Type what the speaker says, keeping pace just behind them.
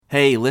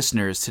Hey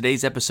listeners,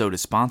 today's episode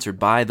is sponsored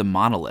by the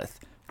Monolith.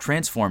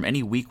 Transform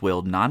any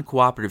weak-willed,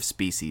 non-cooperative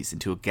species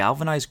into a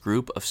galvanized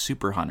group of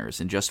super hunters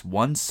in just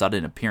one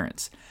sudden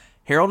appearance.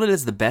 Heralded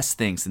as the best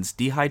thing since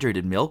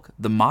dehydrated milk,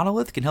 the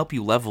Monolith can help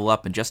you level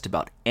up in just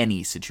about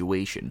any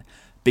situation.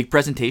 Big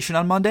presentation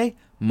on Monday?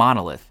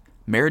 Monolith.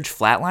 Marriage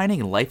flatlining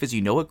and life as you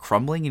know it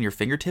crumbling in your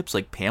fingertips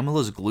like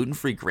Pamela's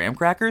gluten-free graham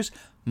crackers?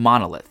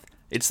 Monolith.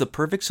 It's the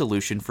perfect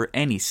solution for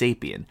any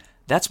sapien.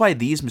 That's why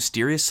these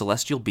mysterious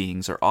celestial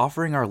beings are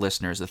offering our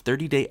listeners a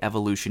 30-day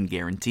evolution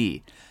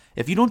guarantee.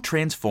 If you don't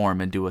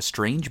transform into a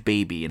strange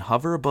baby and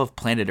hover above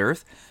planet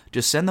Earth,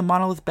 just send the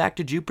Monolith back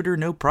to Jupiter,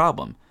 no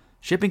problem.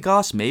 Shipping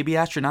costs may be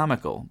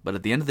astronomical, but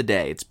at the end of the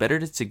day, it's better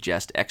to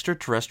suggest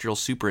extraterrestrial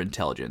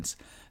superintelligence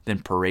than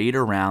parade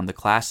around the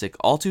classic,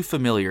 all too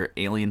familiar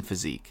alien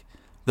physique.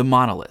 The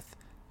Monolith.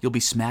 You'll be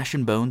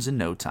smashing bones in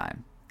no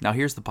time. Now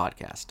here's the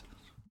podcast.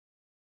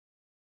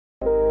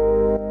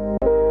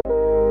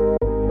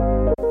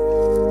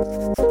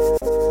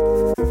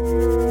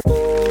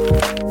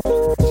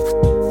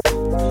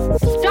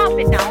 Stop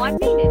it now, I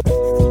mean it.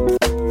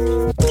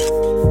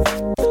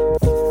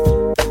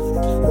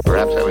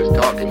 Perhaps I was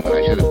talking when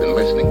I should have been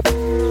listening.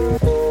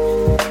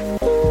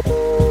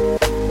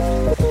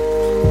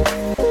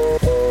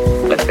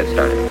 Let's get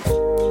started.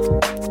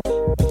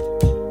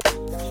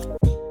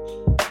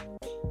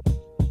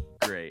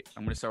 Great.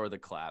 I'm going to start with a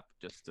clap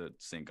just to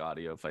sync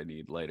audio if I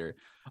need later.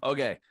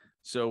 Okay.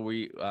 So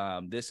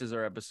this is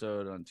our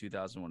episode on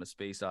 2001: A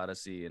Space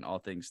Odyssey and all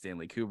things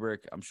Stanley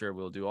Kubrick. I'm sure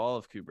we'll do all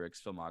of Kubrick's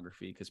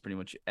filmography because pretty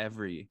much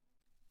every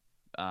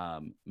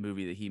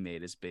movie that he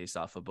made is based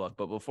off a book.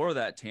 But before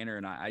that, Tanner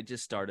and I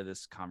just started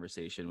this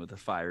conversation with a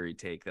fiery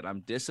take that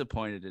I'm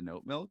disappointed in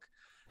oat milk.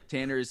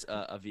 Tanner's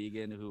a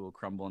vegan who will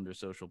crumble under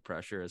social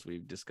pressure, as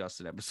we've discussed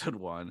in episode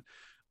 1.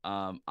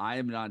 I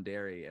am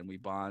non-dairy, and we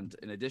bond,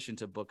 in addition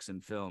to books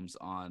and films,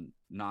 on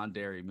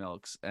non-dairy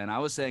milks. And I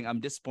was saying I'm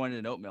disappointed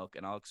in oat milk,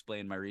 and I'll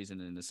explain my reason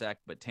in a sec.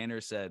 But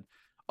Tanner said,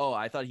 oh,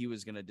 I thought he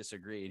was going to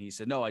disagree. And he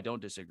said, no, I don't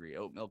disagree.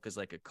 Oat milk is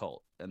like a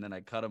cult. And then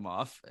I cut him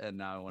off, and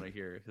now I want to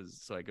hear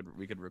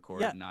we could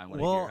record. And now I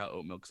want to hear how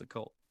oat milk's a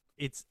cult.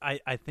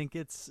 I think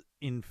it's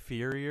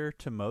inferior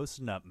to most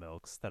nut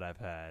milks that I've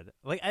had.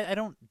 Like, I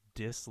don't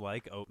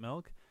dislike oat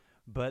milk,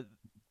 but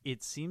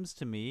it seems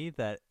to me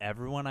that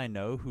everyone I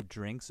know who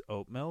drinks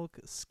oat milk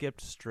skipped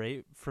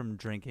straight from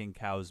drinking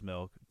cow's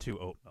milk to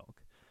oat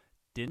milk.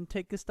 Didn't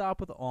take a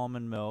stop with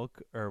almond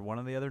milk or one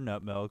of the other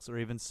nut milks or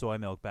even soy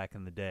milk back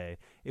in the day.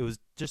 It was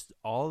just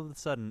all of a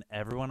sudden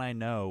everyone I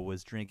know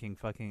was drinking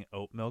fucking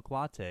oat milk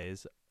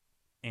lattes.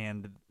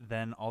 And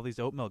then all these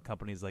oat milk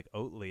companies like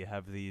Oatly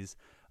have these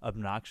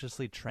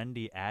obnoxiously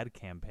trendy ad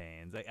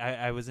campaigns.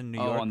 I was in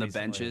New York on the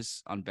recently.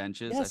 benches, on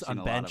benches. Yes, I've seen on a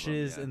lot of them,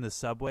 benches yeah. in the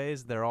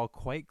subways. They're all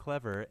quite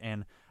clever,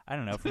 and I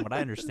don't know. From what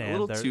I understand, a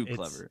little too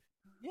clever.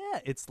 Yeah,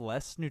 it's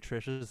less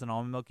nutritious than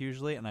almond milk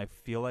usually, and I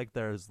feel like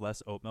there's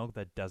less oat milk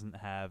that doesn't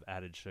have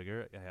added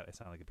sugar. I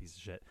sound like a piece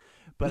of shit,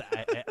 but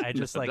I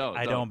just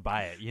don't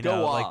buy it. You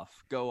know,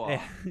 Go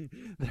off.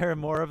 There are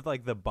more of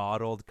like the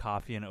bottled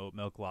coffee and oat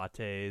milk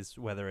lattes,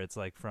 whether it's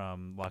like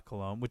from La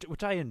Colombe,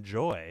 which I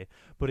enjoy,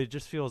 but it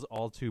just feels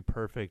all too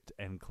perfect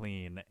and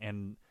clean.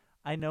 And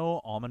I know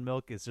almond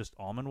milk is just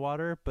almond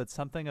water, but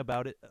something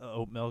about it,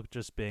 oat milk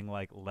just being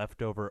like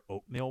leftover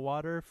oatmeal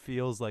water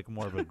feels like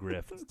more of a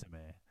grift to me.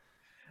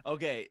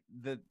 Okay,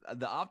 the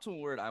optimal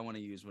word I want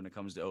to use when it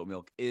comes to oat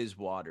milk is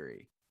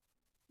watery.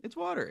 It's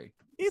watery.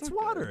 It's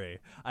watery.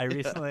 I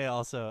recently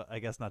also, I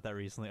guess not that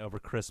recently, over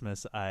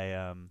Christmas,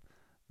 I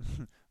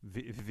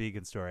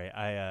vegan story.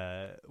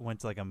 I went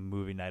to like a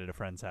movie night at a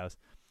friend's house,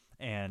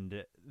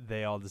 and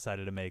they all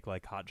decided to make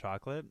like hot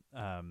chocolate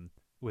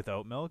with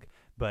oat milk,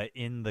 but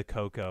in the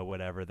cocoa,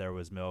 whatever, there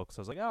was milk. So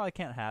I was like, oh, I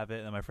can't have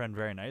it. And my friend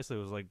very nicely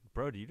was like,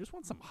 bro, do you just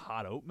want some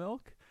hot oat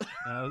milk?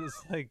 And I was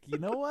like, you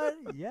know what?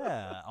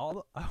 Yeah,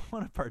 I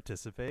want to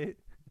participate.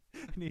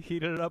 And he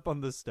heated it up on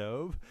the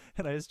stove,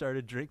 and I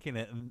started drinking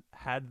it and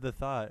had the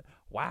thought,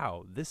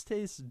 wow, this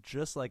tastes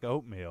just like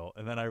oatmeal.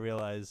 And then I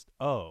realized,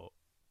 oh,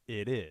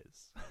 it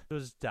is. So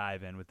just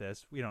dive in with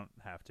this. We don't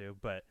have to,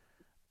 but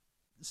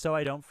so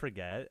I don't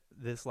forget,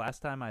 this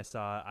last time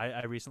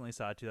I recently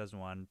saw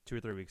 2001, 2 or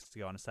 3 weeks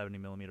ago on a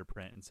 70mm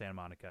print in Santa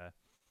Monica.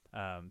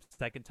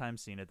 Second time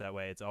seeing it that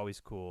way. It's always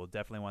cool.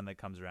 Definitely one that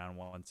comes around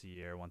once a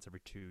year, once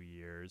every 2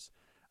 years.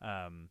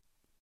 And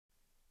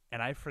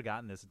I've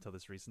forgotten this until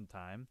this recent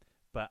time,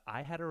 but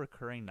I had a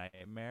recurring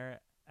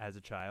nightmare as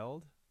a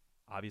child,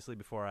 obviously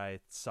before I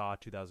saw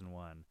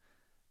 2001,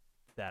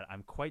 that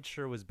I'm quite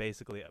sure was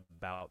basically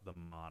about the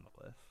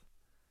Monolith.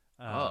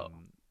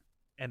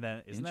 And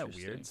then isn't that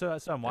weird? So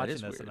I'm watching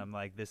this weird. And I'm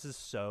like, this is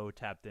so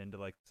tapped into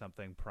like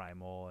something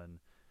primal, and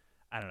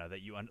I don't know that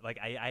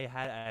I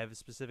have a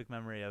specific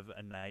memory of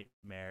a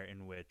nightmare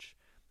in which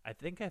I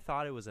think I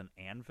thought it was an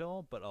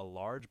anvil, but a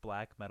large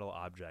black metal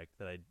object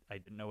that I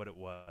didn't know what it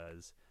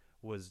was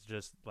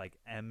just like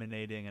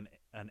emanating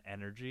an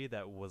energy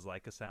that was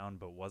like a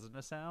sound but wasn't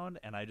a sound,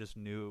 and I just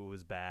knew it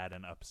was bad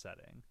and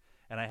upsetting.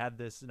 And I had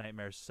this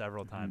nightmare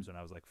several times when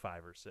I was like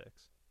 5 or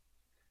 6.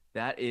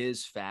 That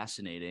is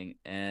fascinating.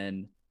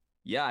 And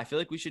yeah, I feel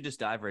like we should just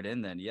dive right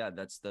in then. Yeah,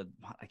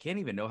 I can't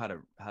even know how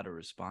to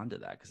respond to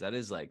that because that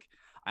is like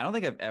I don't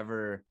think I've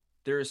ever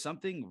there is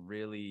something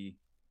really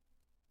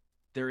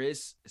there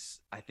is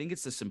I think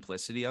it's the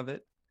simplicity of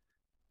it.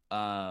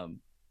 Um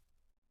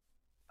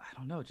I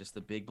don't know, just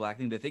the big black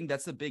thing. The thing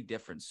that's the big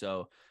difference.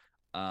 So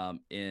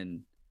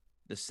in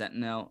the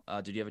Sentinel,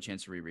 did you have a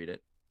chance to reread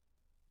it?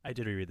 I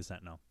did reread the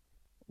Sentinel.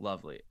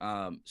 Lovely.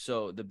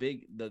 So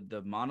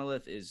the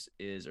monolith is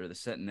or the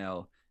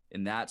Sentinel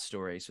in that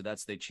story. So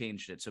that's they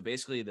changed it. So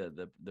basically,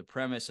 the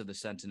premise of the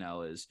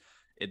Sentinel is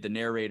the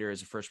narrator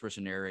is a first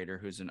person narrator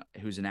who's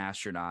an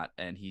astronaut,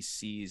 and he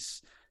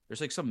sees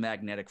there's like some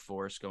magnetic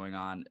force going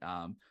on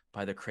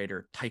by the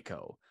crater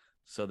Tycho.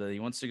 So that he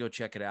wants to go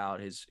check it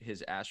out.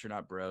 His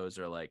astronaut bros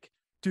are like,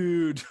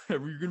 dude, you're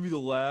gonna be the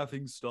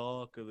laughing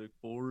stock of the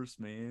force,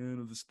 man,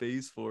 of the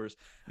space force.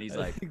 And he's I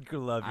like, think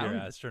love I your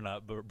don't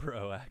astronaut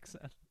bro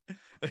accent.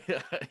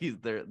 yeah, he's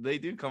there. They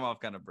do come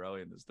off kind of bro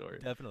in the story.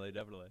 Definitely,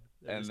 definitely.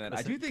 They're And just then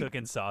I do think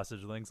cooking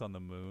sausage links on the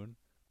moon.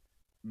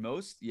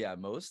 most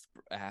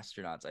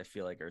astronauts I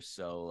feel like are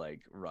so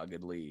like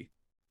ruggedly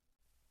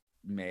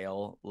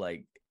male.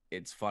 Like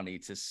it's funny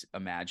to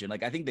imagine.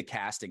 Like I think the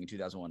casting in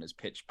 2001 is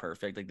pitch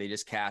perfect. Like they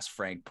just cast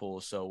Frank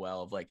Poole so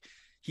well. Of like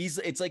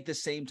it's like the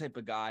same type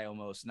of guy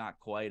almost, not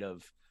quite.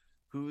 Of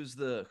who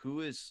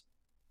is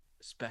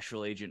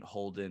Special Agent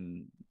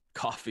Holden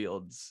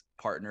Caulfield's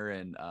partner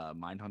in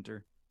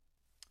Mindhunter?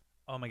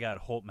 Oh my God,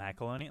 Holt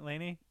McElhaney,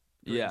 great,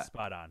 Yeah,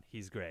 spot on.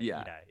 He's great.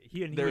 yeah. Yeah,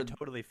 he They're would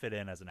totally fit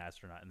in as an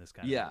astronaut in this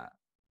kind of movie yeah,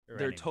 or they're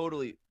any movie.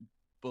 totally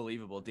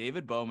believable.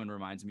 David Bowman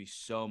reminds me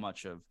so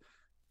much of,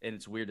 and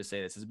it's weird to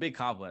say this, it's a big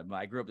compliment, but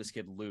I grew up this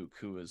kid, Luke,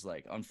 who was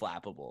like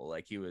unflappable.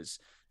 Like he was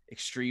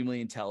extremely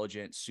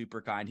intelligent,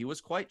 super kind. He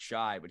was quite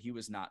shy, but he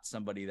was not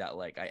somebody that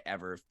like I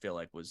ever feel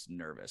like was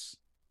nervous.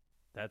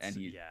 And That's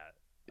he,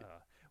 yeah. Uh,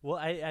 well,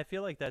 I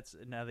feel like that's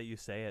now that you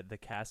say it, the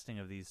casting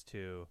of these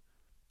two.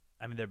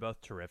 I mean, they're both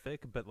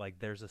terrific, but like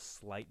there's a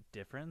slight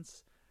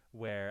difference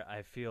where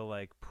I feel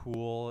like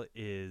Poole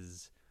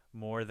is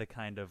more the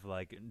kind of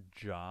like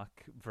jock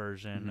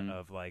version mm-hmm.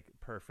 of like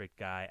perfect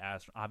guy.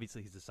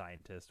 Obviously, he's a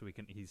scientist.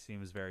 He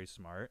seems very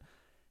smart.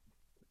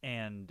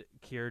 And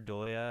Keir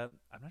Dullea,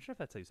 I'm not sure if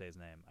that's how you say his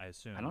name. I I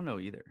assume don't know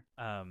either.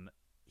 um,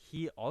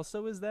 he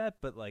also is that,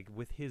 but like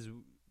with his,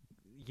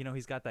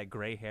 he's got that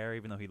gray hair,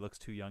 even though he looks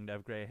too young to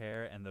have gray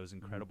hair, and those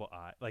Mm-hmm. incredible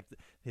eyes, like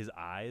his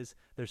eyes.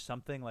 There's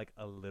something like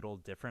a little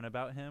different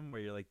about him, where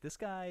you're like, this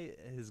guy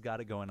has got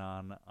it going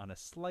on a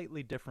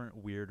slightly different,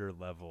 weirder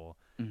level,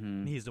 and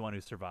Mm-hmm. he's the one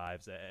who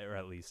survives, or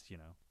at least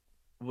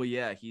Well,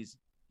 yeah, he's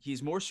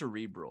more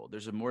cerebral.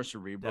 There's a more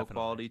cerebral definitely.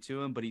 quality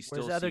to him, but he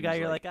Whereas still the other guy, seems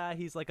you're like like,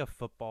 he's like a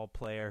football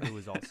player who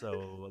is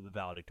also the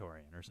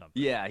valedictorian or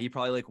something. yeah, he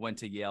probably like went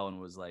to Yale and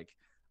was like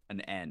an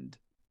end.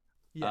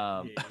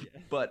 Yeah, yeah, yeah.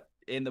 But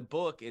in the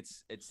book,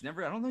 it's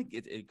never. I don't think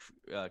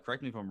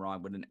correct me if I'm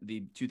wrong, but in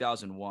the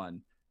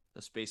 2001,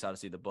 the Space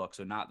Odyssey, the book,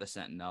 so not the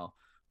Sentinel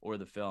or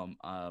the film.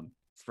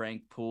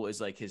 Frank Poole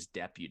is like his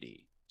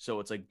deputy. So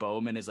it's like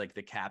Bowman is like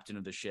the captain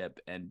of the ship,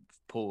 and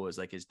Poole is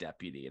like his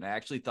deputy. And I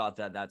actually thought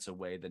that that's a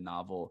way the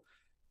novel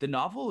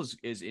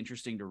is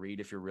interesting to read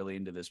if you're really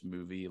into this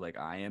movie, like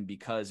I am,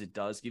 because it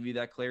does give you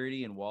that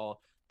clarity. And while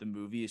the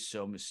movie is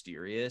so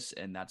mysterious,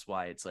 and that's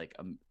why it's like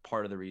a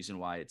part of the reason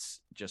why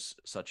it's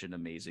just such an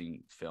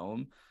amazing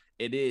film.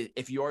 It is,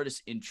 if you are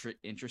just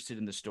interested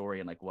in the story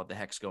and like what the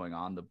heck's going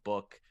on, the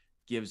book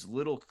gives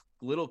little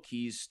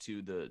keys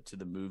to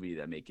the movie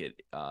that make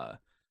it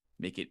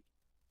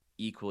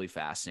equally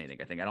fascinating.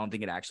 I don't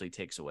think it actually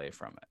takes away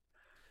from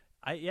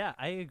it.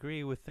 I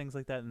agree with things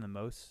like that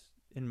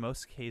in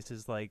most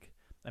cases. Like,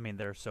 I mean,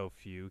 there are so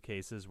few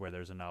cases where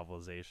there's a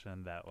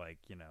novelization that like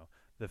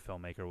the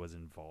filmmaker was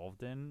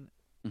involved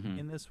Mm-hmm.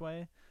 in this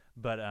way.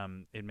 But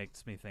it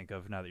makes me think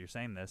of, now that you're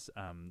saying this,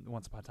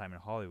 Once Upon a Time in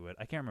Hollywood.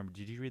 I can't remember.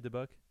 Did you read the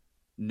book?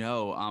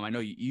 No, I know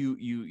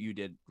you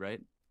did,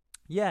 right.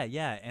 Yeah,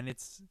 yeah, and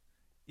it's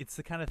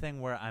the kind of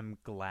thing where I'm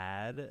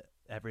glad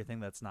everything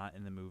that's not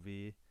in the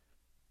movie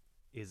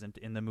isn't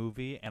in the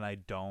movie, and I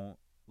don't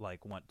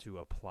like want to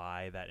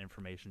apply that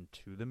information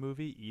to the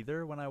movie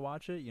either when I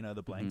watch it. The Mm-hmm.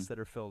 blanks that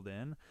are filled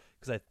in,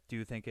 because I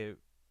do think it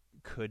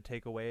could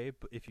take away,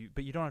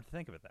 but you don't have to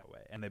think of it that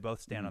way, and they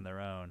both stand Mm-hmm. on their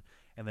own.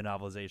 And the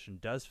novelization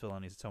does fill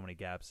in so many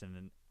gaps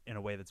in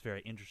a way that's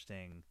very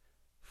interesting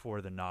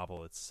for the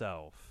novel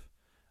itself.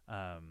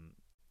 Um,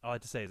 all I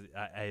have to say is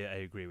I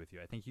agree with you.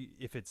 I think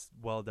if it's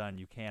well done,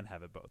 you can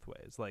have it both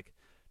ways. Like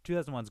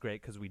 2001's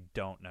great because we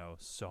don't know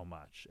so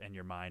much, and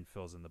your mind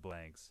fills in the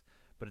blanks.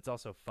 But it's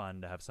also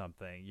fun to have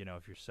something,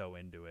 if you're so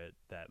into it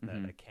that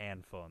Mm-hmm. it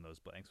can fill in those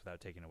blanks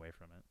without taking away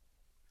from it.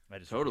 I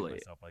just repeated Totally.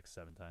 myself like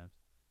 7 times.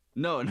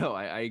 No,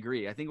 I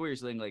agree. I think what you're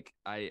saying, like,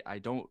 I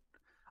don't,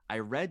 I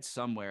read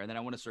somewhere, and then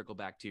I want to circle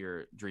back to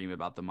your dream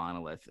about the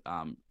monolith,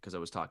 because I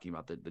was talking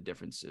about the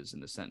differences in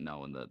the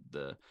Sentinel and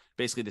the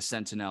basically the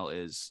Sentinel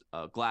is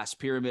a glass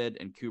pyramid,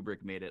 and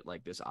Kubrick made it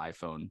like this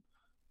iPhone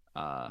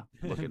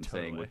looking thing,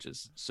 Totally. which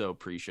is so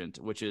prescient,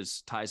 which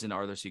is ties into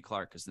Arthur C.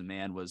 Clarke because the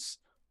man was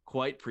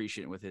quite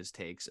prescient with his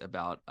takes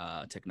about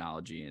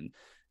technology and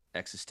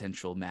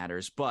existential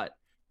matters. But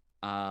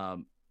I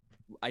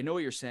know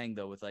what you're saying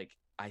though. With like,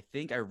 I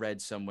think I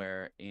read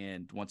somewhere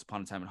in Once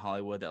Upon a Time in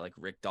Hollywood that like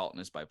Rick Dalton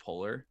is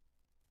bipolar.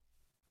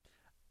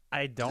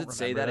 I Does don't it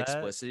say remember that that. I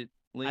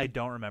explicitly?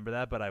 don't remember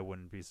that, but I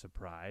wouldn't be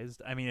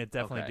surprised. I mean, it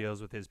definitely Okay.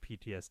 deals with his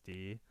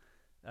PTSD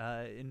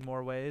in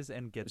more ways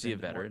and Was gets he a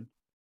into more. veteran?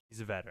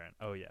 He's a veteran.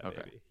 Oh yeah,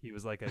 Okay. baby. He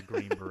was like a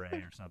Green Beret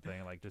or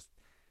something. Like just,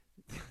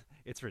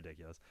 it's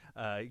ridiculous.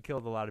 He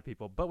killed a lot of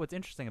people. But what's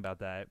interesting about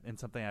that, and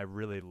something I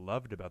really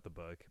loved about the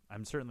book,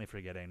 I'm certainly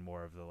forgetting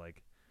more of the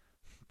like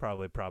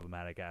probably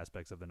problematic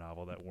aspects of the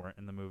novel that weren't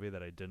in the movie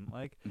that I didn't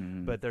like.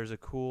 Mm, But there's a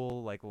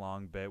cool like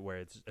long bit where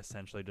it's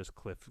essentially just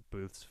Cliff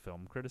Booth's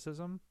film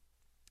criticism,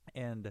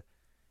 and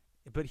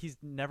but he's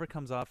never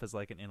comes off as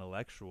like an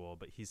intellectual,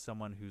 but he's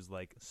someone who's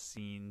like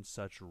seen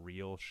such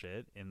real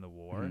shit in the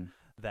war mm,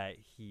 that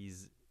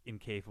he's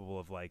incapable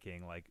of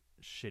liking like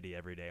shitty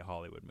everyday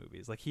Hollywood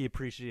movies. Like he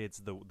appreciates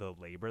the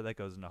labor that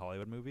goes into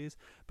Hollywood movies,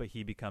 but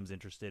he becomes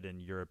interested in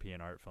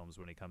European art films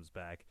when he comes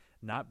back,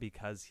 not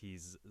because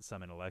he's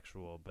some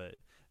intellectual, but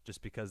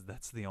just because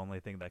that's the only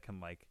thing that can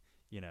like,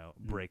 mm.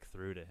 break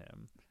through to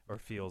him or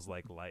feels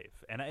like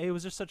life. And it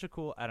was just such a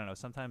cool, I don't know,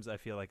 sometimes I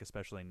feel like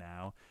especially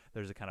now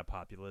there's a kind of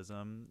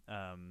populism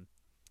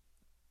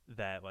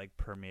that like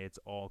permeates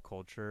all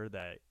culture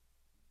that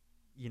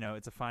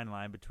it's a fine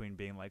line between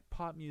being like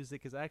pop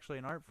music is actually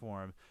an art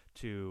form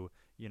to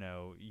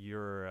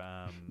you're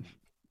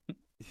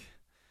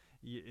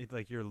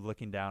like you're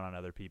looking down on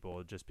other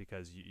people just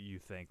because you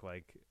think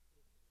like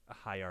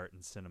high art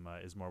and cinema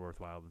is more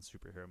worthwhile than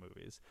superhero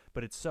movies.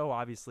 But it's so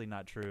obviously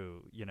not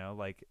true,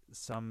 like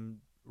some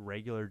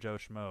regular Joe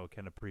Schmo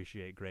can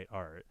appreciate great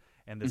art,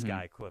 and this Hmm.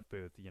 guy Cliff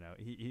Booth,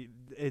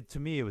 to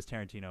me it was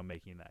Tarantino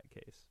making that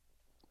case.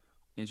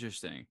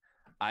 Interesting.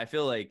 I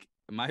feel like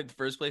my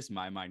first place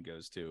my mind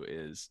goes to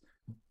is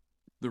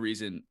the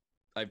reason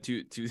I have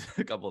two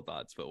a couple of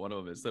thoughts, but one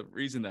of them is the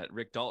reason that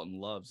Rick Dalton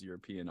loves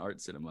European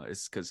art cinema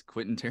is because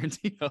Quentin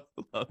Tarantino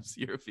loves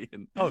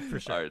European Oh, for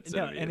sure. art No,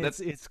 cinema. and That's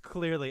it's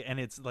clearly,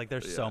 and it's like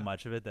there's so yeah,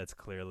 much of it that's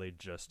clearly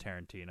just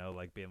Tarantino,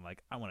 like being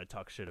like, I want to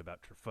talk shit about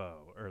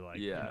Truffaut or like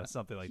yeah,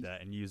 something like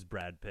that, and use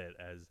Brad Pitt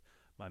as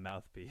my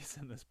mouthpiece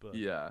in this book.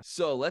 yeah.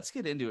 So let's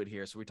get into it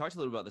here. So we talked a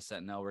little about the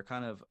Sentinel.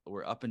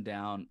 We're up and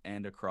down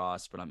and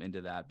across, but I'm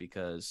into that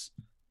because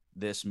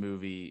this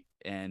movie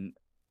and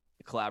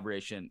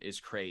collaboration is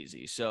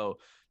crazy. So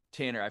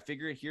Tanner, I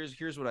figured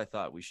here's what I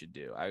thought we should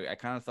do. I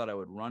kind of thought I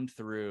would run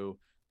through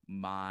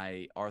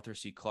my Arthur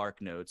C.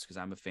 Clarke notes because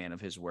I'm a fan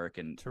of his work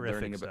and learning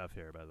Terrific about. stuff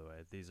here, by the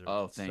way. These are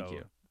Oh, thank so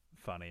you.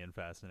 funny and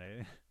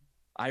fascinating.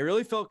 I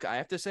really felt, I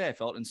have to say, I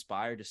felt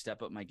inspired to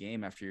step up my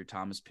game after your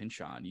Thomas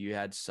Pynchon. You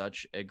had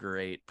such a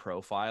great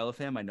profile of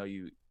him. I know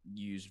you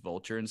used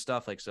Vulture and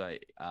stuff. Like, so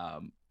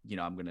I'm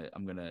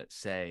gonna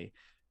say,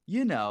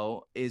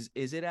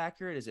 is it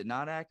accurate? Is it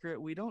not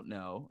accurate? We don't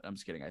know. I'm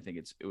just kidding. I think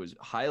it was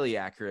highly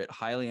accurate,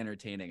 highly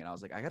entertaining. And I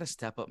was like, I got to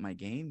step up my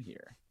game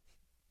here.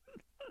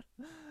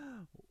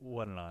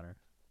 What an honor.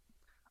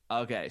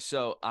 Okay.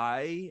 So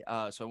I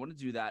want to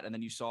do that. And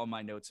then you saw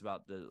my notes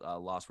about the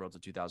Lost Worlds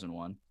of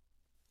 2001.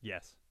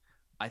 Yes,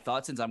 I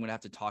thought since I'm going to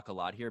have to talk a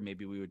lot here,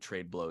 maybe we would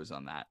trade blows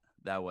on that.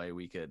 That way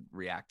we could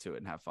react to it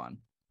and have fun.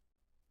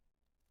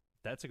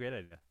 that's a great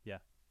idea. Yeah,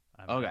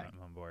 Okay,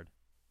 I'm on board.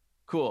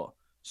 cool.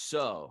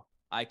 So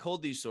I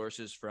culled these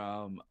sources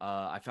from,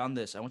 I found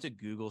this. I went to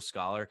Google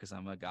Scholar because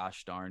I'm a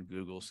gosh darn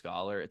Google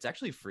Scholar. It's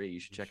actually free. You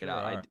should You check it sure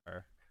out.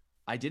 are.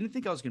 I didn't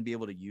think I was going to be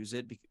able to use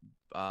it,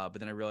 but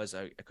then I realized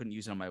I couldn't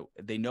use it on my.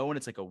 They know when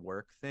it's like a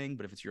work thing,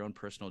 but if it's your own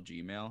personal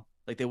Gmail,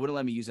 like they wouldn't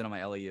let me use it on my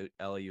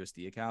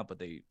LAUSD account, but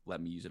they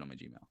let me use it on my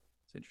Gmail.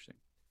 It's interesting.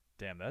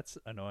 Damn, that's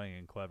annoying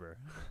and clever.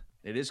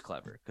 It is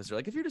clever because they're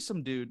like, if you're just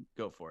some dude,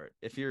 go for it.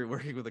 If you're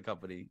working with a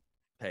company,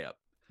 pay up.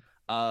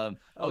 Oh,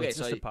 Okay, it's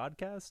just a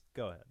podcast.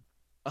 Go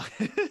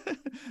ahead.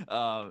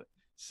 um,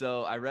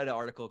 so I read an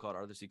article called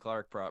Arthur C.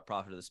 Clarke,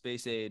 Prophet of the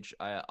Space Age.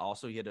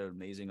 He had an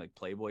amazing like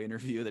Playboy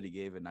interview that he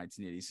gave in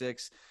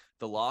 1986.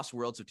 The Lost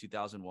Worlds of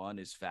 2001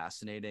 is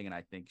fascinating, and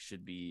I think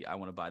should be. I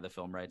want to buy the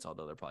film rights,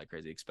 although they're probably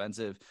crazy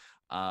expensive,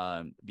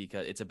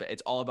 because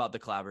it's all about the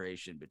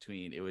collaboration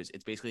between.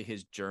 It's basically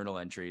his journal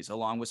entries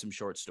along with some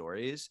short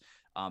stories.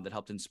 That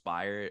helped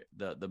inspire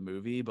the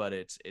movie, but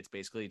it's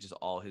basically just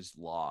all his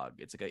log.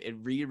 It's like it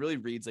really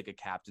reads like a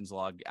captain's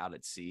log out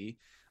at sea,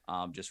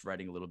 just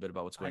writing a little bit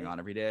about what's going I on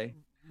every day.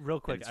 Real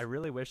And quick, I it's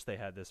really wish they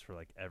had this for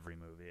like every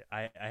movie.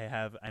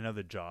 I know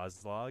the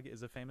Jaws log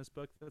is a famous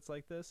book that's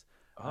like this,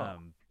 oh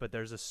but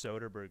there's a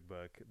Soderbergh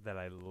book that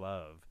I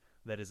love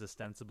that is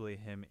ostensibly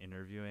him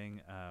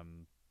interviewing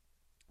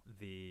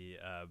the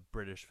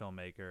British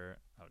filmmaker.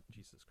 Oh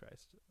Jesus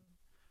Christ,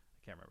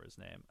 I can't remember his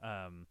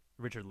name.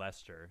 Richard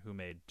Lester, who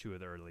made two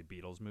of the early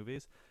Beatles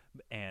movies,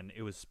 and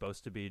it was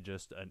supposed to be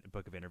just a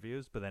book of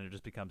interviews, but then it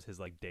just becomes his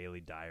like daily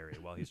diary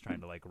while he's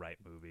trying to like write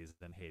movies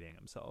and hating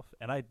himself.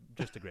 And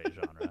just a great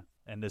genre.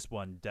 And this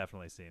one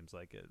definitely seems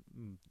like it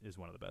is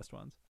one of the best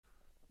ones.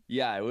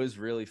 Yeah, it was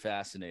really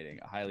fascinating.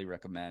 I highly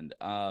recommend.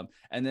 And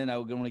then I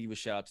want to give a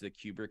shout out to the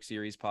Kubrick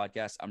series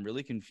podcast. I'm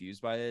really confused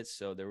by it.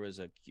 So there was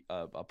a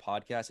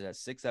podcast that has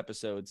 6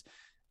 episodes,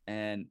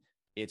 and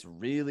it's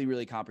really,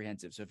 really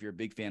comprehensive. So if you're a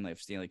big fan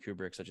of Stanley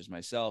Kubrick, such as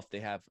myself,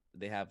 they have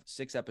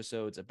 6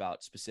 episodes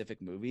about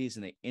specific movies,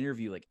 and they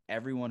interview like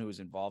everyone who was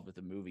involved with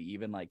the movie,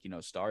 even like,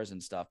 stars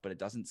and stuff. But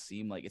it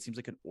seems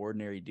like an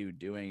ordinary dude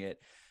doing it.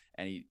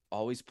 And he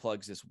always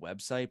plugs this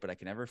website, but I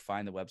can never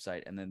find the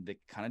website. And then they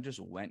kind of just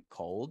went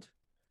cold.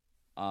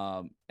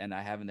 And there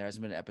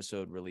hasn't been an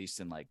episode released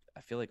in like,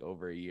 I feel like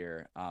over a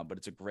year. But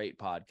it's a great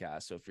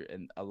podcast. So if you're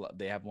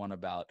they have one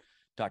about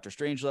Dr.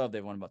 Strangelove, they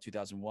have one about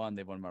 2001,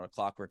 they have one about A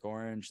Clockwork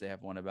Orange, they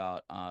have one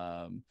about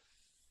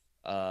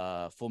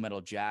Full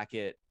Metal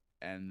Jacket,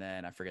 and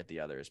then I forget the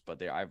others,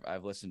 but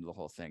I've listened to the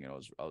whole thing, and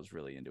I was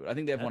really into it. I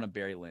think they have one of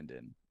Barry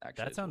Lyndon,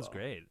 actually. That sounds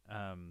great.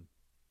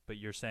 But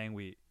you're saying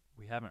we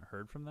haven't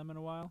heard from them in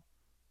a while?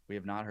 We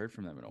have not heard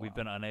from them in a while. We've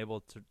been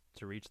unable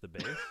to reach the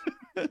base?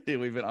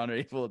 We've been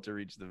unable to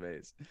reach the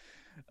base.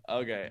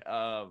 Okay.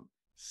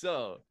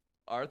 So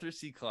Arthur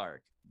C.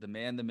 Clarke, the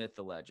man, the myth,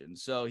 the legend.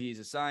 So he's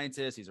a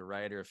scientist, he's a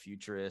writer, a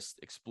futurist,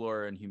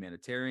 explorer, and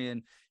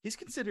humanitarian. He's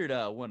considered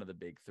one of the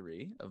big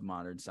three of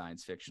modern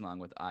science fiction, along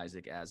with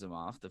Isaac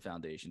Asimov, the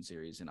Foundation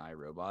series, and I,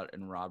 Robot,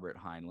 and Robert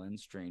Heinlein,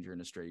 Stranger in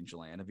a Strange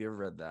Land. Have you ever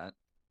read that?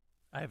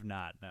 I have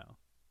not, no.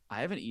 I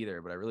haven't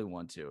either, but I really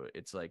want to.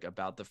 It's like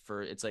about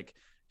it's like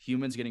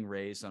humans getting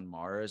raised on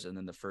Mars, and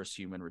then the first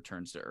human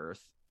returns to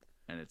Earth,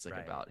 and it's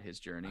like about his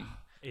journey.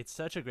 It's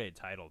such a great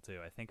title too.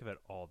 I think of it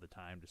all the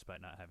time,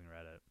 despite not having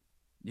read it.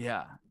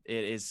 Yeah,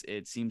 it is.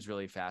 It seems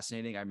really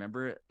fascinating. I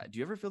remember. Do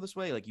you ever feel this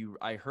way? Like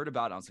I heard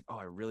about it. I was like, oh,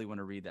 I really want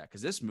to read that,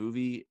 because this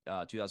movie,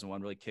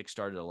 2001, really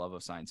kickstarted a love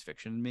of science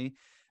fiction in me.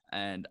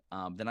 And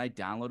then I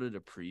downloaded a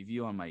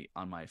preview on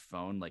my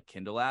phone, like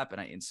Kindle app, and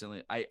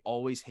I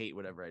always hate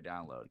whatever I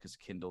download because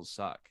Kindles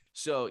suck.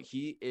 So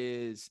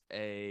he's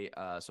like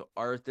a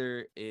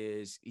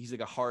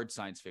hard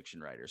science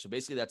fiction writer. So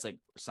basically that's like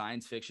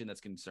science fiction that's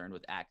concerned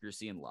with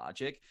accuracy and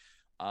logic.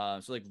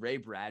 So like Ray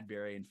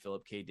Bradbury and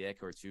Philip K.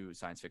 Dick are 2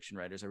 science fiction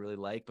writers I really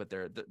like, but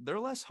they're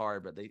less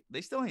hard, but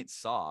they still ain't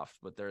soft,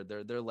 but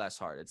they're less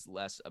hard. It's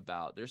less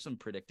about, there's some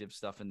predictive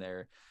stuff in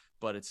there,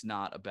 but it's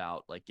not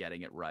about like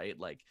getting it right.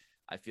 Like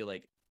I feel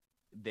like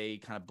they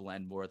kind of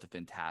blend more with the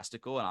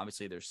fantastical, and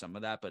obviously there's some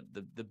of that, but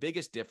the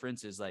biggest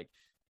difference is like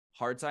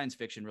hard science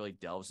fiction really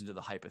delves into the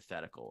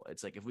hypothetical.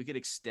 It's like, if we could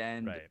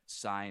extend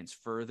science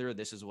further,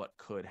 this is what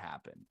could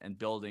happen, and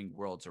building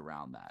worlds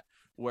around that.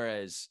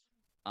 Whereas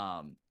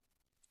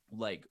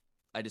like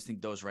I just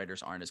think those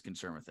writers aren't as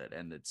concerned with it.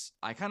 And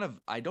I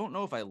don't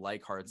know if I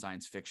like hard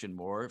science fiction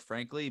more,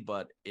 frankly,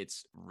 but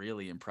it's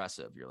really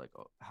impressive. You're like,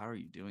 oh, how are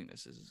you doing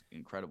this? This is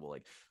incredible.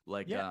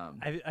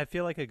 I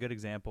feel like a good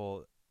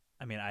example.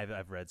 I mean,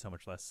 I've read so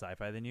much less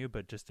sci-fi than you,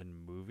 but just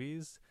in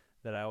movies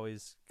that I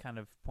always kind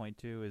of point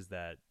to is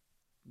that,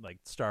 like,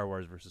 Star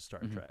Wars versus Star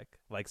Trek.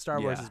 Like,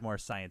 Star Wars is more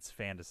science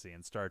fantasy,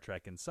 and Star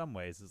Trek in some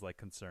ways is like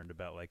concerned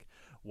about like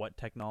what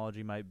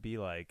technology might be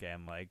like,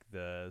 and like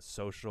the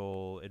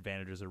social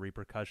advantages or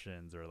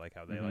repercussions, or like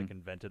how they like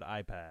invented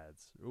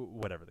iPads,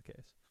 whatever the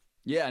case.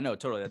 Yeah, no,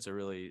 totally. That's a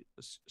really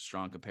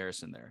strong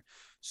comparison there.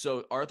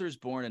 So Arthur's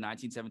born in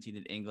 1917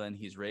 in England.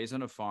 He's raised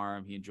on a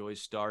farm. He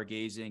enjoys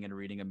stargazing and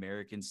reading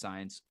American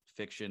science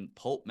fiction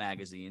pulp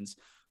magazines.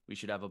 We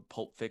should have a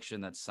pulp fiction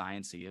that's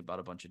sciencey about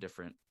a bunch of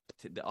different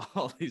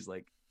all these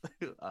like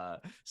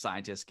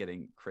scientists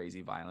getting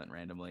crazy violent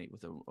randomly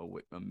with a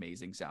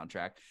amazing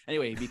soundtrack.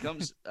 Anyway, he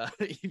becomes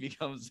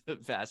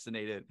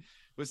fascinated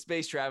with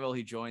space travel.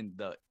 He joined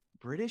the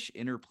British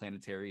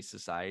Interplanetary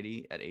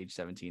Society at age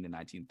 17 in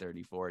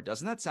 1934.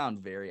 Doesn't that sound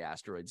very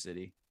Asteroid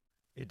City?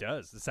 It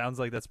does. It sounds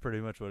like that's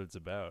pretty much what it's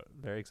about.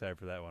 Very excited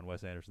for that one,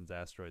 Wes Anderson's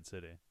Asteroid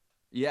City.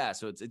 Yeah,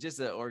 so it's just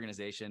an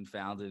organization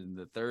founded in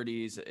the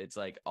 30s. It's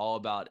like all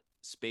about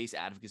space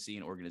advocacy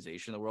and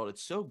organization in the world.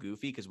 It's so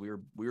goofy because we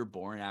were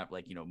born at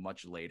like,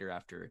 much later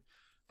after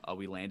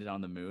we landed on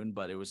the moon,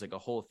 but it was like a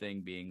whole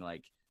thing being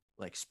like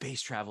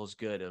space travel is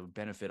good, it'll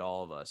benefit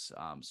all of us.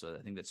 So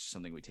I think that's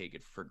something we take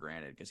it for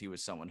granted, because he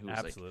was someone who was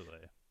absolutely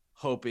like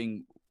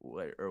hoping,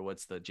 or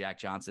what's the Jack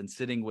Johnson,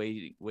 sitting,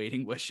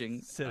 waiting,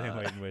 wishing.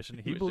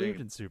 He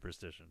believed in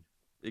superstition.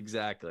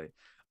 Exactly,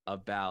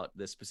 about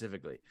this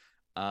specifically.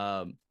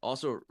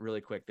 Also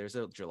really quick, there's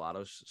a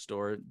gelato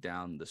store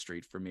down the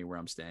street from me where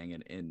I'm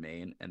staying in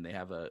Maine, and they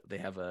have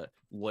a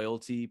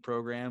loyalty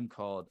program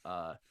called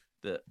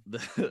the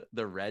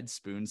Red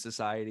Spoon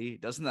Society.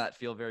 Doesn't that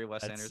feel very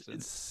Wes Anderson?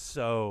 It's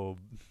so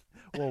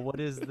well. What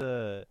is it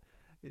the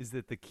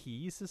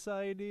Key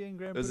Society in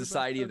Grand? The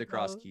Society of the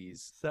Cross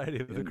Keys. Society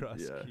of the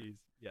Cross Keys.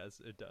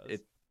 Yes, it does.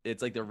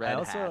 It's like the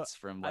red hats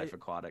from Life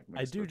Aquatic.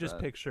 I do just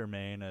picture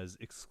Maine as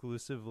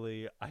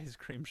exclusively ice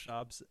cream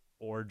shops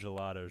or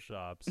gelato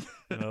shops,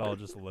 and it all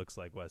just looks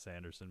like Wes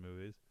Anderson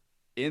movies.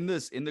 In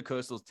the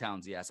coastal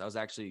towns, yes.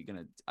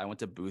 I went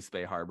to Booth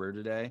Bay Harbor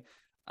today.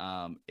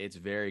 It's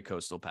very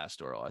coastal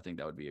pastoral. I think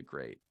that would be a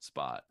great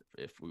spot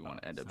if we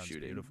want to end up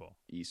shooting beautiful.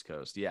 East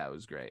Coast. Yeah, it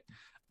was great.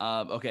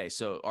 Okay,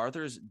 so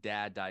Arthur's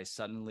dad dies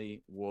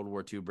suddenly. World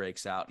War II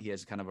breaks out. He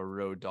has kind of a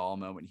Roald Dahl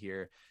moment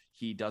here.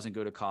 He doesn't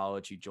go to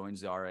college. He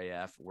joins the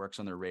RAF, works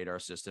on their radar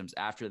systems.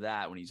 After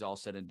that, when he's all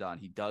said and done,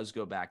 he does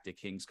go back to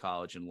King's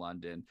College in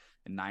London.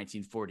 In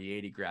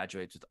 1948, he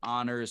graduates with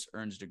honors,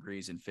 earns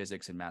degrees in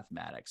physics and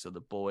mathematics. So the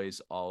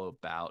boy's all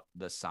about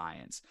the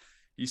science.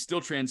 He's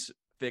still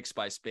transfixed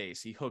by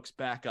space. He hooks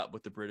back up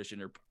with the British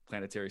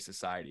Interplanetary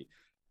Society.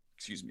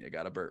 Excuse me, I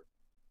got a burp.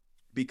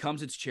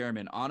 Becomes its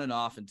chairman on and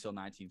off until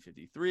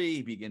 1953.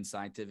 He begins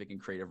scientific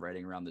and creative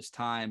writing around this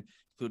time,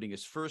 including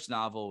his first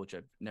novel, which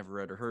I've never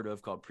read or heard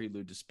of, called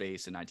Prelude to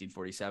Space in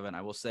 1947.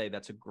 I will say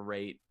that's a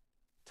great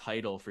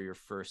title for your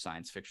first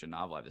science fiction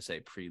novel. I have to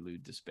say,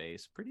 Prelude to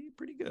Space. Pretty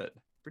good.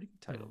 Pretty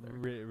good title there.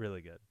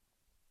 Really good.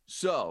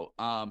 So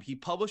he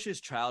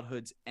publishes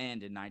Childhood's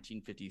End in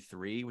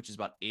 1953, which is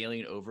about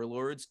alien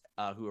overlords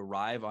who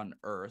arrive on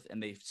Earth,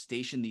 and they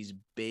station these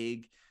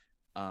big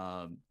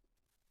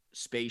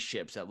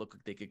spaceships that look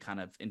like they could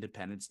kind of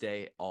Independence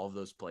Day all of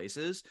those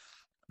places.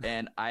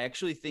 And I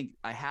actually think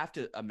I have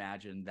to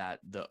imagine that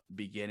the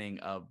beginning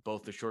of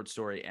both the short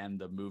story and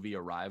the movie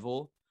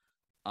Arrival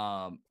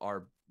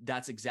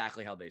that's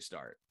exactly how they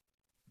start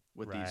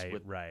with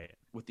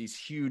with these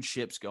huge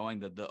ships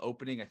going. The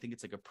opening, I think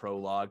it's like a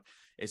prologue,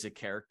 is a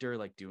character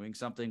like doing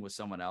something with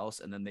someone else,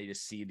 and then they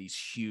just see these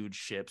huge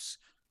ships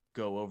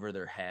go over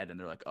their head, and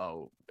they're like,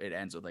 oh, it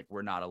ends with like,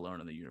 we're not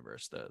alone in the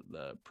universe,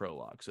 the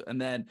prologue.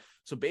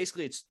 So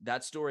basically it's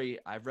that story.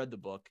 I've read the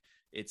book.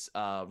 It's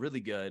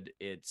really good.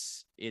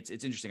 It's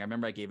interesting. I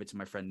remember I gave it to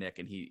my friend Nick,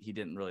 and he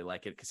didn't really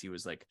like it because he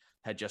was like,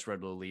 had just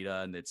read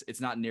Lolita, and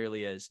it's not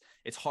nearly as,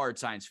 it's hard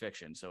science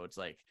fiction, so it's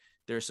like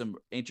there's some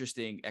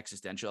interesting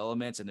existential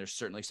elements, and there's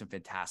certainly some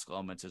fantastical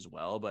elements as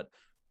well, but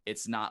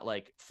it's not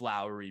like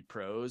flowery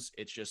prose.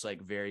 It's just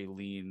like very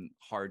lean,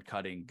 hard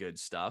cutting, good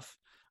stuff.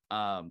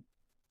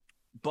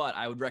 But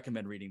I would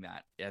recommend reading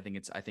that. I think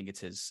it's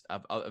his,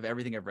 of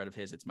everything I've read of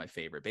his, it's my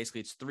favorite. Basically,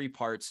 it's 3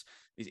 parts.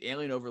 These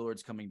alien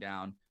overlords coming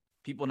down,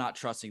 people not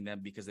trusting them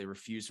because they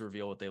refuse to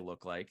reveal what they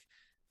look like.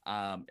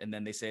 And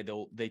then they say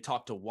they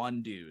talk to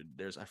one dude.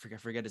 I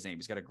forget his name.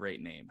 He's got a great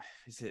name.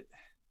 Is it?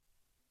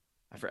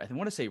 I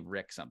want to say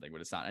Rick something, but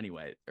it's not.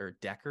 Anyway, or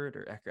Deckard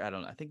or Eckard. I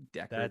don't know. I think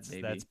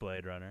Deckard. That's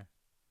Blade Runner.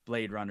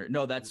 Blade Runner.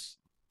 No, that's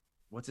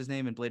what's his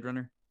name in Blade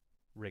Runner?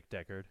 Rick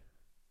Deckard.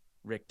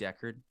 Rick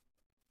Deckard.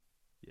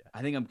 Yeah,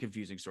 I think I'm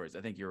confusing stories.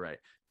 I think you're right.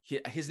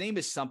 His name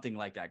is something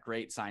like that.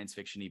 Great science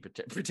fiction-y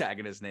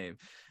protagonist name.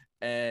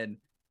 And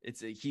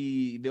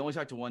they only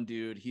talk to one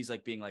dude. He's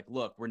like being like,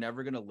 look, we're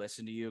never going to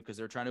listen to you, because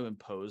they're trying to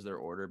impose their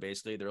order.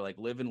 Basically, they're like,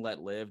 live and let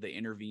live. They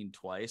intervened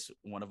twice.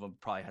 One of them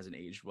probably hasn't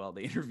aged well.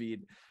 They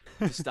intervened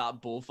to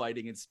stop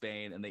bullfighting in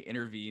Spain, and they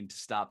intervened to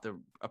stop the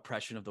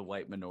oppression of the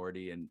white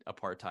minority in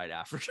apartheid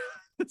Africa.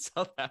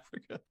 South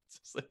Africa. It's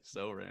just like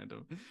so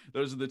random.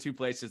 Those are the 2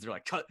 places they're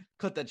like,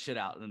 cut that shit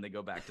out, and then they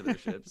go back to their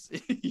ships.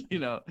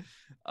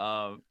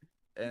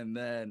 And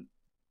then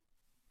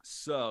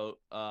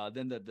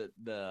then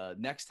the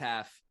next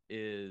half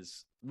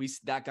is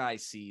that guy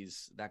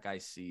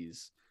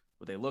sees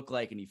what they look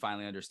like, and he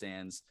finally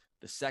understands.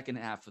 The second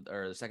half,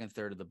 or the second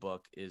third of the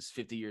book, is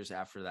 50 years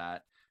after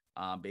that.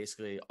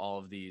 Basically all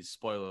of these,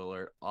 spoiler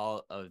alert,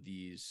 all of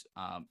these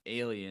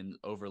alien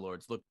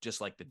overlords look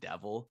just like the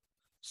devil.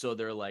 So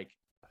they're like,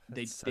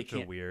 they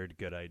can't. A weird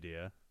good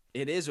idea.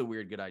 It is a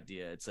weird good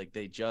idea. It's like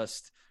the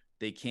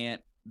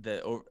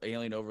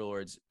alien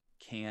overlords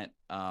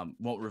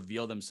won't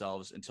reveal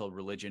themselves until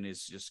religion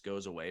just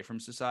goes away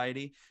from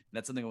society. And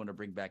that's something I want to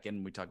bring back in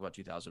when we talk about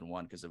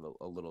 2001, because of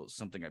a little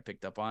something I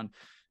picked up on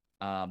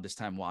this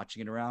time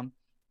watching it around.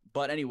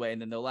 But anyway,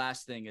 and then the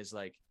last thing is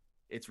like,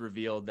 it's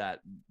revealed that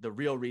the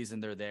real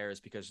reason they're there is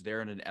because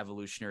they're in an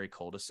evolutionary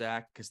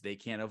cul-de-sac, because they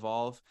can't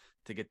evolve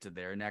to get to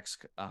their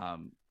next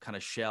kind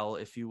of shell,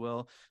 if you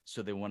will.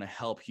 So they want to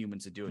help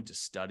humans to do it, to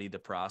study the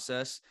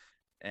process.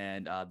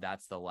 And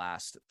that's the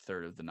last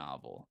third of the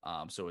novel.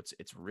 So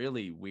it's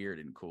really weird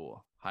and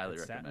cool. Highly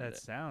recommend it.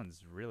 That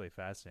sounds really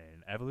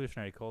fascinating.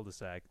 Evolutionary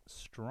cul-de-sac,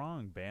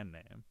 strong band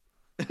name.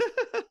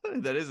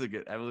 That is a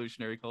good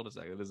evolutionary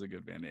cul-de-sac. That is a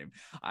good band name.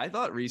 I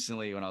thought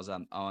recently when I was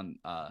on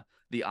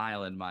the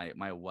island,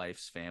 my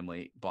wife's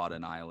family bought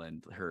an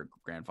island. Her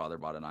grandfather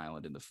bought an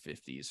island in the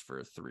 50s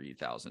for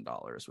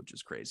 $3,000, which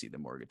is crazy. The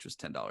mortgage was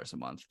 $10 a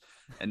month.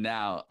 And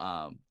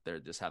now they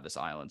just have this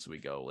island. So we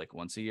go like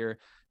once a year.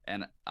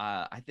 And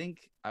I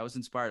think I was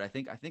inspired. I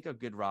think a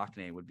good rock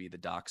name would be the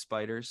Dock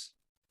Spiders.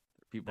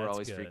 People are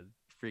always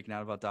freaking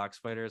out about Dock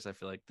Spiders. I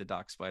feel like the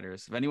Dock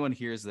Spiders. If anyone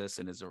hears this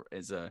and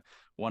is a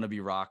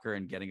wannabe rocker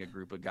and getting a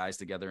group of guys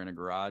together in a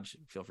garage,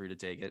 feel free to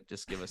take it.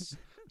 Just give us,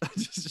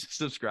 just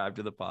subscribe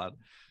to the pod.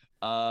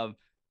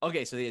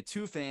 Okay, so they had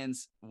 2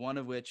 fans, one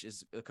of which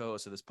is the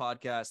co-host of this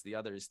podcast. The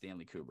other is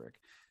Stanley Kubrick,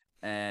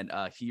 and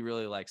he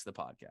really likes the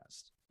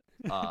podcast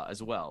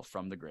as well,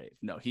 from the grave.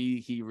 No,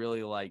 he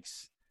really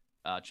likes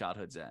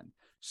Childhood's End.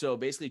 So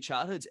basically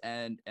Childhood's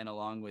End, and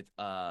along with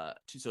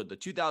so the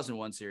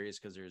 2001 series,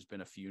 because there's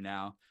been a few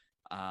now,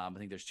 I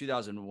think there's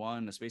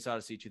 2001, A Space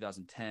Odyssey,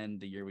 2010,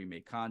 The Year We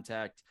Made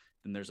Contact.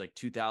 Then there's like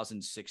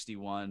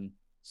 2061,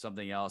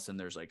 something else. And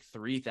there's like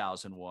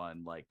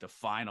 3001, like The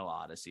Final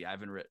Odyssey. I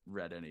haven't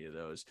read any of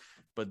those.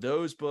 But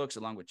those books,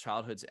 along with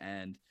Childhood's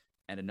End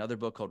and another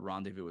book called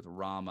Rendezvous with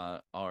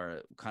Rama,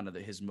 are kind of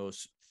his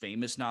most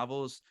famous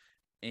novels.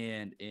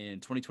 And in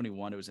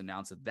 2021, it was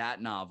announced that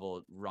that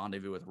novel,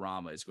 Rendezvous with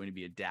Rama, is going to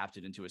be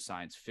adapted into a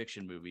science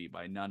fiction movie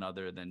by none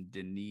other than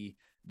Denis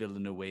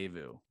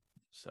Villeneuve.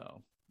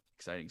 So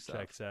exciting stuff.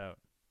 Checks out.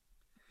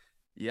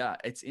 Yeah,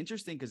 it's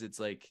interesting because it's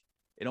like,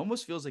 it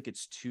almost feels like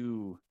it's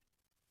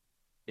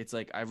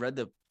like, I've read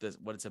the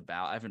what it's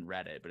about. I haven't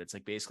read it, but it's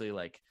like basically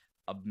like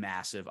a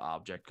massive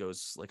object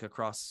goes like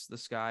across the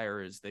sky,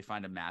 or they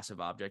find a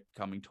massive object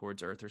coming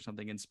towards Earth or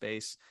something in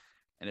space.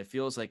 And it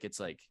feels like it's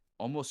like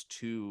almost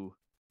too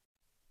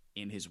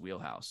in his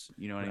wheelhouse.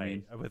 You know what I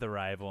mean? With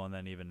Arrival and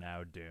then even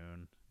now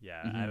Dune.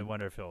 Yeah, I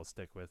wonder if he'll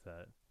stick with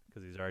that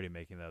because he's already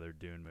making the other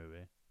Dune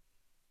movie.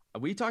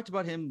 We talked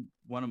about him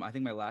I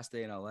think my last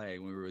day in LA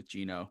when we were with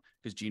Gino,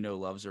 because Gino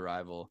loves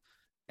Arrival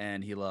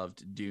and he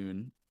loved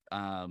Dune.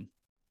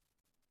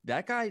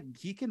 That guy,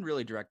 he can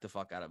really direct the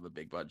fuck out of a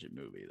big budget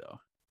movie though.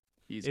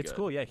 It's good.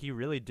 Cool. Yeah, he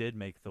really did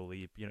make the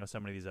leap. You know, so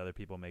many of these other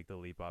people make the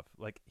leap off.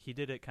 Like he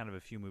did it kind of a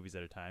few movies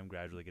at a time,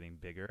 gradually getting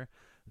bigger,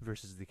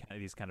 versus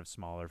these kind of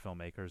smaller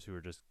filmmakers who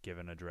were just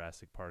given a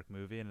Jurassic Park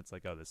movie and it's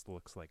like, oh, this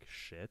looks like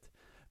shit.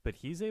 But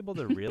he's able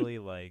to really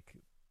like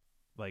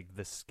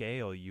the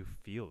scale, you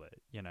feel it,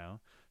 you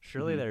know.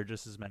 Surely there are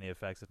just as many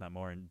effects, if not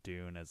more, in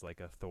Dune as like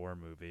a Thor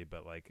movie,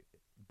 but like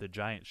the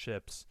giant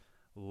ships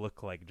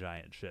look like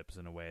giant ships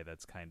in a way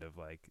that's kind of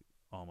like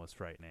almost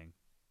frightening.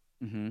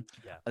 Yeah,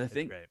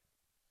 great.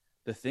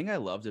 The thing I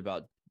loved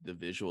about the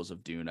visuals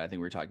of Dune, I think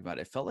we were talking about,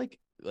 it felt like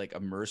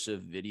immersive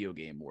video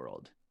game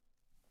world.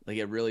 Like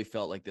it really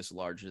felt like this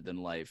larger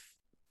than life,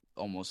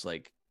 almost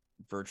like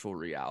virtual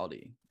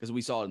reality, because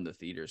we saw it in the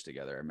theaters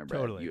together. I remember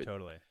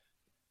totally.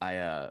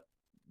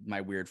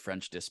 My weird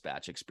French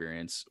Dispatch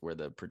experience where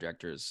the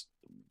projectors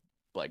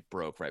like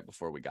broke right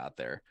before we got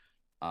there.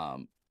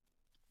 I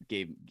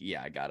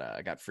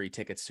got free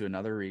tickets to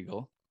another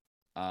Regal.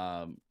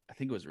 I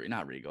think it was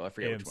not Regal. I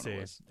forget which one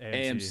it was.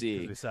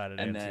 AMC. We saw it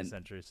at AMC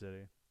Century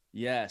City.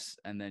 Yes,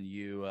 and then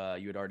you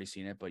had already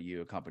seen it, but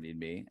you accompanied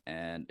me,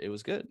 and it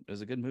was good. It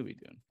was a good movie,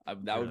 dude.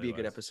 That would be a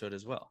good episode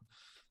as well.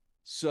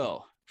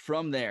 So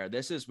from there,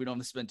 we don't have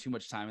to spend too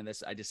much time on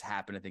this. I just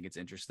happen to think it's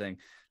interesting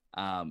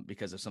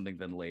because of something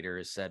then later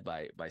is said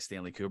by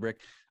Stanley Kubrick.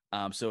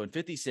 So in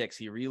 56,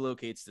 he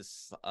relocates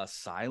to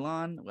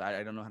Ceylon.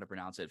 I don't know how to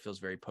pronounce it. It feels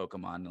very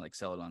Pokemon, like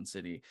Ceylon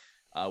City,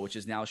 which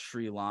is now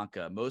Sri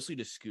Lanka, mostly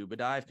to scuba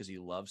dive because he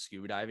loves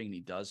scuba diving. And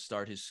he does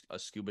start a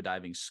scuba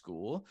diving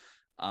school.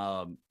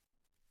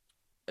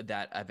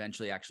 That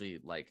eventually actually,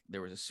 like, there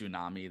was a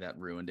tsunami that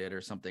ruined it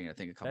or something. I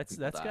think a couple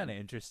that's kind of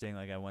interesting.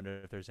 Like, I wonder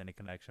if there's any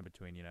connection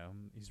between, you know,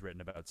 he's written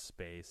about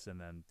space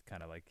and then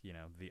kind of like, you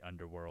know, the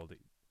underwater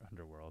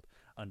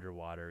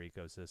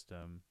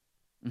ecosystem.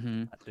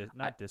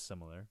 Not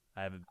dissimilar.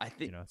 I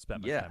think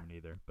spent much time in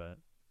either, but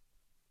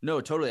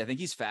no, totally. I think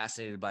he's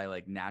fascinated by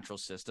like natural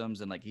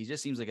systems and like he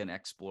just seems like an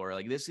explorer.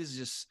 Like this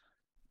is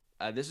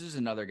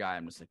another guy.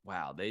 I'm just like,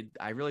 wow,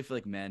 I really feel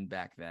like men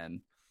back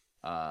then,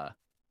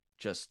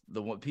 just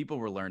what people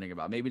were learning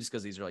about, maybe just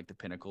because these are like the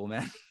pinnacle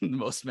men.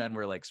 Most men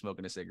were like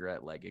smoking a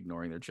cigarette, like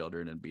ignoring their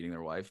children and beating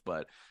their wife.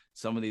 But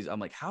some of these, I'm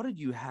like, how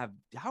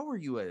were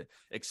you a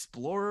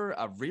explorer,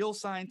 a real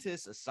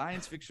scientist, a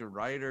science fiction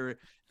writer,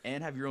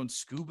 and have your own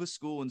scuba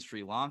school in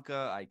Sri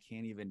Lanka? I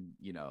can't even,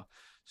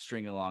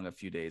 string along a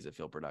few days that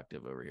feel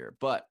productive over here,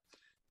 but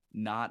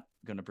not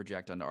going to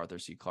project onto Arthur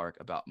C. Clarke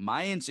about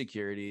my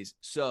insecurities.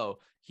 So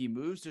he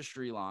moves to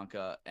Sri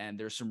Lanka, and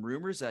there's some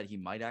rumors that he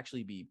might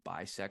actually be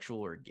bisexual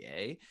or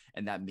gay,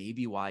 and that may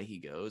be why he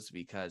goes,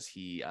 because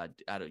he, out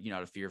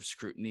of fear of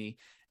scrutiny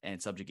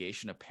and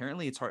subjugation.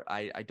 Apparently, it's hard.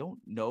 I don't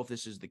know if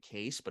this is the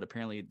case, but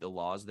apparently the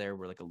laws there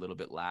were like a little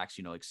bit lax.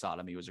 Like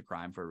sodomy was a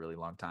crime for a really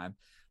long time.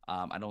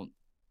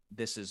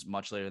 This is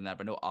much later than that,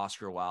 but no,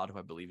 Oscar Wilde, who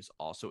I believe is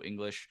also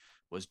English,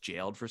 was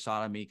jailed for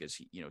sodomy because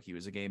he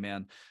was a gay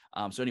man.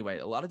 So anyway,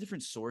 a lot of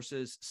different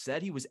sources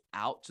said he was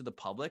out to the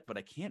public, but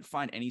I can't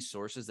find any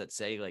sources that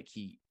say like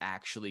he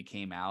actually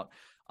came out,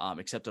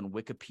 except on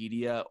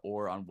Wikipedia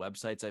or on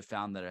websites I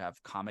found that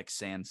have Comic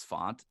Sans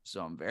font.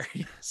 So I'm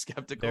very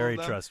skeptical. Very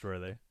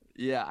trustworthy.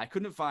 Yeah, I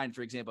couldn't find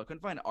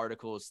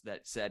articles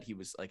that said he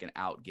was like an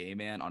out gay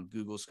man on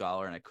Google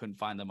Scholar, and I couldn't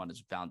find them on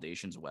his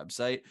foundation's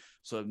website.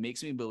 So it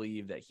makes me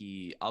believe that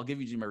I'll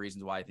give you my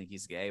reasons why I think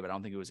he's gay, but I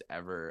don't think it was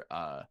ever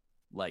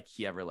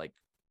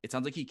it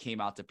sounds like he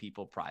came out to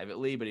people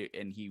privately, but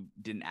he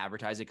didn't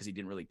advertise it because he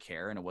didn't really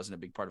care, and it wasn't a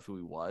big part of who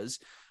he was.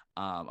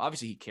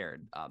 Obviously he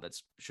cared.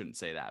 Shouldn't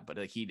say that, but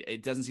like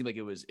it doesn't seem like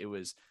it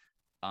was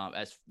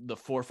as the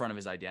forefront of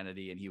his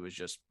identity, and he was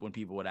just, when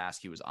people would ask,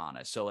 he was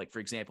honest. So like, for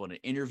example, in an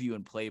interview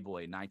in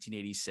Playboy in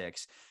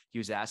 1986, he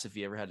was asked if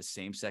he ever had a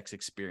same-sex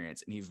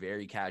experience, and he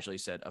very casually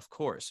said, of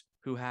course,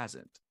 who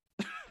hasn't?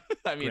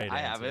 I mean, Great I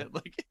answer. haven't.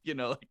 Like,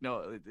 like,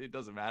 no, it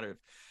doesn't matter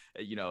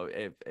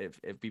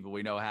if people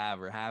we know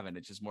have or haven't.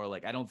 It's just more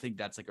like I don't think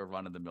that's like a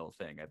run of the mill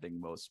thing. I think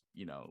most,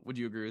 would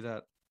you agree with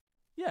that?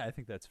 Yeah, I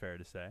think that's fair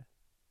to say.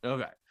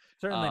 Okay.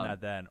 Certainly Um,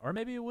 not then, or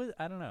maybe it was.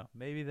 I don't know.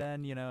 Maybe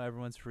then,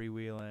 everyone's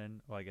freewheeling.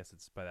 Well, I guess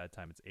it's by that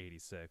time it's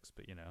 '86,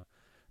 but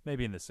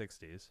maybe in the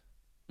 '60s.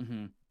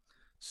 mhm.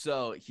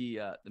 So he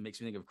it makes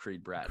me think of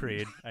Creed Bratton.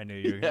 Creed. I knew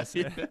you were Yeah, gonna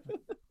say.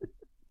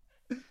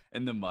 yeah.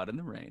 In the mud and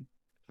the rain.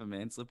 If a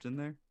man slipped in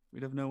there,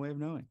 we'd have no way of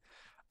knowing.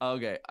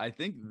 Okay, I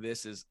think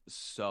this is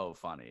so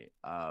funny.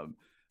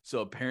 So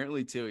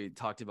apparently too, he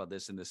talked about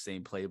this in the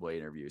same Playboy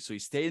interview. So he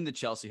stayed in the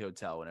Chelsea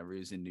Hotel whenever he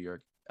was in New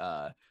York,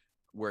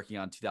 working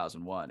on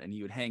 2001, and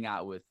he would hang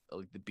out with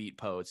like the beat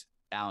poets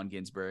Allen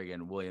Ginsberg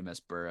and William S.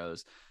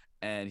 Burroughs.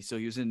 And so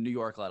he was in New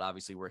York a lot,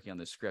 obviously working on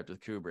the script with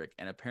Kubrick.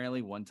 And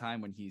apparently, one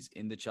time when he's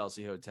in the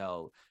Chelsea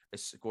Hotel,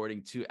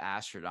 escorting two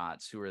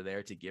astronauts who are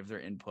there to give their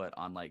input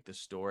on like the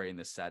story and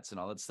the sets and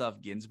all that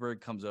stuff,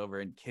 Ginsberg comes over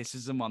and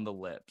kisses him on the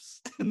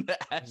lips. And the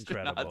astronauts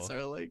Incredible.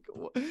 are like,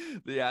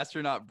 the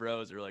astronaut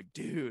bros are like,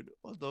 dude,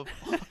 what the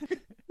fuck?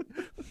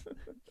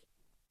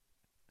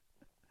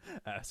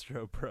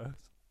 Astro Pros.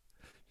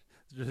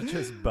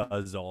 Just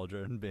Buzz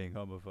Aldrin being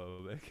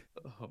homophobic.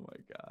 Oh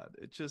my god,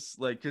 it's just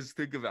like, because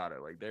think about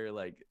it, like they're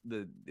like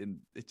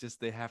it's just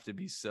they have to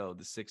be so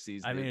the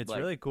 60s. I mean, it's like,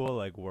 really cool,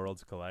 like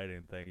worlds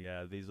colliding thing.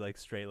 Yeah, these like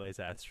straight laced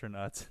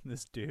astronauts and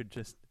this dude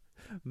just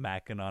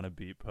macking on a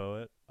beat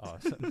poet.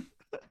 Awesome.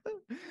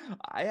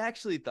 I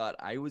actually thought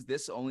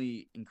this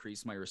only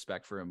increased my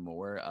respect for him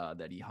more,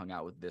 that he hung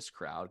out with this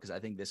crowd, because I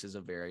think this is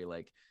a very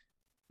like,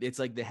 it's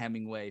like the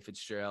Hemingway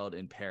Fitzgerald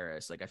in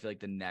Paris. Like I feel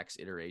like the next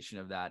iteration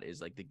of that is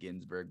like the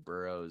Ginsberg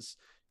Burroughs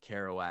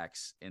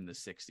Kerouacs in the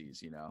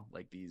 60s,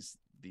 like these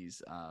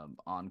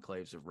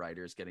enclaves of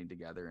writers getting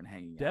together and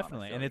hanging out.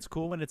 Definitely, and like it's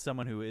cool when it's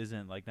someone who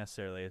isn't like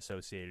necessarily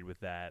associated with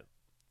that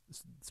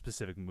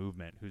specific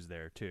movement who's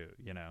there too.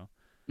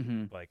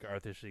 Mhm. Like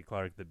Arthur C.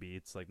 Clarke, the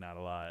Beats, like not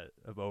a lot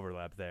of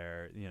overlap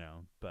there.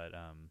 But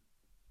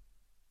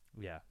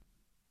yeah,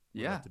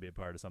 would Yeah. love to be a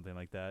part of something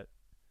like that.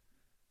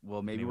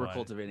 Well, maybe we're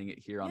cultivating it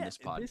here on this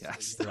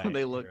podcast. Right, When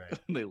they look,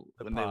 right.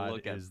 when they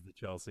look at is the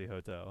Chelsea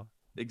Hotel.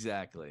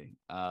 exactly.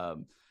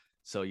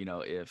 So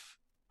if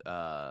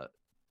what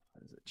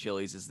is it?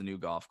 Chili's is the new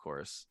golf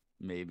course,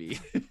 maybe,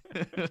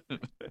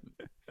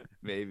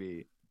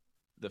 maybe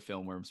the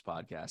Filmworms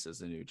podcast is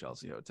the new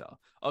Chelsea Hotel.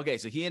 Okay,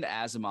 so he and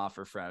Asimov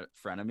are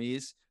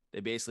frenemies. They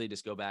basically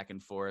just go back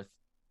and forth.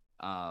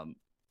 I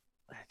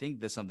think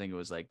there's something, it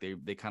was like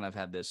they kind of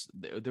had this.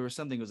 There was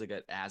something, it was like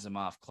an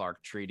Asimov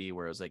Clarke treaty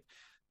where it was like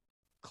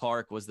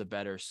Clarke was the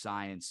better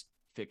science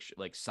fiction,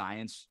 like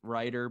science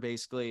writer,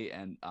 basically,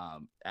 and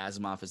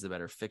Asimov is the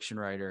better fiction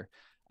writer.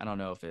 I don't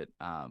know if it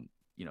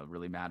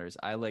really matters.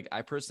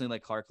 I personally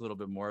like Clarke a little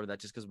bit more of that,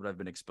 just because what I've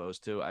been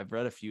exposed to. I've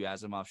read a few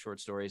Asimov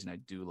short stories and I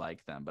do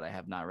like them, but I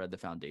have not read the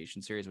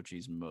Foundation series, which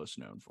he's most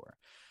known for.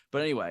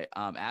 But anyway,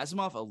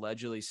 Asimov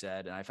allegedly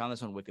said, and I found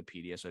this on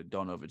Wikipedia, so I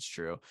don't know if it's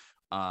true,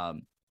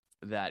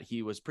 that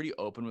he was pretty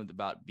open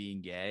about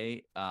being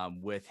gay,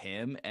 with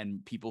him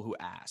and people who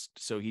asked.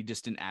 So he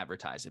just didn't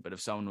advertise it. But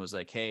if someone was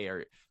like, hey,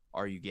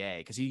 are you gay?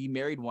 Because he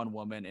married one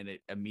woman and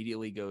it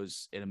immediately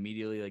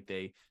like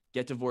they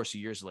get divorced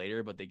years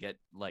later, but they get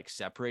like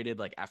separated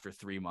like after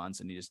 3 months,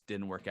 and he just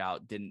didn't work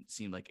out, didn't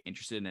seem like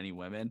interested in any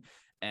women.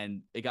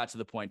 And it got to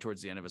the point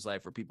towards the end of his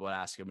life where people would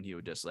ask him and he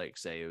would just like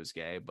say it was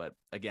gay. But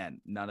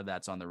again, none of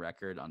that's on the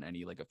record on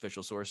any like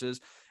official sources.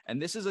 And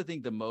this is, I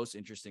think, the most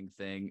interesting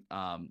thing.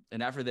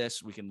 And after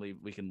this, we can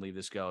leave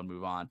this go and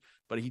move on.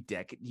 But he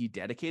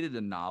dedicated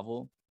a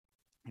novel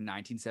in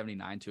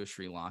 1979 to a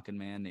Sri Lankan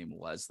man named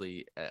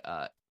Leslie.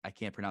 I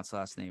can't pronounce the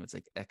last name. It's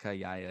like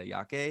Ekayaya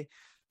Yake,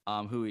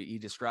 who he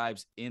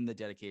describes in the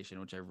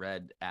dedication, which I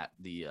read at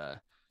the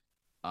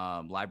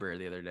library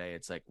the other day.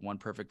 It's like one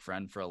perfect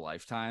friend for a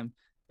lifetime.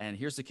 And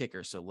here's the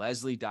kicker. So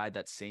Leslie died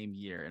that same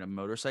year in a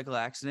motorcycle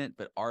accident,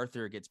 but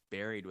Arthur gets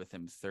buried with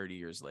him 30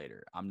 years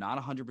later. I'm not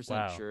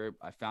 100% sure.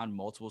 I found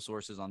multiple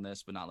sources on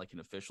this, but not like an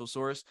official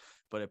source.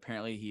 But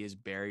apparently he is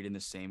buried in the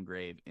same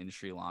grave in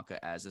Sri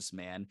Lanka as this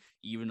man,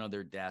 even though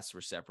their deaths were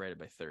separated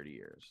by 30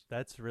 years.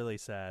 That's really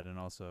sad and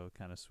also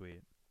kind of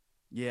sweet.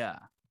 Yeah.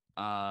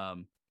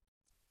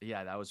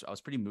 Yeah, I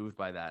was pretty moved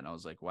by that. And I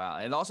was like, wow.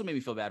 And it also made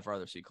me feel bad for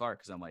Arthur C. Clarke,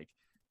 because I'm like,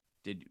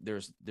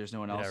 there's no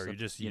one else. Yeah, are you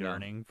just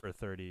yearning for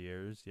 30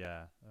 years?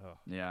 Yeah. Oh.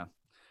 Yeah.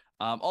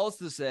 All it's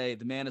to say,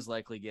 the man is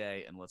likely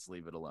gay, and let's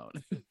leave it alone.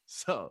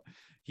 So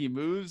he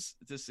moves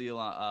to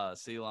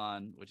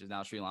Ceylon, which is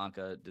now Sri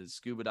Lanka, to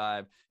scuba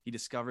dive. He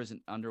discovers an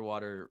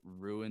underwater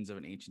ruins of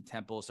an ancient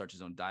temple, starts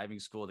his own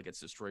diving school that gets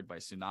destroyed by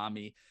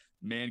tsunami.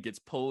 Man gets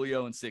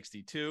polio in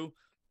 1962.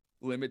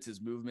 Limits his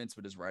movements,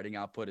 but his writing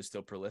output is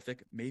still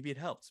prolific. Maybe it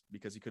helped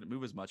because he couldn't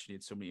move as much and he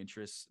had so many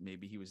interests.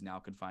 Maybe he was now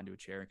confined to a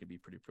chair and could be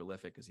pretty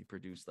prolific, because he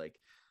produced like,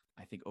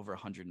 I think, over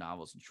 100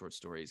 novels and short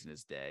stories in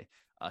his day.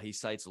 He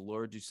cites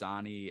Lord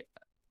Dusanny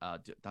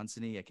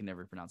Dunsany. I can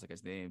never pronounce that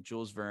guy's name.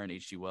 Jules Verne,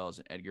 H.G. Wells,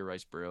 and Edgar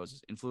Rice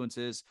Burroughs'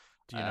 influences.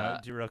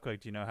 Real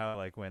quick, do you know how,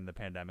 like, when the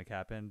pandemic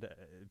happened,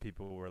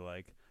 people were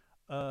like,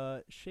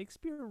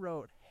 Shakespeare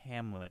wrote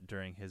Hamlet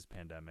during his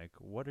pandemic.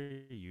 What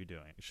are you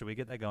doing? Should we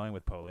get that going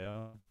with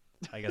polio?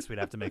 I guess we'd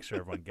have to make sure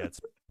everyone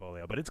gets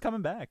polio, but it's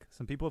coming back.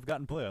 Some people have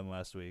gotten polio in the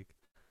last week.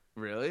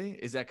 Really?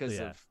 Is that because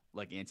of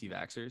like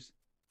anti-vaxxers?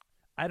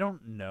 I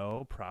don't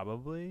know,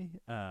 probably.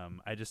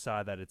 I just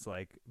saw that it's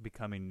like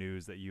becoming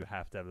news that you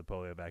have to have the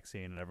polio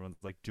vaccine, and everyone's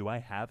like, do I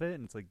have it?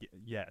 And it's like,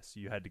 yes,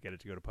 you had to get it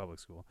to go to public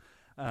school.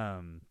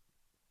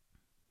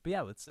 But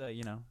yeah, let's, if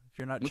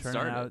you're not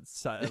churning out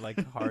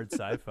like hard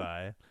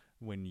sci-fi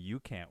when you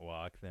can't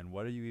walk, then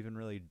what are you even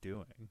really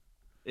doing?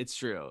 It's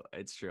true.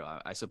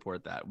 I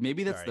support that.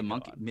 Maybe that's the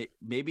monkey.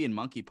 Maybe in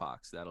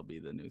monkeypox, that'll be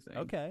the new thing.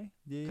 Okay.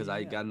 Because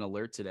I got an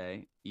alert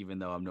today, even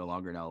though I'm no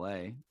longer in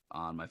LA,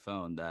 on my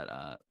phone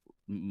that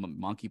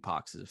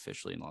monkeypox is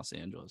officially in Los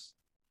Angeles.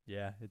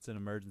 Yeah, it's an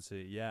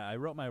emergency. Yeah, I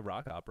wrote my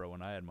rock opera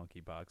when I had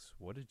monkeypox.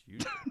 What did you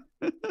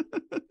do?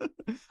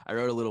 I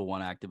wrote a little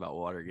one act about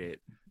Watergate.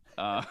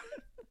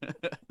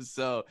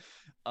 So,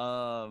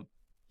 all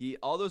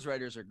those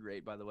writers are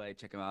great, by the way.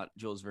 Check them out.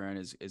 Jules Verne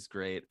is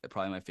great.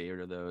 Probably my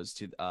favorite of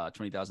those.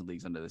 20,000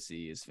 Leagues Under the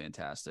Sea is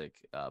fantastic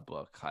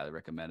book. Highly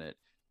recommend it.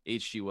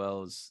 H.G.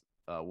 Wells,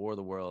 War of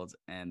the Worlds,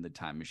 and The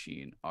Time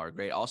Machine are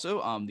great.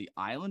 Also, The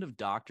Island of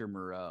Dr.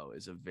 Moreau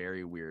is a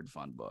very weird,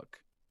 fun book.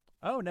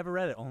 Oh, never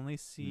read it. Only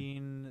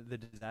seen the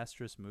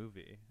disastrous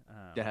movie.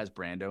 That has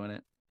Brando in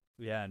it.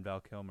 Yeah, and Val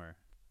Kilmer.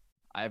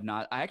 I have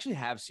not. I actually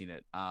have seen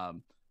it. I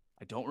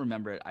don't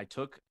remember it.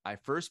 I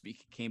first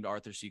came to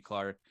Arthur C.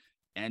 Clarke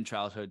and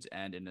Childhood's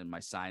End and in my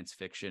science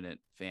fiction and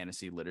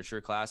fantasy literature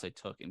class I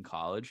took in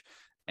college.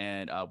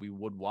 And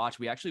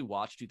we actually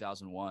watched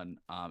 2001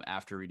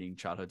 after reading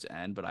Childhood's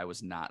End, but I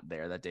was not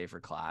there that day for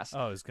class.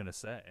 Oh, I was going to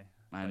say.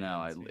 I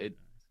know.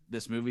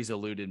 This movie's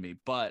eluded me,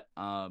 but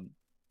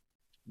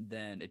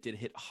then it did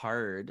hit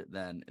hard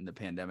then in the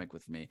pandemic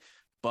with me.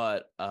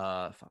 But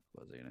what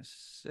was I gonna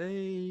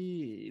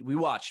say? We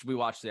watched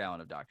The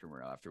Island of Dr.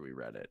 Moreau after we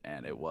read it,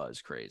 and it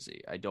was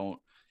crazy.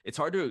 It's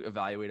hard to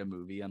evaluate a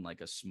movie on like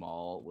a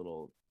small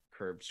little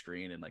curved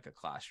screen in like a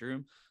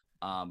classroom.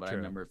 But True. I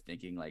remember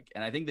thinking like,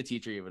 and I think the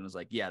teacher even was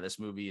like, yeah, this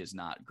movie is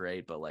not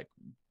great, but like,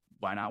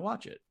 why not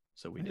watch it?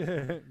 So we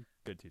did.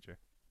 Good teacher.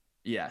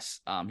 Yes,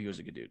 he was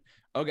a good dude.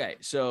 Okay,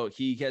 so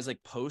he has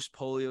like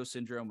post-polio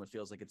syndrome, which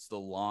feels like it's the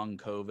long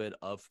COVID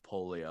of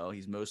polio.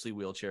 He's mostly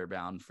wheelchair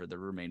bound for the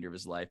remainder of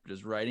his life, but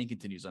his writing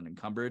continues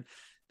unencumbered.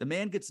 The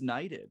man gets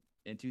knighted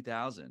in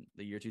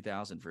the year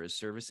 2000, for his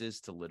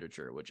services to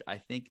literature, which I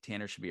think,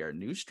 Tanner, should be our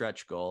new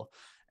stretch goal.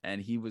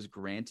 And he was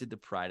granted the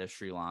Pride of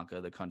Sri Lanka,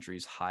 the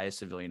country's highest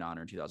civilian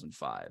honor, in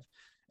 2005.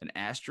 An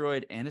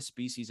asteroid and a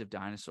species of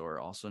dinosaur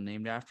are also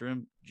named after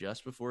him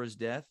just before his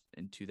death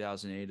in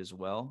 2008 as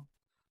well.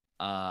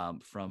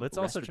 Let's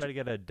also try to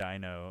get a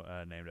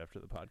dino named after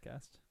the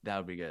podcast. That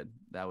would be good.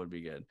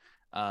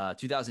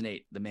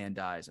 2008, the man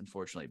dies,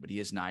 unfortunately, but he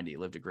is 90,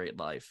 lived a great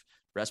life.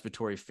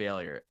 Respiratory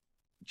failure.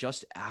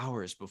 Just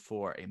hours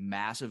before a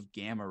massive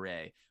gamma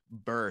ray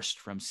burst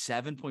from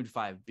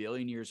 7.5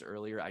 billion years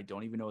earlier. I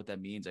don't even know what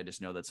that means. I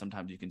just know that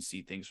sometimes you can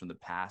see things from the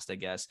past, I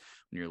guess,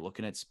 when you're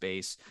looking at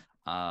space,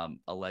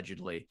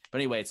 allegedly. But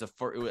anyway,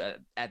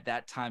 at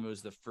that time, it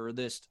was the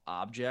furthest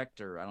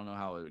object, or I don't know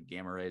how a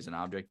gamma ray is an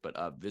object, but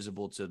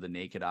visible to the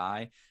naked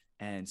eye.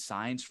 And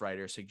science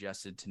writers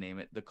suggested to name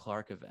it the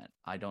Clarke event.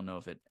 I don't know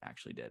if it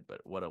actually did,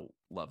 but what a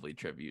lovely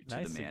tribute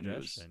to the man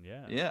who's.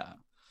 Yeah.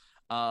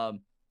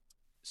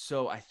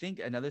 So I think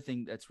another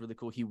thing that's really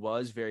cool, he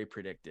was very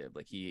predictive.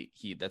 Like he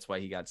that's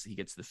why he gets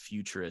the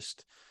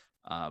futurist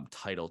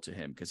title to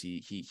him, because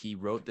he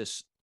wrote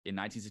this in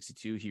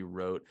 1962. He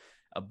wrote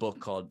a book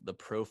called The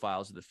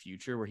Profiles of the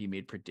Future, where he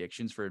made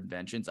predictions for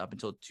inventions up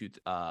until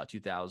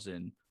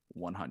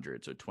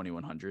 2100, so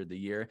 2100, the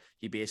year.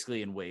 He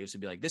basically in waves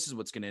would be like, this is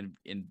what's going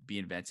to be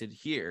invented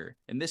here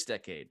in this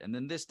decade, and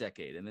then this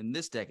decade, and then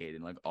this decade,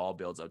 and like all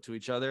builds up to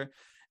each other.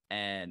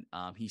 And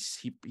he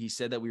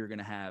said that we were going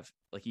to have,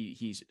 like,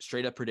 he's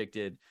straight up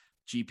predicted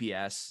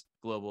GPS,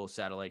 global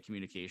satellite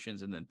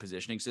communications, and then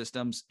positioning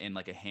systems in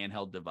like a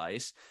handheld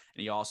device.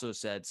 And he also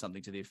said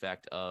something to the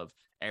effect of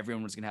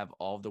everyone was going to have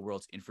all of the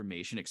world's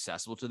information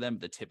accessible to them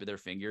at the tip of their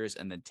fingers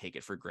and then take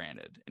it for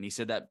granted. And he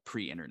said that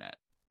pre-internet.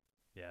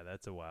 Yeah,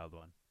 that's a wild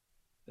one.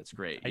 That's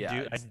great. I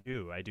do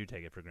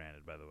take it for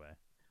granted, by the way.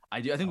 I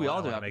do. I think we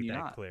all do. I make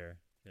that clear.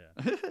 Yeah.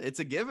 It's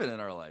a given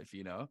in our life,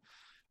 you know.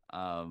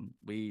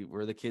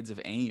 We're the kids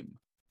of AIM.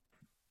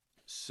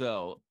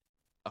 So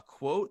a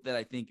quote that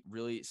I think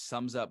really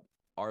sums up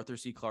Arthur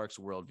C. Clarke's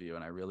worldview,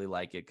 and I really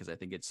like it because I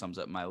think it sums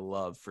up my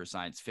love for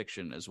science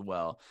fiction as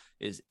well,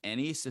 is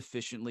any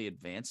sufficiently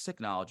advanced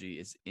technology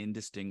is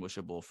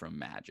indistinguishable from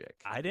magic.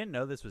 I didn't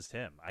know this was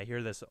him. I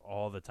hear this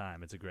all the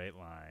time. It's a great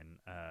line.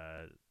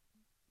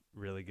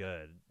 Really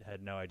good.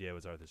 Had no idea it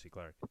was Arthur C.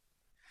 Clarke.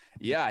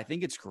 Yeah, I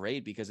think it's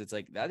great because it's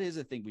like, that is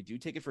a thing. We do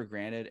take it for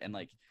granted, and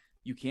like,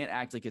 you can't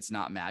act like it's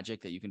not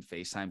magic that you can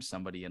FaceTime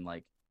somebody in,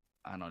 like,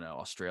 I don't know,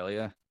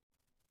 Australia.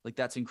 Like,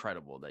 that's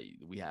incredible that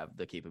we have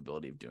the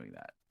capability of doing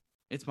that.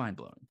 It's mind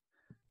blowing.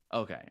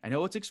 Okay, I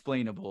know it's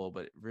explainable,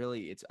 but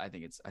really, I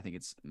think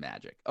it's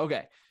magic.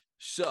 Okay,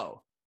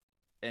 so,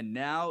 and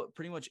now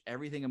pretty much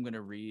everything I'm going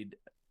to read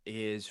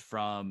is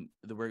from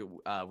we're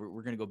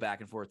going to go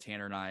back and forth,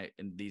 Tanner and I,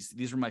 and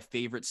these were my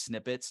favorite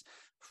snippets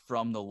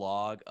from the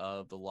log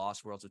of the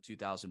Lost Worlds of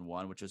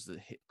 2001, which was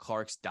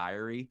Clarke's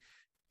diary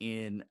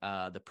in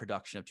the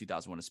production of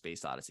 2001: A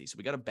Space Odyssey. So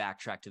we got to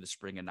backtrack to the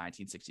spring of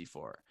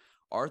 1964.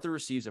 Arthur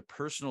receives a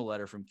personal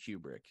letter from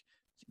Kubrick.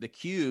 The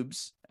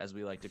Cubes, as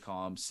we like to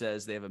call him,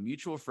 says they have a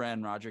mutual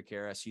friend, Roger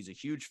Karras. He's a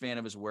huge fan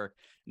of his work,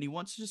 and he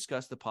wants to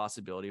discuss the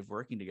possibility of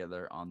working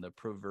together on the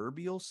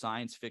proverbial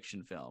science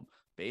fiction film.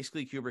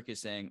 Basically, Kubrick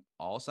is saying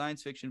all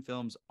science fiction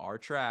films are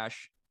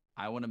trash.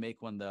 I want to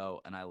make one,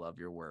 though, and I love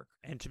your work.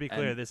 And to be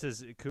clear, this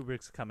is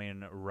Kubrick's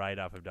coming right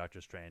off of Dr.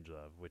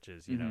 Strangelove, which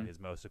is, you know, his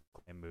most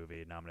acclaimed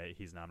movie.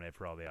 He's nominated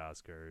for all the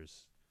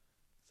Oscars.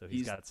 So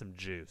he's got some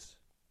juice.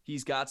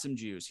 He's got some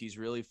juice. He's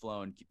really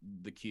flown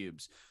the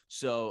cubes.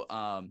 So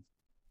I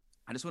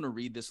just want to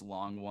read this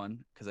long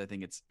one because I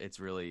think it's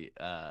really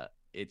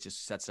it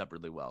just sets up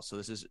really well. So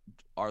this is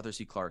Arthur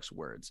C. Clarke's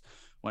words.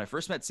 When I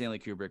first met Stanley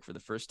Kubrick for the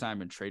first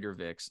time in Trader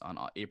Vic's on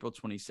April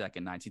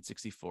 22nd,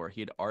 1964,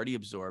 he had already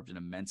absorbed an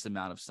immense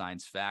amount of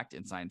science fact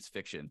and science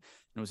fiction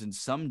and was in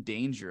some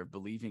danger of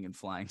believing in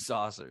flying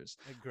saucers.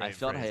 I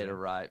felt I had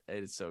arrived.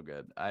 It's so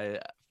good. I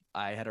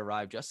had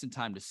arrived just in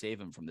time to save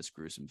him from this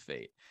gruesome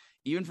fate.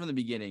 Even from the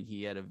beginning,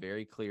 he had a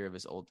very clear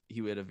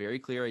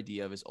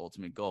idea of his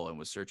ultimate goal and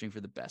was searching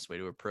for the best way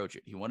to approach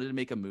it. He wanted to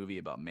make a movie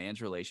about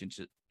man's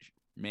relationship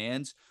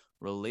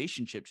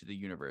to the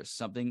universe,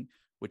 something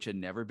which had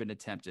never been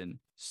attempted,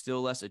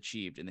 still less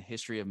achieved in the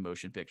history of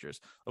motion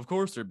pictures. Of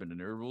course, there have been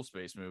innumerable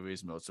space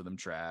movies, most of them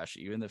trash.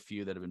 Even the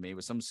few that have been made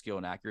with some skill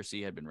and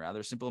accuracy had been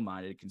rather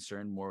simple-minded,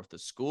 concerned more with the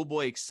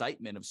schoolboy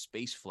excitement of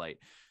space flight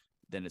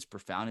than its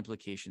profound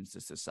implications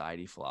to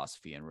society,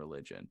 philosophy, and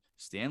religion.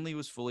 Stanley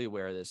was fully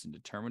aware of this and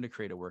determined to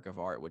create a work of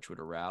art which would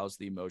arouse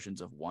the emotions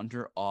of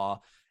wonder, awe,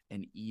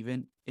 and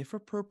even, if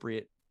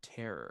appropriate,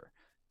 terror.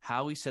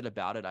 How he set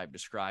about it, I've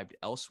described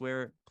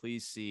elsewhere.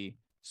 Please see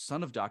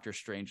Son of Dr.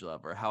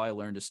 Strangelove, or How I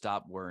Learned to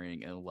Stop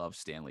Worrying and Love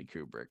Stanley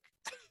Kubrick.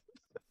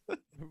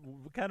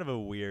 Kind of a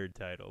weird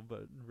title,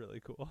 but really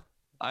cool.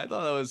 I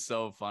thought that was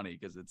so funny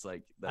because it's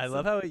like I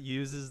love how it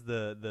uses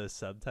the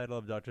subtitle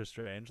of Dr.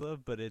 Strangelove,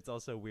 but it's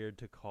also weird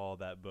to call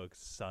that book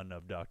Son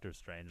of Dr.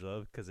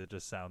 Strangelove because it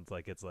just sounds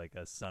like it's like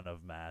a Son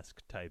of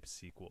Mask type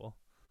sequel.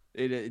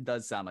 It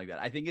does sound like that.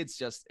 I think it's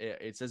just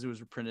it says it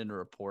was printed in a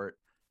report.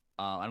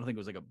 I don't think it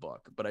was like a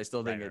book, but I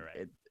still think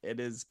it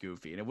is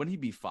goofy. And wouldn't he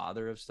be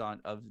father of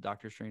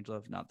Dr.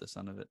 Strangelove, not the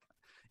son of it?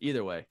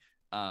 Either way,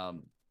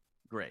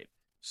 great.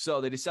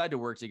 So they decide to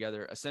work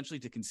together, essentially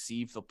to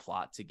conceive the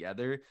plot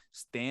together.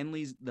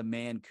 Stanley's the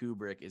man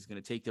Kubrick is going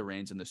to take the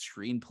reins in the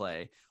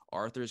screenplay.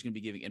 Arthur is going to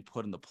be giving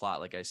input in the plot,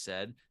 like I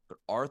said. But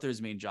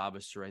Arthur's main job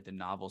is to write the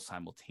novel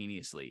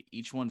simultaneously,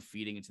 each one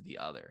feeding into the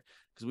other.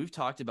 Because we've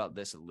talked about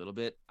this a little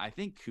bit. I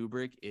think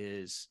Kubrick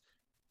is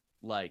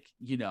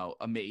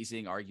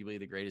amazing, arguably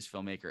the greatest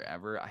filmmaker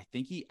ever. I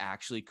think he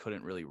actually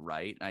couldn't really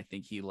write. And I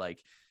think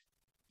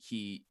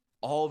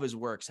all of his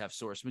works have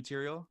source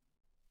material.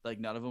 Like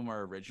none of them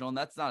are original, and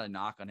that's not a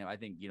knock on him. I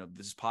think,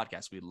 this is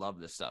podcast. We love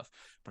this stuff,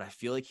 but I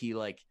feel like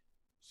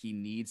he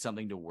needs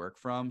something to work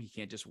from. He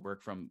can't just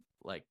work from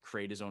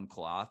create his own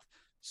cloth.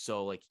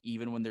 So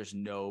even when there's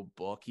no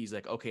book, he's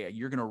like, okay,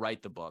 you're going to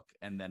write the book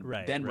and then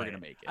we're going to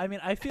make it. I mean,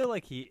 I feel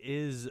like he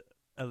is,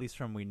 at least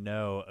from we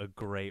know, a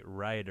great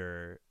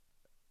writer.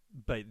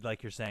 But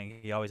like you're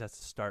saying, he always has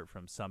to start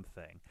from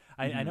something.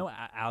 I know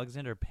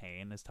Alexander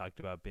Payne has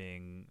talked about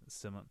being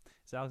similar.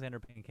 Is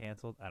Alexander Payne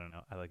canceled? I don't know.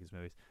 I like his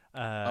movies.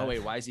 Oh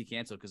wait, why is he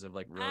canceled? Because of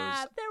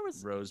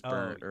Rose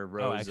Byrne or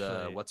Rose.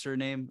 What's her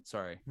name?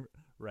 Sorry.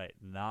 Right,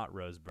 not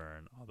Rose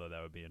Byrne. Although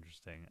that would be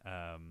interesting.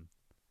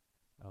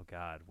 Oh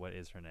God, what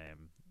is her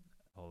name?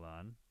 Hold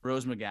on.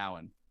 Rose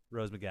McGowan.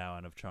 Rose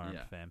McGowan of Charmed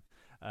fame.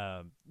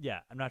 I'm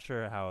not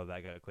sure how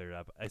that got cleared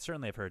up. I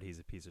certainly have heard he's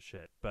a piece of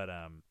shit, but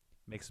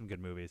makes some good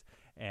movies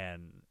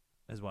and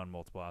has won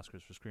multiple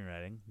Oscars for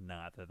screenwriting.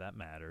 Not that that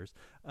matters.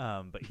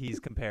 But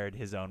he's compared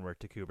his own work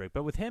to Kubrick.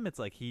 But with him, it's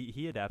like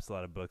he adapts a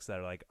lot of books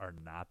that are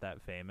not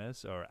that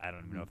famous, or I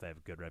don't even know if they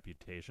have good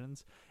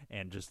reputations.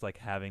 And just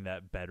having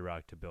that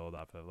bedrock to build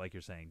off of, like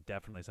you're saying,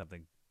 definitely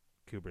something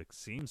Kubrick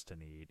seems to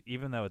need,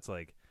 even though it's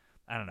I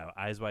don't know,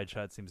 Eyes Wide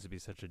Shut seems to be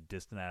such a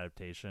distant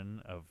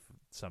adaptation of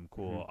some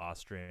cool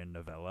Austrian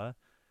novella.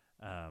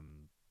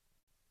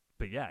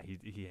 But yeah,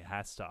 he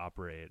has to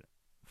operate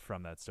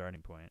from that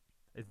starting point.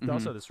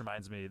 Also, this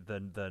reminds me,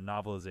 the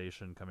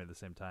novelization coming at the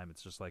same time,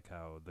 it's just like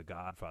how The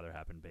Godfather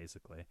happened,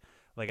 basically.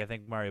 I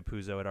think Mario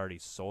Puzo had already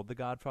sold The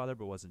Godfather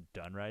but wasn't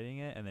done writing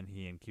it, and then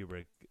he and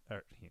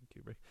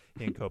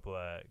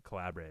Coppola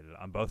collaborated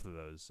on both of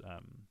those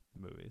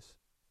movies.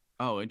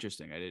 Oh,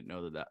 interesting. I didn't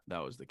know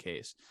that was the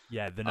case.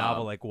 Yeah, the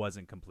novel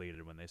wasn't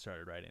completed when they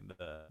started writing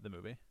the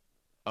movie.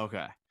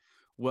 Okay.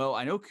 Well,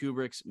 I know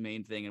Kubrick's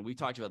main thing, and we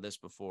talked about this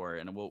before,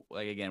 and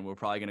we're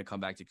probably going to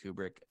come back to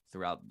Kubrick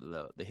throughout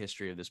the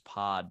history of this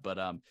pod, but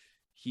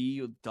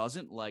he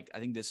doesn't like. I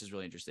think this is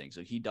really interesting.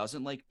 So he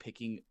doesn't like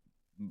picking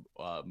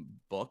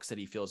books that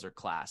he feels are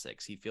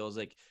classics. He feels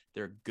like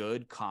they're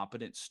good,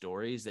 competent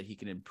stories that he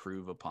can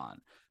improve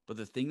upon. But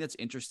the thing that's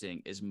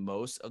interesting is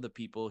most of the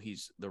people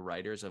he's the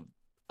writers of,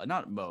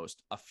 not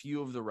most, a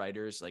few of the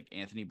writers like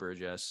Anthony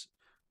Burgess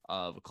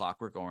of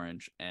Clockwork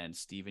Orange and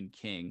Stephen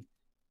King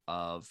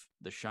of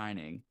The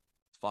Shining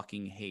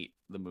fucking hate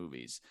the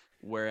movies.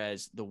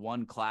 Whereas the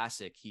one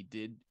classic he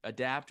did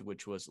adapt,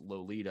 which was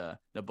Lolita,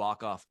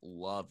 Nabokov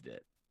loved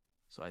it.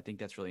 So I think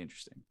that's really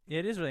interesting. Yeah,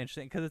 it is really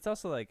interesting because it's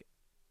also like,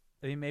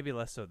 I mean, maybe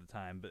less so at the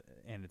time, but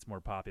and it's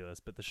more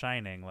populist. But The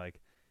Shining,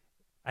 like,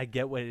 I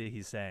get what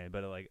he's saying,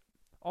 but like,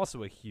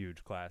 also a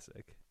huge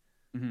classic.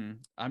 Mm-hmm.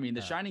 I mean,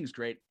 The Shining's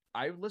great.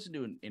 I listened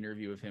to an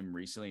interview of him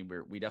recently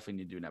where we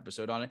definitely need to do an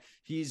episode on it.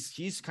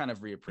 He's kind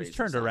of reappraised. He's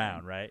turned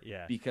around, right?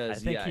 Yeah. Because I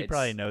think he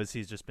probably knows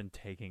he's just been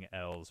taking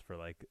L's for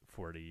like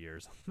 40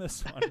 years on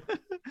this one.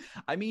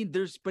 I mean,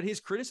 but his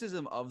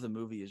criticism of the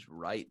movie is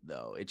right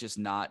though. It's just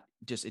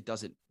it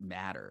doesn't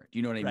matter. Do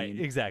you know what I mean?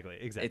 Exactly.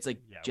 It's like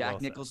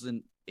Jack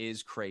Nicholson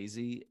is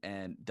crazy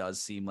and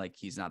does seem like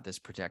he's not this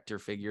protector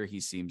figure. He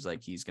seems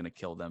like he's going to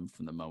kill them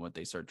from the moment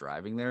they start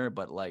driving there,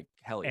 but like,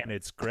 hell yeah. And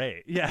it's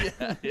great. Yeah.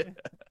 Yeah.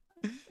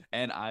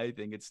 And I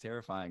think it's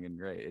terrifying and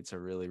great. It's a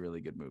really,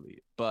 really good movie.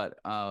 But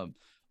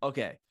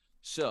okay,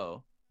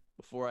 so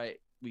before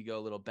we go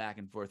a little back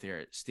and forth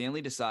here,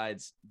 Stanley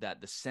decides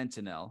that the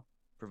Sentinel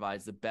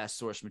provides the best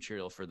source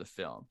material for the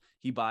film.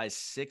 He buys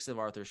 6 of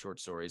Arthur's short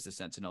stories, the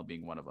Sentinel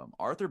being one of them.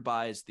 Arthur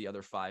buys the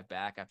other 5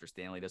 back after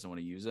Stanley doesn't want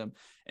to use them.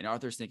 And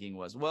Arthur's thinking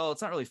was, well,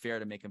 it's not really fair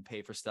to make him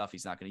pay for stuff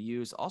he's not going to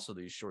use. Also,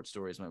 these short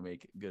stories might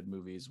make good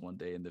movies one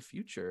day in the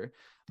future.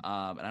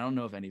 And I don't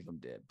know if any of them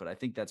did, but I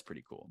think that's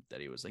pretty cool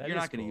that he was like, you're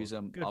not going to use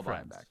them. I'll buy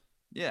them back.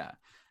 Yeah.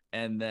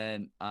 And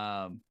then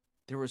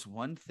there was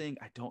one thing,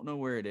 I don't know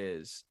where it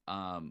is.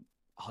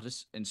 I'll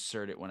just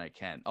insert it when I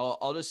can.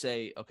 I'll just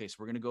say, okay, so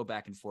we're going to go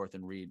back and forth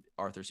and read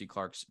Arthur C.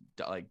 Clarke's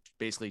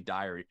basically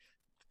diary,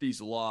 these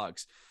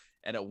logs.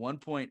 And at one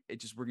point,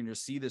 we're going to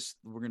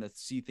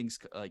see things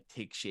like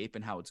take shape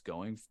and how it's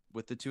going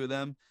with the two of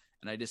them.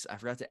 And I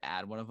forgot to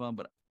add one of them,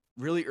 but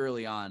really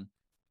early on,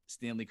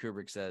 Stanley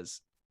Kubrick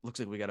says, looks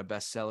like we got a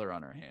bestseller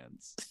on our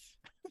hands.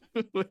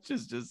 Which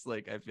is just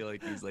like, I feel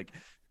like he's like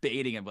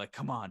baiting him, like,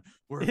 come on,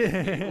 work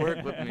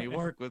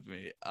with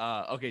me.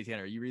 Okay,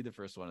 Tanner, you read the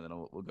first one and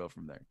then we'll go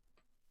from there.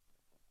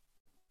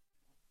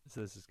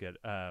 So this is good.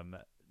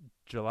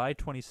 July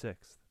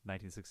 26th,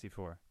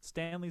 1964,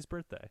 Stanley's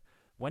birthday.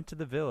 Went to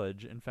the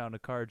village and found a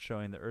card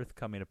showing the earth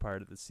coming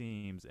apart at the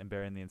seams and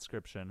bearing the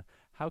inscription,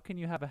 how can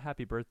you have a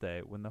happy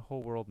birthday when the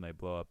whole world may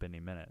blow up any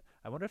minute?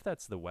 I wonder if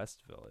that's the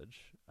West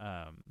Village.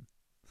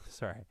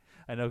 Sorry,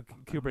 I know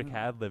Kubrick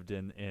had lived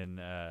in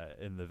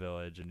the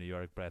village in New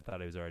York, but I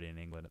thought he was already in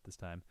England at this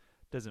time.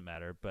 Doesn't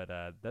matter, but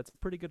that's a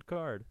pretty good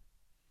card.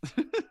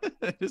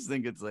 I just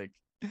think it's like,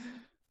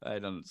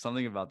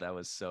 something about that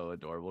was so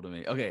adorable to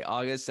me. Okay,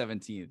 August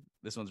 17th.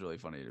 This one's really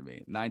funny to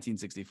me.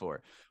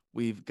 1964.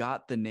 We've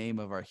got the name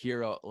of our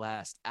hero at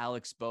last,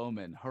 Alex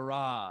Bowman.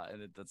 Hurrah!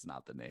 And that's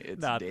not the name.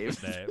 It's not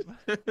Dave's name.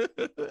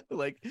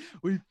 Like,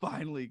 we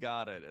finally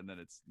got it, and then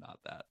it's not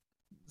that.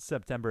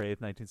 September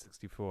 8th,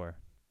 1964.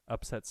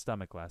 Upset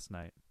stomach last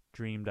night.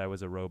 Dreamed I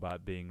was a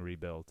robot being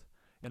rebuilt.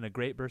 In a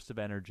great burst of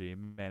energy,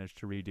 managed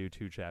to redo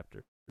 2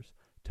 chapters.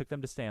 Took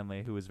them to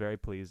Stanley, who was very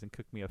pleased and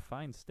cooked me a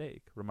fine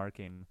steak,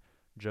 remarking,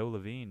 Joe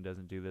Levine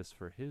doesn't do this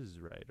for his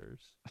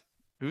writers.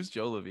 Who's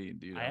Joe Levine?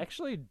 Do you know? I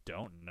actually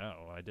don't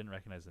know. I didn't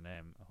recognize the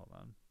name. Hold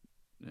on.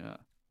 Yeah.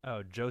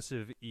 Oh,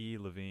 Joseph E.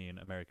 Levine,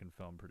 American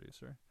film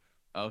producer.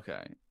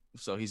 Okay.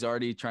 So he's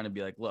already trying to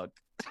be like, look,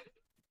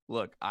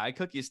 I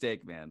cook you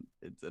steak, man.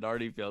 It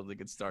already feels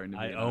like it's starting to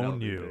be. I own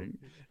you. Thing.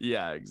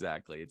 Yeah,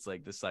 exactly. It's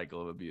like the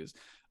cycle of abuse.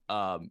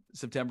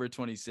 September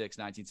 26,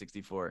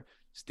 1964.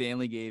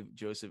 Stanley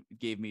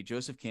gave me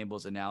Joseph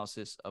Campbell's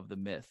analysis of the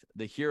myth,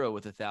 The Hero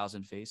with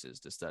 1,000 Faces,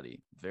 to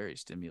study. Very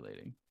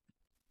stimulating.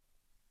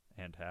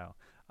 And how?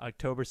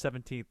 October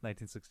 17th,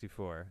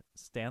 1964.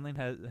 Stanley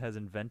has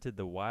invented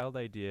the wild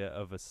idea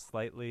of a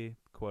slightly,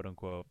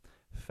 quote-unquote,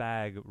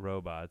 fag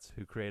robots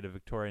who create a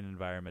Victorian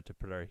environment to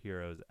put our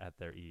heroes at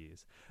their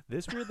ease.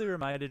 This really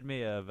reminded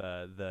me of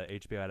the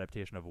HBO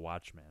adaptation of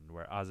Watchmen,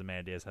 where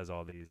Ozymandias has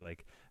all these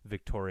like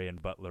Victorian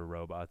butler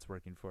robots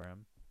working for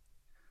him.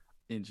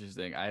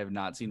 Interesting. I have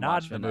not seen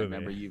Watchmen. I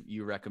remember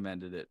you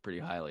recommended it pretty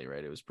highly,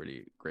 right? It was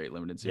pretty great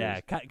limited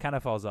series. Yeah, kind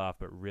of falls off,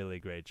 but really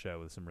great show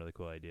with some really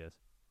cool ideas.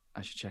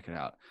 I should check it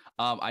out.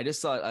 I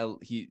just thought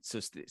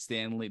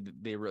Stanley,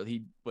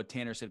 what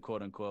Tanner said,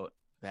 quote unquote,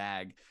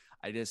 bag.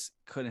 I just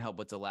couldn't help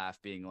but to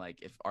laugh, being like,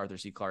 if Arthur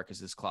C. Clarke is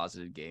this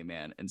closeted gay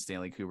man and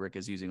Stanley Kubrick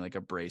is using like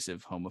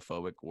abrasive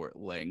homophobic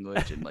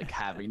language and like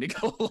having to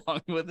go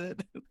along with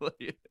it.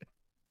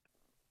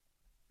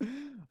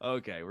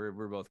 Okay,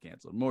 we're both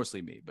canceled.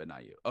 Mostly me, but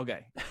not you.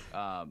 Okay.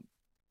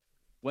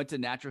 Went to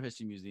Natural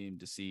History Museum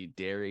to see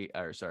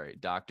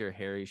Dr.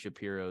 Harry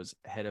Shapiro's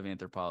head of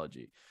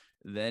anthropology.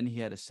 Then he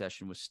had a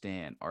session with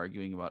Stan,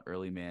 arguing about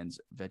early man's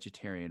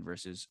vegetarian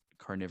versus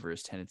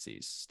carnivorous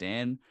tendencies.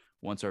 Stan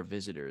wants our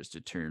visitors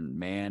to turn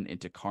man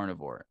into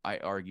carnivore. I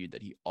argued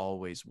that he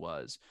always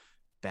was.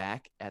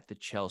 Back at the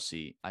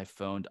Chelsea, I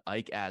phoned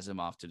Ike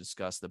Asimov to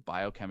discuss the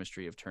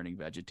biochemistry of turning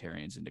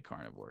vegetarians into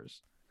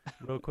carnivores.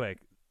 Real quick,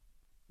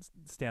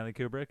 Stanley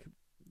Kubrick,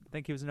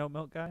 think he was an oat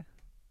milk guy?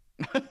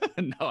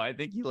 No, I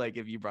think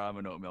if you brought him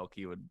an oat milk,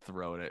 he would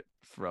throw it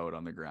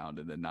on the ground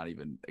and then not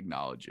even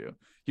acknowledge you.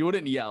 He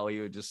wouldn't yell. He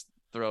would just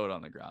throw it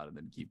on the ground and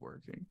then keep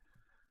working.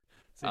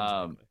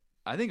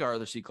 I think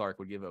Arthur C. Clarke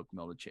would give oat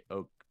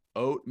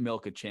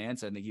milk a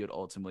chance. I think he would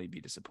ultimately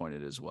be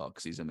disappointed as well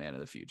because he's a man of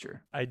the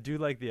future. I do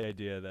like the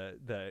idea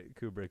that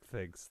Kubrick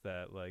thinks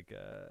that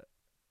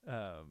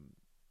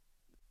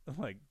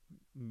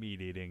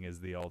meat eating is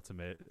the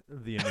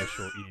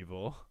initial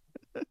evil.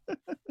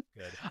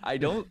 Good.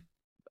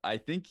 I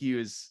think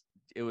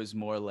it was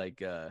more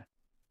like I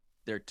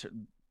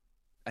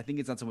think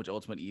it's not so much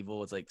ultimate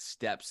evil. It's like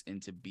steps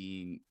into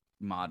being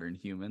modern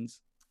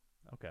humans.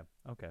 Okay.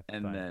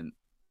 And fine.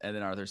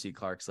 then Arthur C.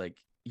 Clarke's like,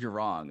 you're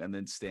wrong. And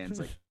then Stan's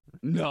like,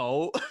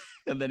 no.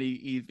 And then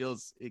he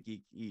feels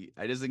icky.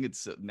 I just think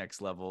it's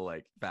next level,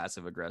 like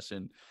passive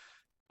aggression,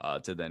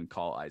 to then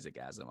call Isaac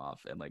Asimov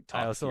and like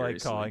talk. I also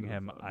like calling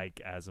him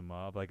Ike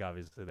Asimov. Like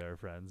obviously they're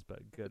friends,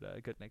 but good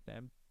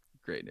nickname.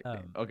 Great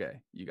nickname. Okay,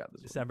 you got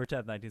this. December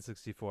 10th,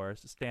 1964.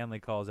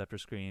 Stanley calls after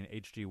screening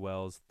H.G.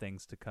 Wells'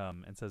 Things to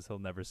Come and says he'll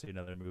never see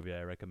another movie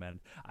I recommend.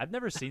 I've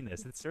never seen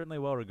this. It's certainly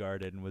well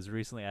regarded and was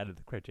recently added to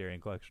the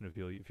Criterion Collection a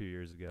few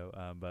years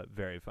ago, but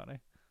very funny.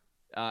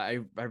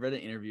 I read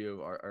an interview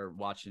or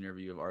watched an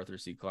interview of Arthur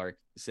C. Clarke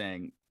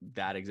saying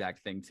that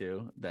exact thing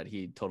too, that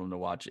he told him to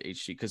watch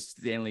H.G. because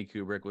Stanley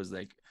Kubrick was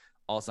like,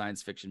 all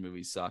science fiction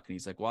movies suck. And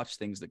he's like, watch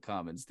Things to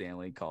Come. And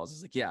Stanley calls,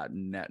 is like, yeah,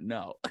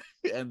 no.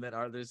 And then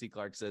Arthur C.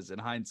 Clarke says, in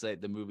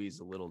hindsight, the movie's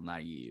a little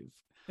naive.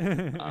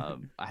 I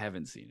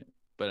haven't seen it.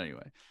 But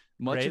anyway,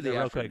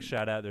 real quick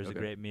shout out. There's a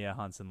great Mia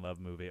Hansen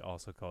love movie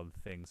also called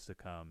Things to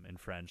Come, in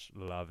French,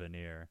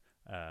 L'Avenir.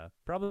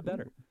 Probably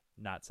better.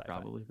 Not sci-fi.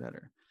 Probably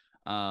better.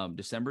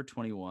 December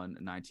 21,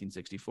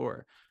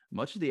 1964.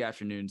 Much of the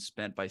afternoon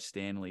spent by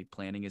Stanley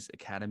planning his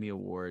Academy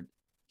Award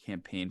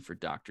campaign for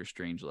Dr.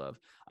 Strangelove.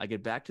 I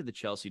get back to the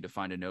Chelsea to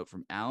find a note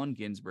from Allen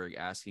Ginsberg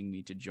asking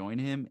me to join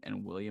him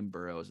and William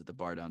Burroughs at the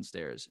bar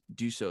downstairs.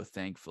 Do so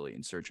thankfully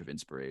in search of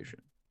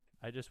inspiration.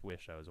 I just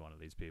wish I was one of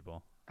these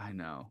people. I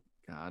know.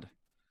 God.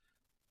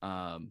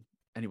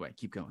 Anyway,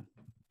 keep going.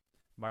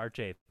 March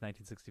 8th,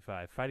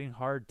 1965. Fighting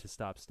hard to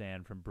stop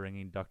Stan from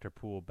bringing Dr.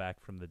 Poole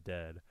back from the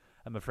dead.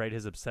 I'm afraid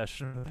his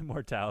obsession with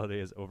immortality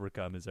has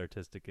overcome his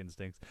artistic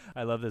instincts.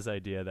 I love this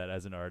idea that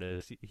as an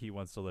artist, he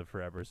wants to live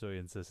forever, so he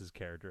insists his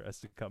character has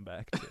to come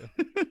back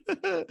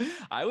too.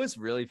 I was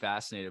really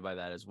fascinated by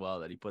that as well,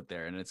 that he put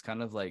there. And it's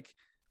kind of like...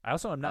 I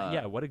also am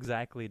not... what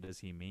exactly does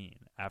he mean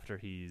after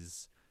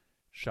he's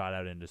shot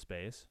out into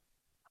space?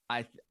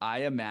 I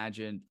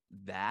imagined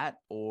that,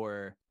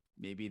 or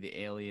maybe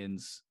the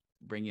aliens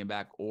bringing him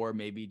back, or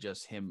maybe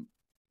just him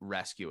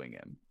rescuing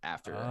him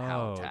after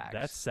Hal attacks.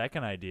 That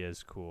second idea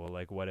is cool.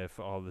 Like, what if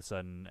all of a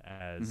sudden,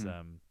 as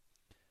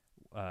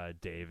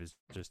Dave is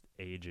just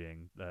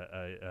aging,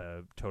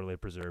 a totally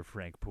preserved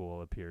Frank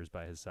Poole appears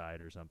by his side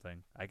or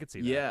something? I could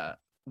see that. Yeah.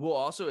 Well,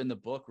 also in the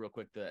book, real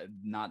quick,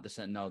 not the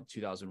Sentinel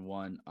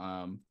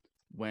 2001,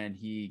 when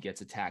he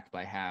gets attacked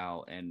by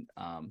Hal, and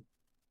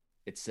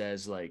it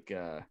says like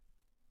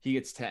he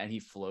gets and he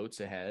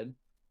floats ahead,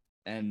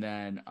 and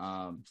then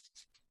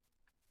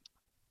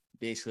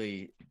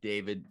basically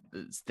David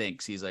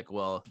thinks, he's like,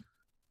 well,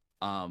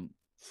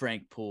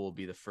 Frank Poole will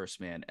be the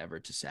first man ever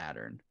to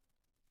Saturn.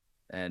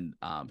 And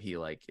he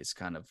like is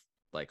kind of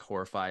like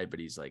horrified, but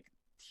he's like,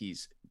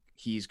 he's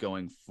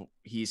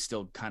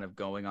still kind of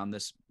going on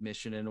this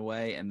mission in a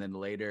way. And then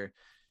later,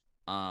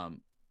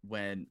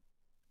 when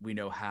we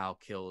know Hal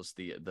kills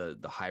the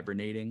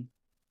hibernating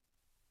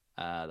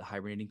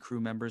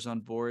crew members on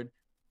board,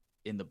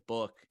 in the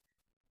book,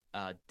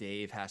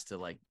 Dave has to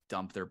like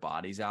dump their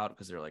bodies out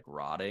because they're like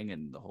rotting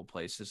and the whole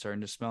place is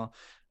starting to smell.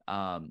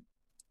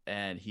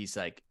 And he's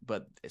like,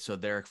 so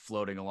they're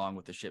floating along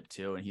with the ship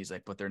too. And he's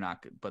like, but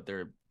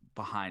they're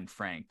behind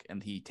Frank.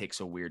 And he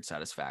takes a weird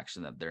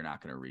satisfaction that they're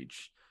not going to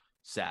reach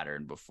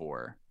Saturn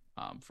before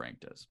Frank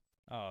does.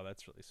 Oh,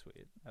 that's really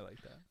sweet. I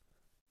like that.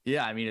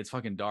 Yeah, I mean, it's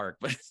fucking dark,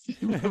 but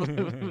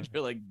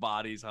they're like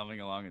bodies humming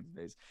along in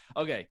space.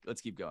 Okay,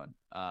 let's keep going.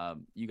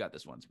 You got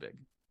this one's big.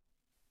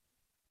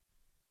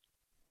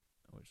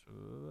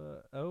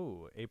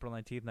 April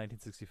 19th,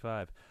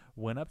 1965.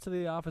 Went up to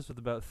the office with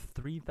about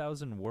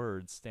 3,000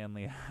 words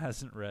Stanley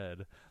hasn't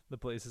read. The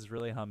place is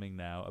really humming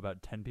now.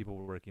 About 10 people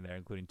were working there,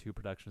 including 2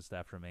 production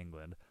staff from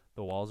England.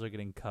 The walls are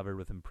getting covered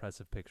with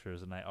impressive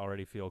pictures, and I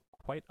already feel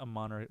quite a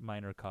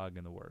minor cog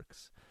in the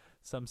works.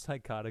 Some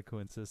psychotic who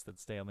insists that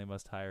Stanley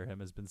must hire him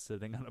has been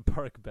sitting on a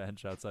park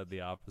bench outside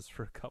the office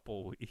for a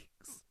couple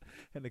weeks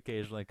and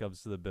occasionally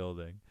comes to the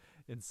building.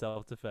 In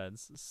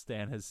self-defense,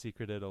 Stan has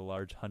secreted a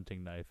large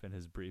hunting knife in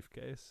his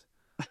briefcase.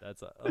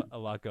 That's a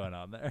lot going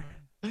on there.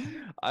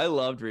 I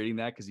loved reading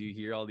that because you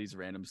hear all these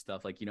random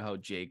stuff, like you know how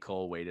J.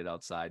 Cole waited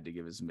outside to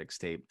give his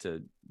mixtape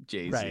to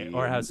Jay-Z. Right,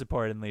 or how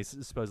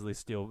supposedly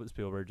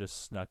Spielberg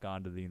just snuck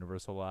onto the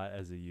Universal lot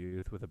as a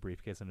youth with a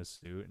briefcase and a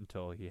suit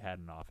until he had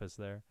an office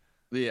there.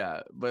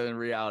 Yeah, but in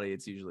reality,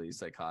 it's usually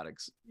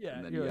psychotics. Yeah,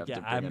 and then you're you like, have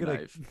to yeah, bring a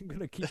knife. I'm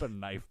gonna keep a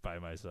knife by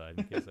my side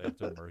in case I have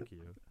to murk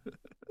you.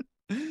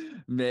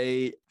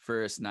 May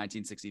 1st,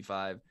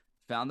 1965,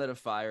 found that a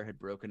fire had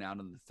broken out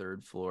on the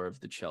third floor of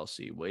the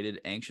Chelsea,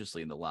 waited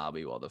anxiously in the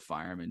lobby while the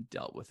firemen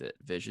dealt with it.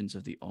 Visions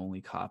of the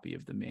only copy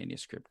of the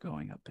manuscript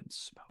going up in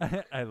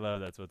smoke. I love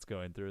that's what's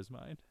going through his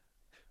mind.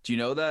 Do you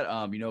know that,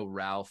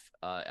 Ralph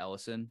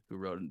Ellison, who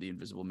wrote The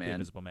Invisible Man? The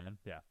Invisible Man,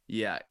 yeah.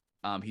 Yeah.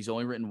 He's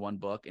only written one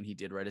book, and he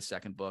did write a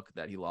second book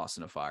that he lost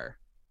in a fire.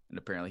 And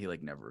apparently he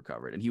never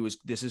recovered. And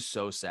this is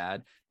so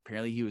sad.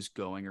 Apparently he was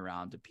going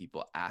around to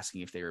people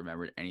asking if they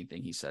remembered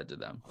anything he said to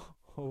them.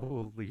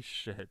 Holy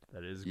shit,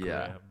 that is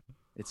Yeah. grim.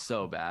 It's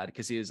so bad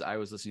because I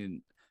was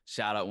listening,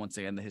 shout out once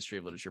again, the History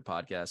of Literature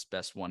podcast,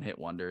 Best One Hit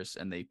Wonders.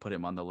 And they put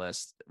him on the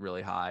list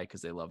really high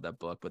because they love that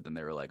book. But then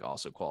they were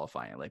also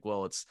qualifying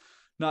well, it's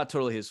not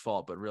totally his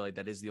fault, but really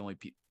that is the only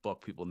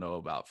book people know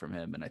about from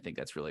him. And I think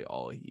that's really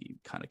all he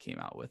kind of came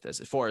out with as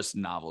far as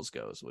novels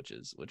goes, which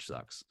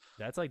sucks.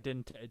 That's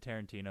didn't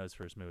Tarantino's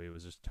first movie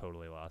was just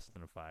totally lost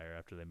in a fire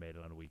after they made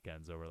it on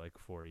weekends over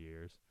 4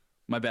 years.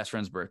 My Best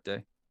Friend's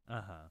Birthday.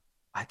 Uh-huh.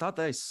 I thought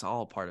that I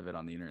saw part of it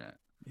on the internet.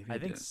 Maybe I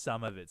think didn't.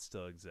 some of it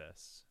still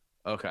exists.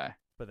 Okay.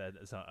 But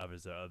some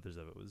others of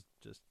it was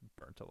just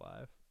burnt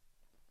alive.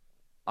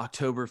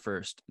 October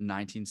 1st,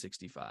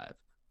 1965.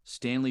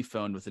 Stanley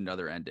phoned with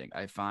another ending.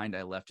 I find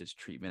I left his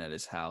treatment at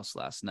his house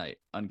last night.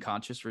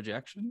 Unconscious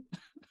rejection?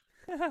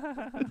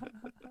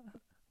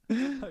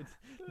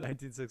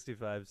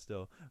 1965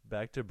 still.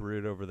 Back to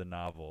brood over the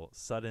novel.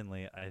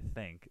 Suddenly, I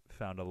think,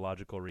 found a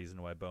logical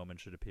reason why Bowman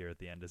should appear at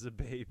the end as a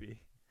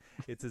baby.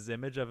 It's his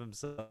image of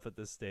himself at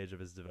this stage of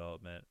his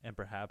development, and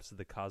perhaps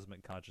the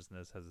cosmic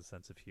consciousness has a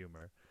sense of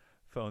humor.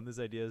 Phoned these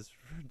ideas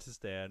to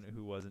Stan,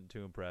 who wasn't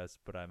too impressed,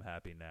 but I'm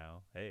happy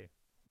now. Hey,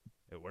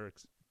 it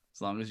works. As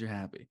long as you're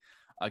happy.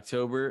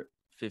 October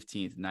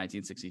 15th,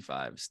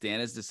 1965. Stan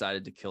has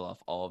decided to kill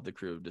off all of the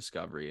crew of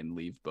Discovery and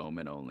leave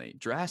Bowman only.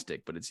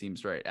 Drastic, but it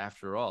seems right.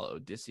 After all,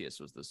 Odysseus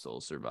was the sole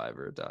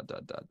survivor. ...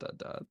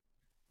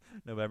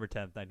 November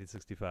 10th,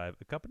 1965.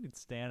 Accompanied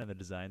Stan and the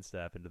design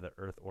staff into the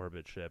Earth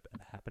orbit ship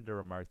and happened to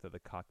remark that the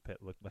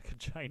cockpit looked like a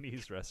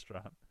Chinese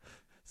restaurant.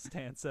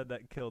 Stan said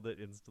that killed it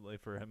instantly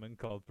for him and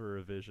called for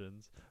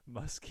revisions.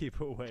 Must keep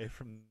away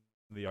from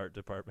the art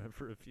department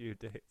for a few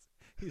days.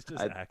 He's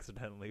just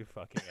accidentally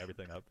fucking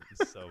everything up.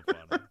 It's so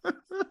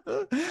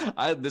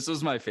funny. This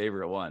was my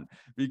favorite one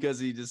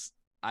because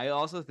I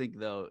also think,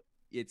 though,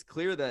 it's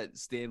clear that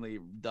Stanley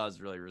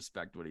does really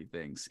respect what he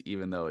thinks,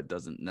 even though it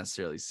doesn't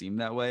necessarily seem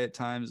that way at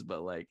times.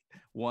 But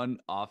one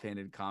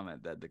offhanded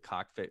comment that the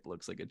cockpit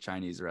looks like a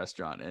Chinese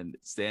restaurant, and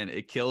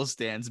it kills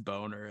Stan's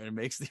boner and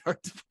makes the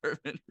art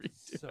department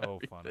redo so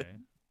everything. Funny.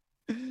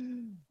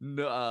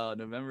 No,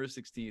 November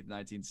 16th,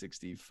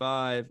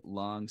 1965.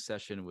 Long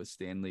session with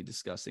Stanley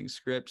discussing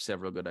script,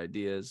 several good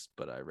ideas,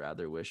 but I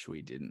rather wish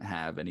we didn't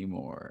have any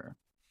more.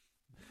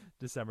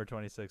 December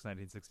 26,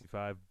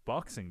 1965,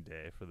 Boxing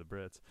Day for the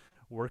Brits.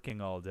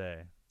 Working all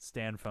day.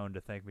 Stan phoned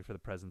to thank me for the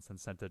presents and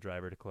sent a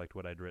driver to collect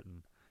what I'd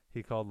written.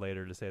 He called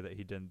later to say that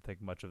he didn't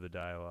think much of the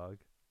dialogue.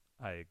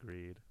 I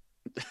agreed.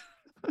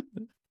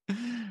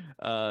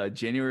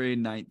 January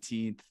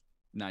 19th,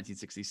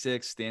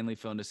 1966, Stanley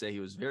phoned to say he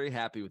was very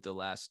happy with the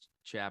last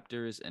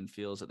chapters and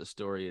feels that the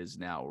story is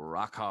now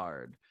rock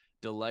hard.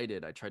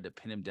 Delighted, I tried to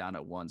pin him down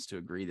at once to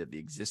agree that the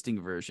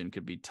existing version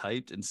could be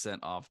typed and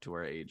sent off to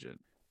our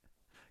agent.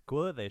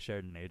 Cool that they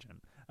shared an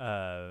agent.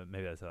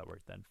 Maybe that's how that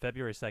worked then.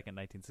 February 2nd,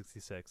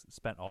 1966.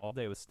 Spent all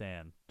day with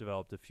Stan.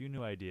 Developed a few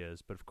new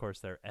ideas, but of course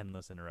there are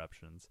endless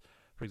interruptions.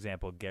 For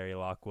example, Gary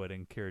Lockwood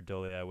and Keira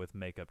Dullea with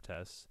makeup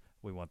tests.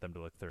 We want them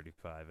to look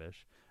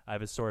 35-ish. I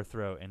have a sore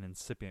throat and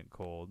incipient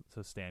cold,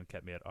 so Stan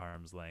kept me at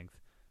arm's length.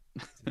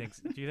 Do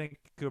you think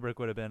Kubrick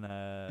would have been,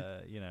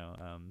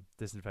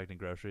 disinfecting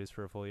groceries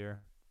for a full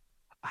year?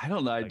 I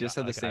don't know. I just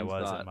had the same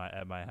thought.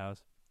 At my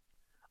house.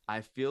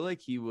 I feel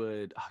like he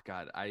would. Oh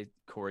God,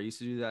 Corey used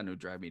to do that, and it would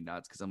drive me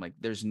nuts because I'm like,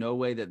 there's no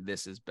way that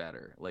this is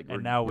better.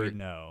 And now we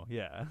know,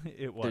 yeah,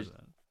 it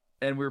wasn't.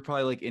 And we're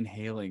probably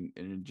inhaling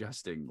and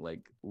ingesting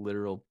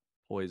literal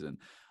poison.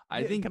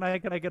 I think. Can I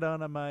get on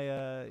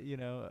my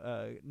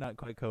not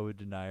quite COVID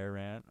denier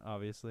rant,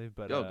 obviously,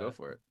 but go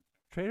for it.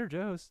 Trader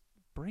Joe's,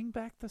 bring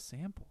back the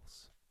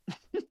samples.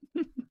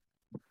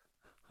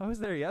 I was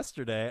there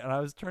yesterday, and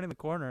I was turning the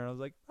corner, and I was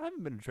like, I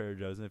haven't been to Trader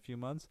Joe's in a few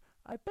months.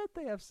 I bet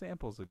they have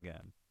samples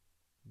again.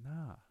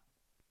 Nah.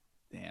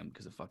 Damn,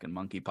 because of fucking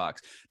monkeypox.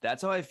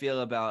 That's how I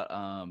feel about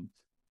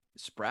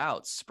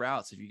Sprouts.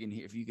 If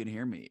you can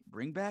hear me,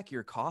 bring back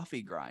your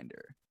coffee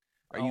grinder.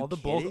 All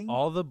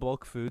the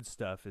bulk food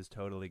stuff is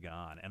totally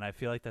gone, and I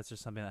feel like that's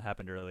just something that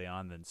happened early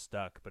on, then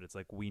stuck. But it's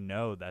we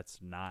know that's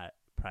not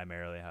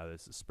primarily how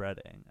this is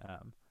spreading.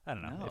 I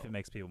don't know if No. it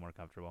makes people more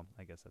comfortable.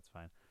 I guess that's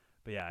fine.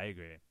 But yeah, I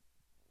agree.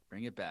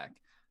 Bring it back.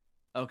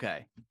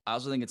 Okay. I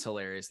also think it's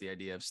hilarious the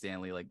idea of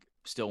Stanley like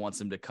still wants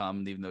him to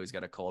come even though he's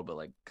got a cold, but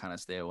like kind of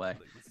stay away.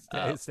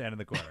 Stand in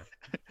the corner.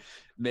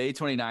 May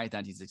 29th,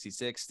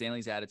 1966,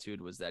 Stanley's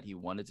attitude was that he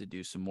wanted to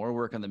do some more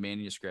work on the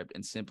manuscript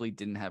and simply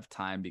didn't have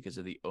time because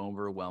of the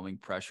overwhelming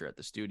pressure at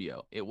the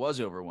studio. It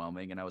was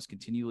overwhelming, and I was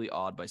continually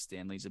awed by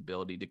Stanley's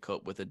ability to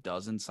cope with a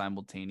dozen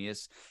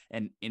simultaneous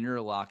and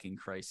interlocking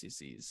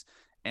crises,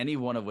 any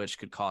one of which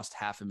could cost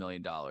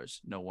 $500,000.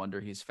 No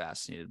wonder he's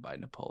fascinated by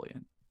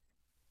Napoleon.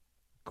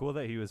 Cool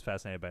that he was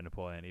fascinated by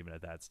Napoleon even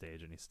at that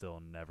stage, and he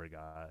still never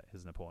got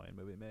his Napoleon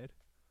movie made.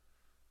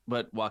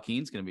 But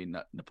Joaquin's going to be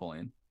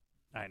Napoleon.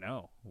 I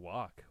know.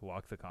 Walk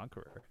the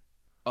Conqueror.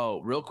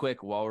 Oh, real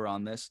quick, while we're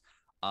on this,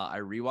 I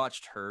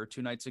rewatched Her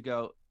 2 nights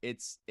ago.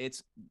 It's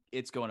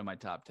going to my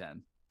top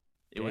 10.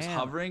 It was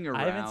hovering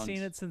around. I haven't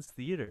seen it since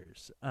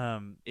theaters.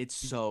 It's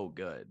so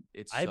good.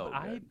 It's so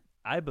good.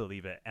 I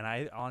believe it, and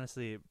I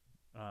honestly,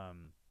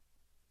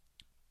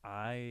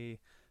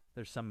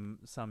 there's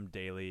some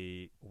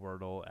daily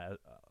Wordle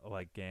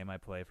like game I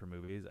play for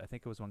movies. I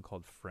think it was one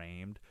called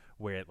Framed,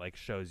 where it like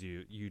shows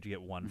you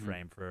get one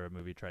frame for a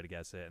movie, try to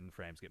guess it, and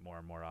frames get more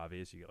and more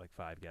obvious. You get like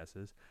 5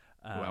 guesses.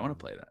 I want to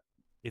play that.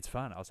 It's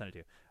fun. I'll send it to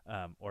you,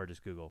 or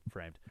just Google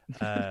Framed.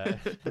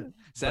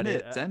 Send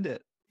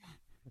it.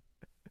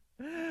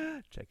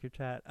 Check your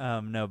chat.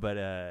 No,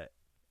 but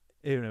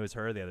it was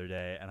Her the other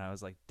day, and I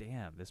was like,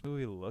 damn, this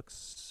movie looks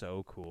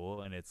so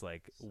cool, and it's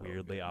like so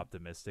weirdly good.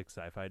 Optimistic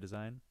sci-fi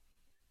design.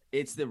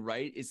 It's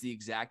the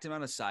exact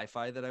amount of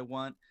sci-fi that I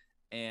want,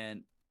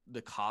 and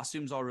the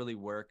costumes all really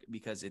work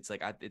because it's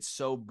like it's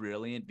so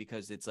brilliant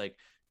because it's like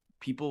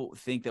people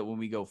think that when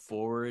we go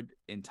forward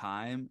in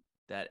time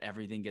that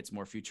everything gets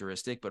more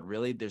futuristic, but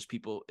really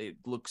it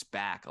looks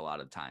back a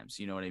lot of times.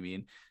 You know what I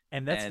mean?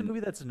 And that's the movie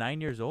that's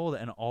 9 years old,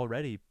 and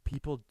already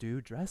people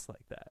do dress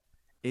like that.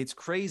 It's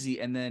crazy.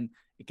 And then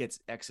it gets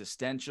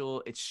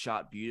existential. It's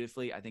shot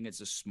beautifully. I think it's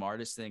the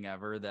smartest thing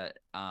ever that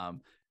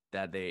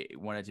they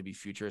wanted to be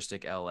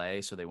futuristic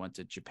LA, so they went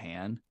to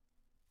Japan.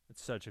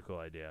 It's such a cool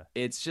idea.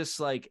 It's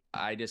just like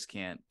I just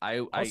can't.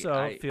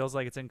 It feels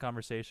like it's in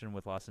conversation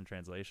with Lost in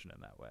Translation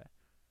in that way.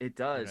 It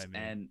does, you know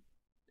what I mean?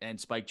 And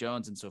Spike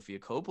Jonze and Sofia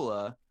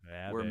Coppola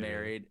were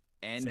married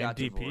and got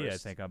divorced. DP, I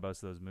think, on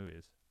both of those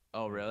movies.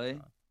 Oh, really?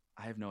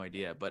 I have no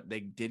idea, but they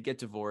did get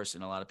divorced,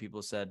 and a lot of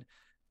people said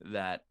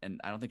that,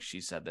 and I don't think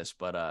she said this,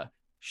 but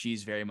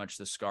she's very much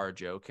the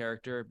ScarJo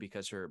character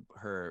because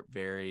her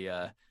very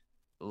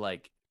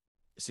like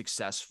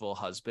successful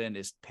husband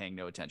is paying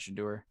no attention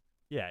to her.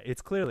 Yeah,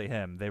 it's clearly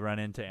him. They run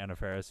into Anna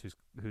Faris,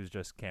 who's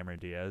just Cameron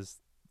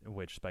Diaz,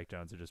 which Spike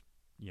Jonze had just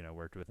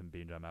worked with in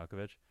Being John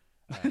Malkovich.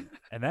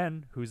 And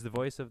then who's the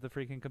voice of the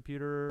freaking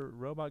computer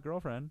robot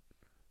girlfriend?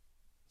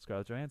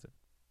 Scarlett Johansson.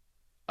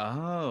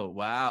 Oh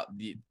wow,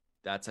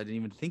 I didn't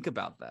even think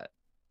about that.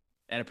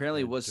 And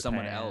apparently it was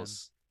someone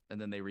else,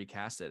 and then they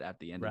recast it at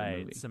the end of the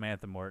movie. Right,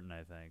 Samantha Morton,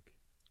 I think.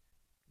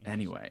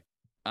 Anyway,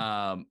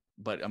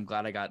 but I'm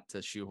glad I got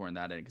to shoehorn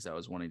that in because I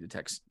was wanting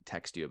to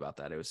text you about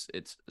that.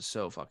 It's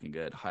so fucking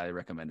good. Highly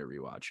recommend a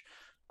rewatch.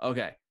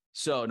 Okay.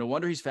 So no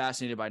wonder he's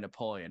fascinated by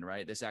Napoleon,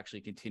 right? This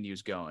actually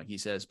continues going. He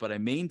says, but I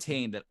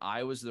maintain that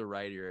I was the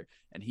writer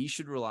and he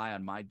should rely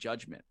on my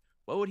judgment.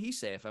 What would he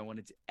say if I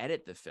wanted to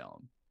edit the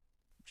film?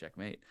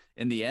 Checkmate.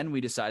 In the end, we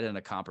decided on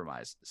a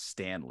compromise,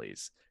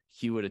 Stanley's.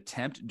 He would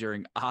attempt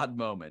during odd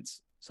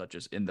moments, such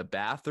as in the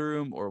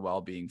bathroom or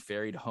while being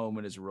ferried home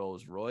in his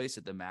Rolls Royce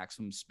at the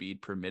maximum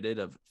speed permitted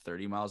of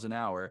 30 miles an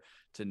hour,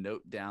 to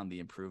note down the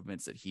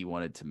improvements that he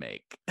wanted to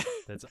make.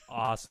 That's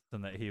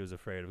awesome that he was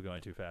afraid of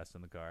going too fast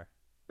in the car.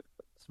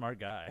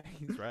 Smart guy.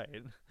 He's right.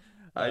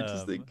 I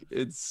just think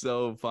it's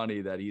so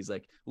funny that he's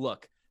like,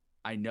 look,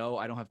 I know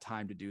I don't have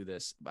time to do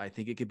this, but I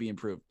think it could be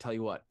improved. Tell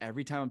you what,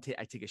 every time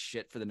I take a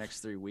shit for the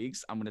next 3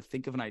 weeks, I'm going to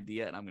think of an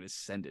idea and I'm going to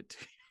send it to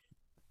you.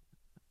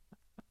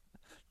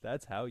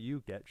 That's how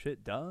you get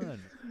shit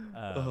done.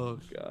 Oh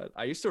God.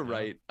 I used to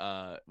write,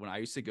 when I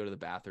used to go to the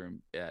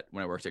bathroom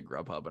when I worked at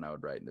Grubhub, and I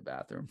would write in the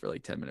bathroom for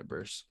like 10-minute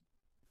bursts.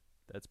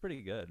 That's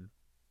pretty good.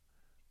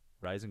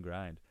 Rise and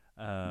grind.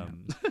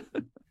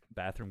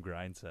 Bathroom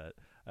grind set.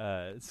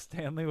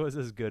 Stanley was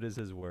as good as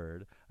his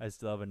word. I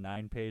still have a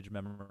 9-page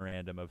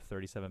memorandum of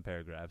 37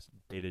 paragraphs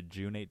dated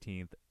June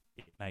 18th,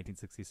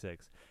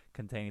 1966,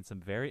 containing some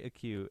very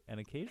acute and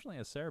occasionally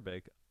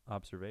acerbic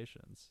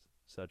observations,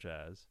 such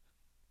as,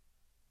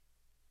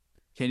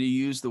 can you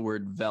use the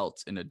word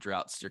veldt in a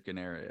drought-stricken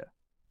area?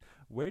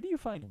 Where do you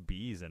find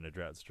bees in a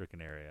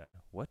drought-stricken area?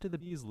 What do the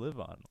bees live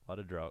on? A lot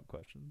of drought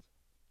questions.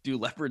 Do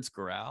leopards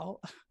growl?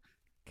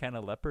 Can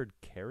a leopard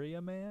carry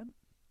a man?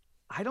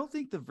 I don't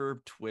think the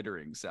verb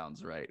twittering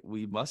sounds right.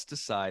 We must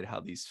decide how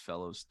these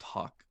fellows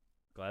talk.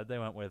 Glad they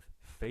went with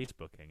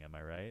Facebooking, am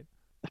I right?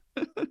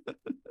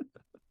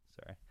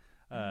 Sorry.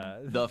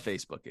 The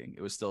Facebooking.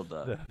 It was still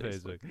the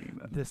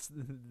Facebooking.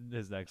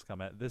 His next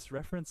comment. This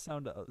reference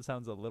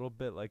sounds a little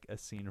bit like a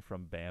scene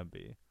from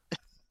Bambi.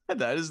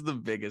 That is the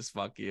biggest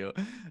fuck you.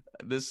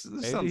 This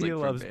Maybe sounds he like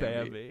from loves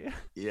Bambi. Bambi.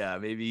 Yeah,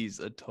 maybe he's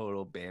a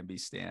total Bambi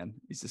stan.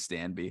 He's a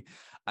Stanby.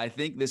 I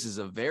think this is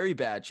a very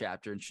bad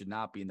chapter and should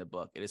not be in the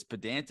book. It is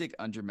pedantic,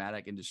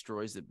 undramatic, and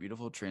destroys the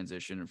beautiful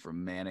transition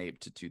from Man Ape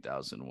to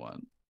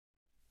 2001.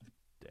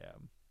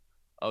 Damn.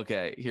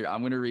 Okay, here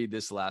I'm gonna read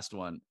this last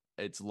one.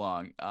 It's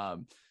long.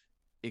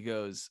 It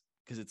goes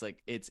because it's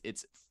like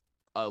it's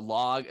a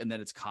log and then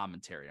it's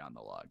commentary on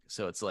the log.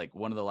 So it's like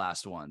one of the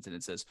last ones, and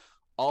it says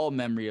all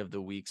memory of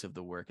the weeks of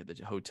the work at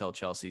the Hotel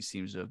Chelsea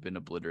seems to have been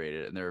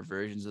obliterated, and there are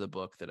versions of the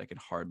book that I can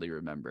hardly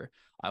remember.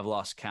 I've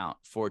lost count,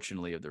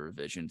 fortunately, of the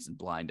revisions and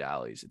blind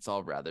alleys. It's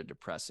all rather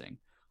depressing.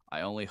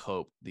 I only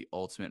hope the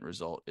ultimate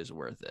result is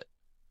worth it.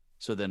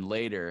 So then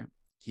later,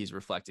 he's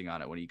reflecting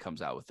on it when he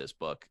comes out with this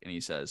book, and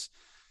he says,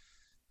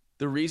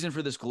 the reason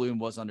for this gloom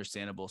was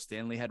understandable.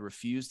 Stanley had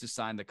refused to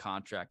sign the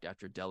contract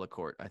after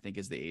Delacourt, I think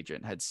is the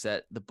agent, had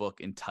set the book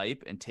in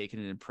type and taken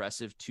an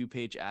impressive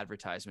 2-page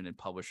advertisement in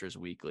Publishers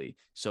Weekly.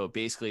 So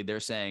basically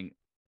they're saying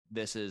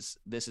this is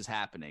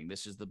happening.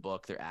 This is the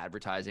book. They're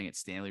advertising it.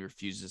 Stanley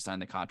refuses to sign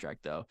the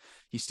contract, though.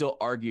 He still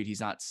argued he's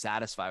not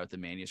satisfied with the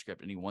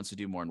manuscript and he wants to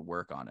do more and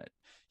work on it.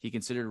 He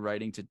considered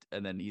writing to,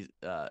 and then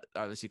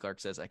obviously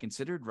Clarke says, I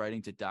considered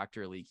writing to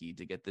Dr. Leakey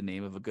to get the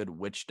name of a good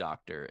witch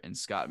doctor, and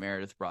Scott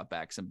Meredith brought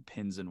back some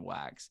pins and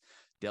wax.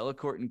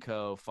 Delacourt and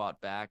Co.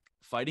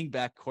 fighting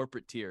back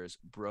corporate tears,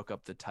 broke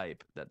up the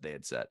type that they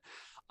had set.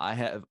 I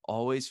have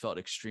always felt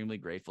extremely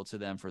grateful to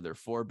them for their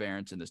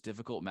forbearance in this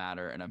difficult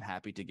matter, and I'm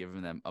happy to give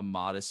them a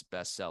modest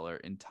bestseller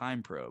in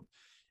Time Probe.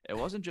 It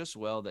wasn't just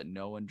well that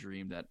no one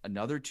dreamed that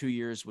another 2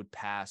 years would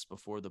pass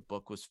before the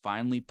book was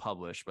finally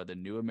published by the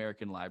New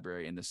American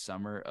Library in the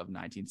summer of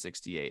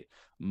 1968,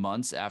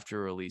 months after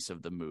release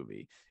of the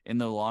movie. In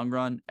the long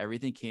run,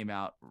 everything came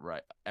out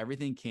right.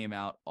 Everything came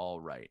out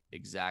all right,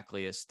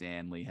 exactly as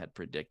Stanley had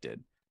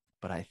predicted.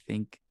 But I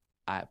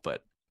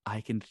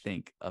can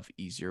think of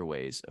easier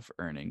ways of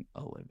earning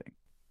a living.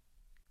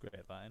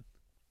 Great line.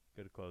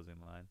 Good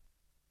closing line.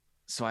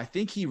 So I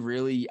think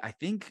Stanley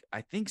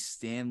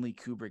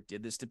Kubrick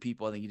did this to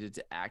people. I think he did it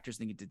to actors. I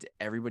think he did it to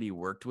everybody he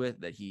worked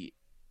with, that he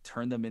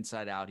turned them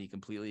inside out. He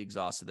completely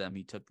exhausted them.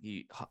 He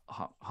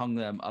hung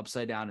them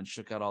upside down and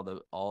shook out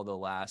all the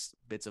last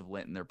bits of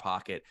lint in their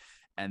pocket.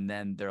 And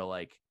then they're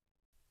like,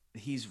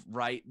 he's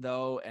right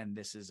though, and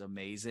this is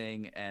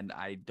amazing, and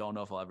I don't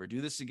know if I'll ever do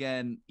this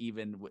again,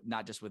 even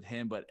not just with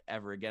him, but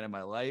ever again in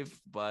my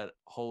life. But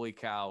holy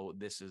cow,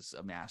 this is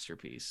a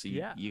masterpiece. So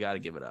you got to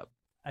give it up.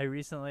 I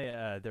recently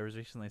there was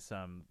recently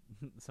some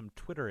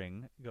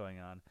twittering going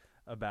on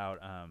about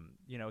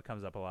it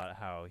comes up a lot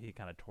how he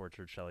kind of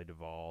tortured Shelley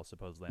Duvall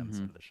supposedly on the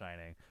set of The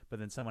Shining, but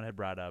then someone had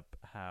brought up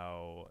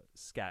how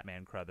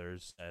Scatman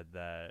Crothers said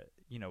that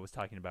was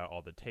talking about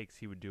all the takes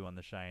he would do on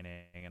The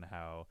Shining and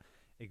how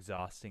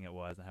exhausting it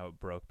was and how it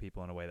broke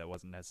people in a way that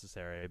wasn't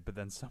necessary. But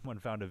then someone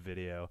found a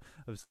video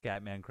of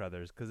Scatman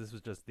Crothers, because this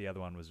was just, the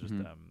other one was just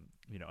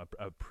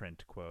a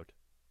print quote,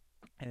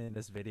 and in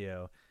this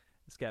video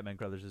Scatman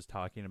Crothers is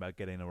talking about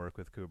getting to work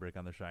with Kubrick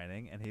on The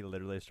Shining, and he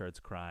literally starts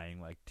crying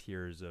like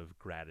tears of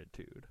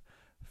gratitude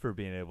for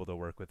being able to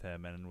work with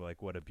him and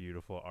like what a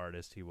beautiful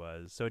artist he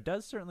was. So it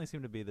does certainly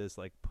seem to be this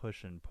like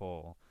push and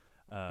pull,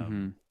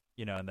 and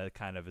that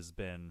kind of has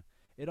been,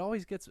 it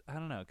always gets, I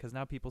don't know, because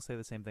now people say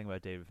the same thing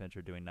about David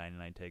Fincher doing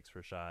 99 takes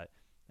for a shot,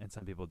 and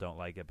some people don't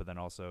like it, but then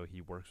also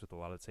he works with a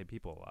lot of the same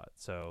people a lot.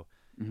 So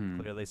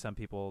clearly some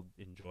people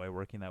enjoy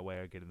working that way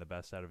or getting the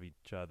best out of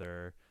each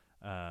other.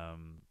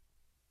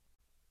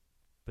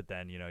 But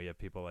then, you have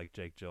people like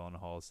Jake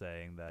Gyllenhaal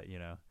saying that,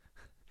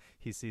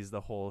 he sees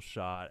the whole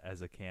shot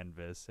as a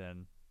canvas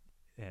and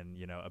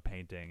a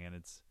painting, and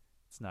it's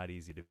not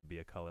easy to be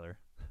a color.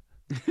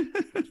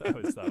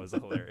 That was a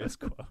hilarious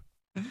quote.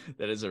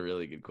 That is a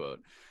really good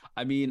quote.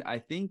 I mean, I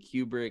think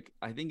Kubrick,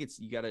 I think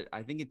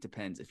it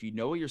depends. If you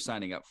know what you're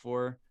signing up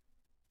for,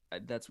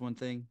 that's one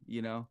thing,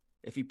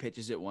 if he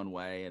pitches it one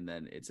way and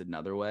then it's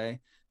another way.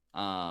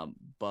 But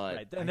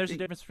right. And there's a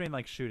difference between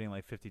like shooting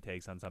like 50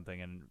 takes on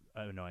something and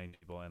annoying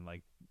people and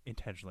like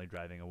intentionally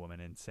driving a woman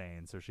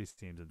insane so she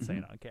seems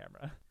insane on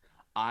camera.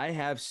 I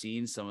have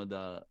seen some of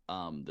the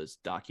this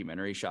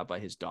documentary shot by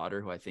his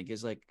daughter, who I think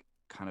is like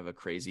kind of a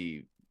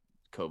crazy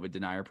COVID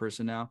denier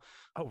person now.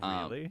 Oh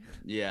really?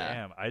 Yeah.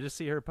 Damn, I just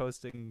see her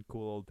posting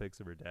cool old pics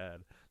of her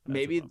dad.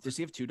 Maybe does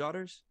he have two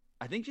daughters?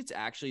 I think it's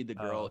actually the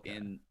girl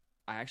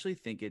I actually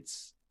think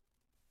it's,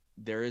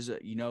 there is a,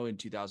 in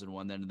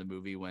 2001 then in the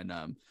movie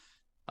when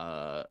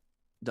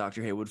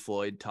Dr. Haywood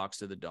Floyd talks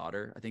to the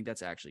daughter, I think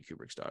that's actually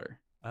Kubrick's daughter.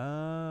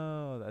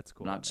 Oh, that's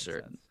cool. I'm not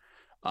certain.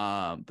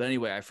 But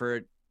anyway,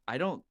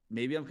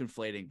 maybe I'm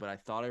conflating, but I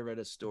thought I read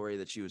a story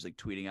that she was like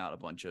tweeting out a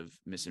bunch of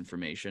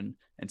misinformation,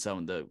 and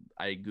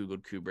I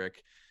Googled Kubrick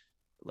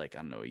like, I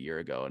don't know, a year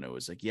ago, and it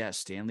was like, yeah,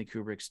 Stanley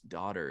Kubrick's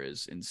daughter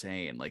is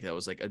insane. Like that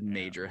was like a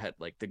major head,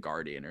 like The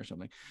Guardian or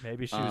something.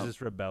 Maybe she was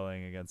just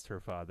rebelling against her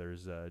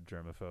father's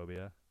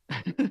germophobia.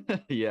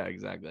 Yeah,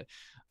 exactly.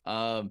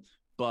 But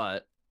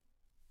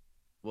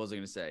what was I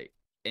gonna say?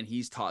 And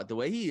the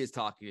way he is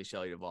talking to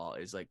Shelley Duvall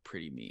is like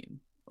pretty mean.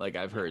 Like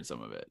I've heard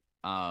some of it.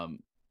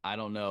 I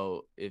don't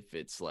know if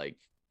it's like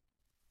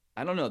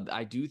I don't know.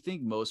 I do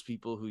think most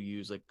people who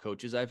use like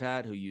coaches I've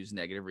had who use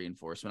negative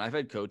reinforcement. I've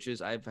had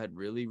coaches. I've had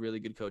really, really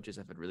good coaches.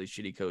 I've had really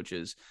shitty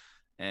coaches.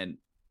 And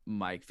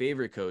my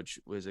favorite coach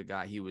was a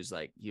guy. He was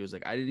like,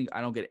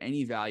 I don't get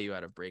any value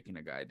out of breaking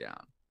a guy down.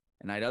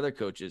 And I had other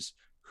coaches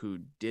who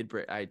did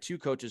break. I had two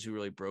coaches who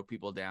really broke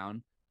people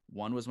down.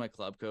 One was my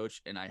club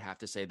coach, and I have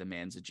to say the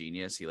man's a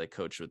genius. He like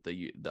coached with the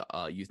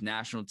youth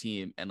national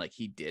team, and like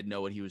he did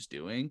know what he was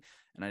doing.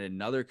 And I had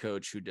another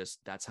coach who just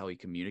that's how he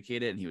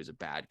communicated, and he was a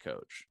bad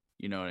coach.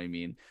 You know what I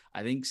mean?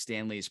 I think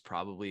Stanley is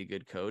probably a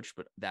good coach,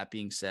 but that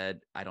being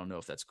said, I don't know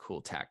if that's a cool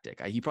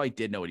tactic. He probably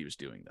did know what he was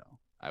doing, though,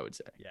 I would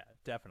say. Yeah,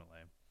 definitely.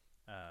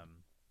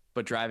 Um,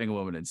 But driving a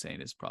woman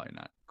insane is probably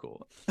not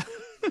cool.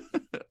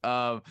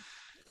 um,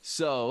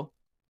 so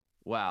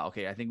wow,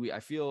 okay. I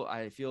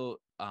feel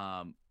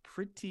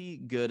pretty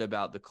good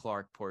about the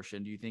Clarke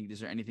portion. Do you think is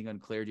there anything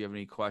unclear? Do you have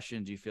any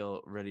questions? Do you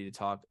feel ready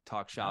to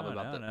talk shop no,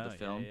 about no, the no. Yeah,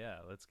 film? yeah.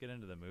 Let's get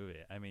into the movie.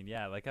 I mean,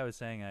 yeah, like I was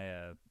saying,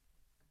 I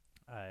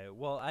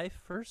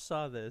first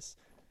saw this.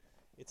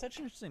 It's such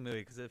an interesting movie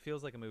because it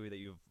feels like a movie that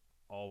you've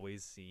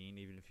always seen,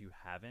 even if you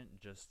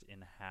haven't, just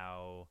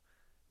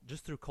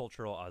through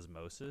cultural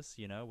osmosis,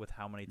 with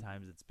how many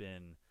times it's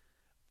been.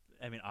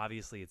 I mean,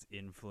 obviously, its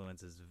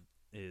influence is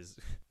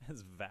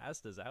as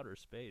vast as outer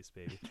space,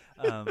 baby.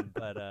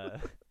 But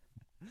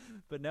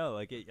but no,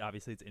 like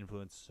obviously it's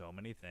influenced so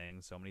many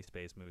things, so many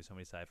space movies, so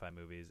many sci-fi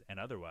movies, and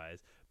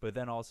otherwise. But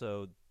then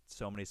also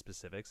so many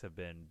specifics have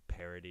been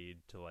parodied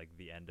to like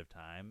the end of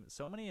time.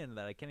 So many in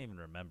that I can't even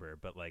remember.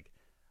 But like,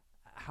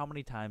 how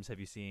many times have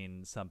you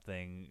seen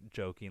something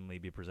jokingly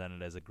be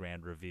presented as a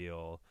grand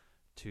reveal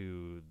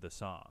to the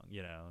song?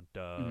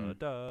 Da Mhm.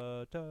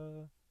 da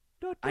da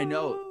da I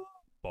know. da,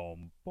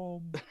 boom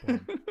boom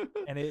boom.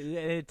 And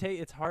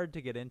it's hard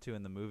to get into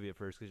in the movie at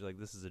first because you're like,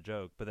 this is a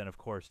joke, but then of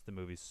course the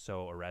movie's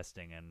so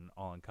arresting and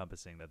all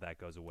encompassing that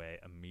goes away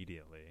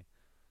immediately.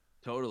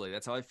 Totally.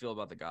 That's how I feel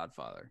about The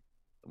Godfather.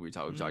 We've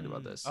talked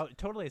about this. Oh,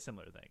 totally a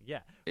similar thing.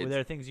 Yeah, where It's there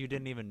are things you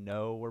didn't even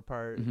know were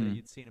part that mhm.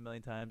 you'd seen a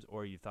million times,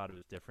 or you thought it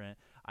was different.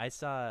 I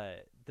saw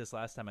this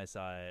last time I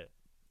saw it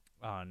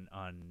on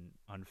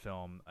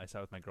film. I saw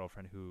it with my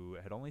girlfriend who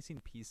had only seen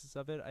pieces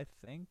of it, I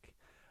think.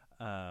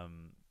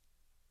 Um,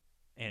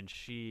 and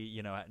she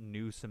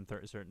knew some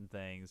certain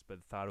things but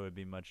thought it would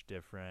be much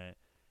different.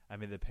 I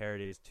mean, the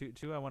parodies,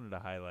 two I wanted to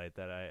highlight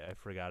that I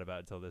forgot about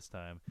until this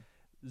time.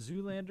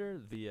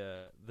 Zoolander,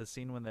 the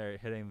scene when they're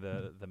hitting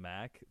the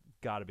Mac,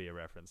 got to be a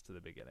reference to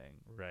the beginning,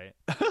 right?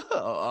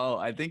 Oh,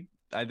 I think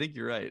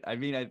you're right. I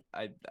mean,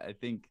 I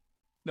think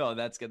no,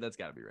 that's got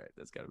to be right.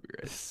 That's got to be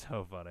right.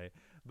 So funny.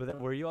 But then,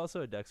 were you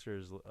also a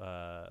Dexter's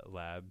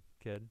Lab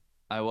kid?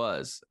 I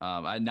was.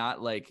 I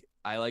not like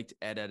I liked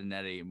Ed and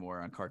Eddie more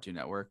on Cartoon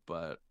Network,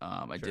 but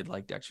I Sure. did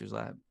like Dexter's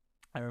Lab.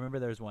 I remember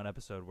there's one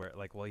episode where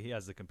like, well, he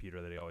has the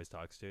computer that he always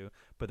talks to,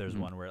 but there's Mhm.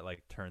 one where it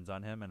like turns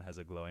on him and has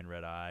a glowing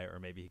red eye, or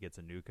maybe he gets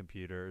a new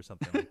computer or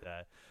something like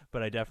that.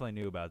 But I definitely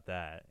knew about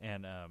that.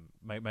 And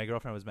my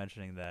girlfriend was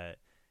mentioning that,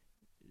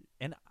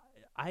 and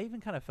I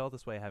even kind of felt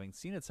this way having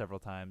seen it several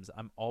times.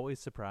 I'm always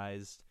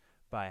surprised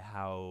by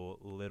how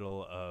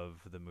little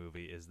of the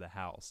movie is the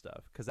Hal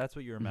stuff, because that's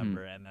what you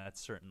remember, Mhm. and that's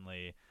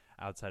certainly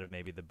outside of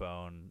maybe the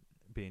bone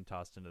being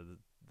tossed into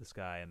the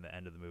sky and the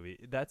end of the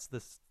movie. That's the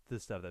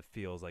stuff that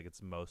feels like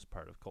it's most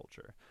part of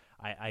culture.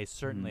 I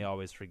certainly Mhm.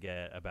 always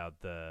forget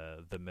about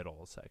the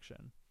middle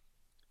section.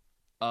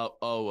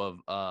 Of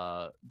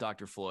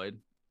Dr.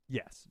 Floyd.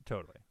 Yes,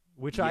 totally.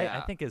 Which I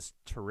Yeah, think is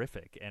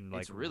terrific and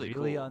like it's really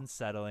really cool.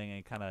 unsettling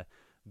and kind of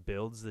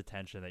builds the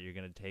tension that you're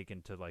going to take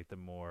into like the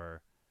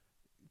more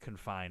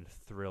confined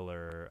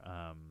thriller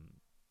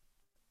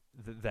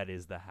that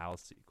is the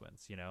house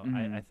sequence. I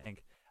Mhm.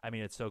 think, I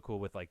mean, it's so cool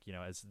with like,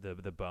 as the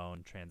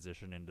bone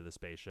transition into the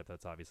spaceship.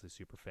 That's obviously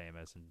super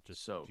famous and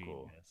just So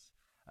cool. genius.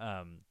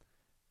 um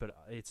but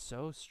it's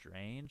so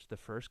strange, the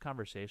first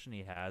conversation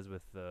he has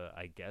with the,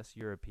 I guess,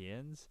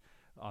 Europeans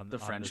The on the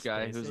French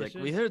guy space who's like,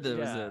 we station. heard there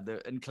was Yeah,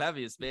 the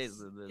enclave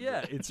space. it's yeah,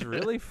 it's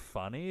really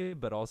funny,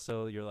 but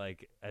also you're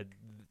like,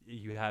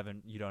 you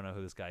don't know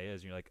who this guy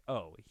is, and you're like,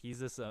 oh, he's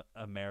this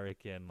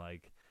American,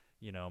 like,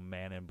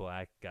 man in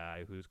black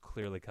guy who's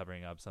clearly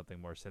covering up something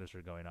more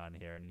sinister going on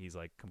here, and he's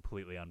like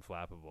completely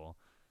unflappable.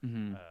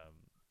 Mhm. Um,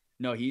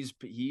 No, he's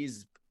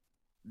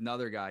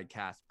another guy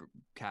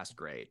cast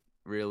great,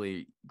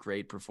 really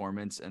great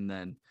performance, and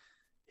then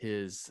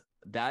his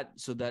that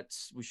so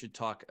that's we should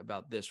talk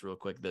about this real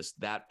quick.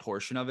 That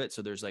portion of it.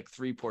 So there's like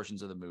three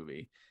portions of the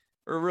movie,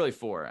 or really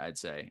four, I'd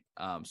say.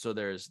 So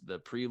there's the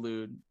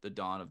prelude, the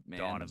Dawn of Man.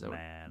 Dawn Is of that what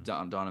Man.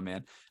 Dawn of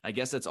Man? I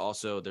guess that's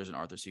also there's an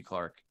Arthur C.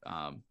 Clarke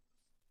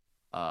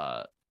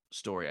uh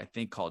story I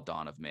think called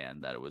Dawn of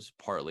Man that it was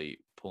partly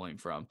pulling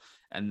from.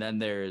 And then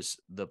there is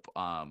this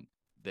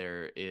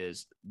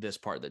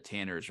part that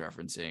Tanner is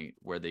referencing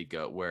where they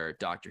go where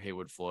Dr.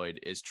 Haywood Floyd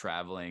is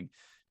traveling.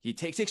 He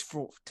takes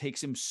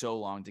him so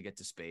long to get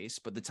to space,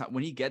 but the time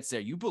when he gets there,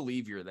 you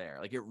believe you're there.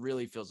 Like it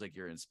really feels like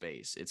you're in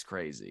space. It's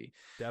crazy.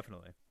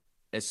 Definitely.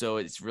 And so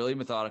it's really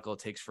methodical. It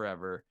takes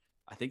forever.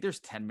 I think there's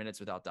 10 minutes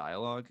without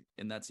dialogue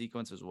in that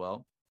sequence as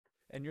well.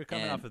 And you're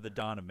coming And off of the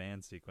Dawn of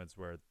Man sequence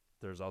where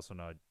there's also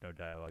no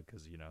dialogue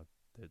because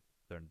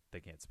they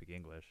can't speak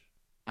English.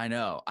 I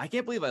know. I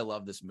can't believe I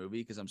love this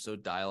movie because I'm so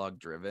dialogue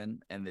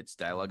driven and its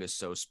dialogue is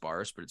so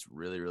sparse, but it's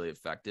really, really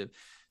effective.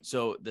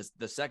 So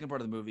the second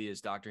part of the movie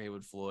is Dr.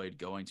 Haywood Floyd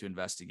going to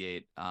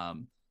investigate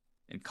and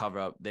cover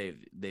up.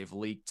 They've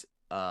leaked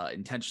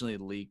intentionally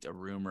leaked a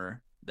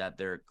rumor that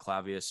their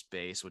Clavius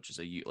Space, which is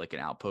like an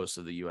outpost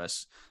of the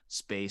U.S.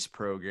 space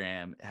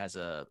program, has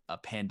a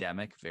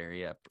pandemic,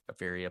 very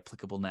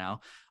applicable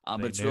now.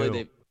 But it's knew.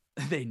 really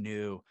they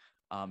knew,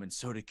 and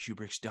so did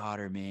Kubrick's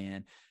daughter,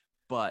 man.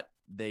 But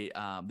they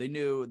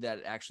knew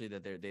that actually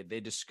that they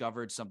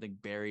discovered something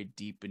buried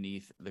deep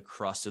beneath the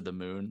crust of the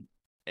moon,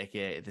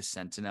 aka the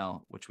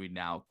Sentinel, which we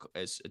now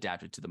is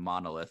adapted to the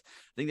monolith.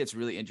 I think that's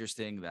really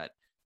interesting that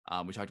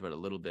we talked about it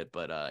a little bit,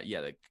 but yeah,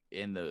 like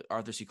in the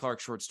Arthur C. Clarke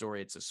short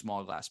story, it's a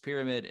small glass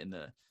pyramid. In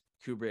the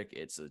Kubrick,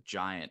 it's a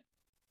giant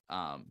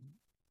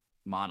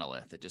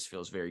monolith. It just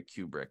feels very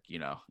Kubrick, you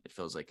know. It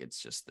feels like it's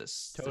just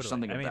this. Totally. There's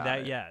something I mean about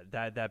that. it. Yeah,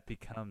 that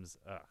becomes.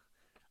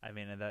 I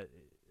mean, and that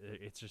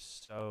it's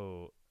just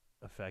so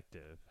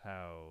effective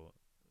how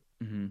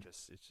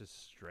it's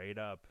just straight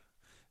up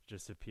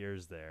just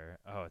appears there.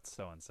 Oh, it's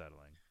so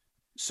unsettling.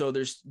 So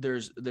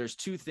there's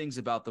two things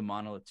about the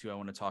monolith too I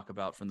want to talk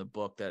about from the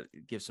book that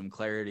give some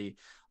clarity.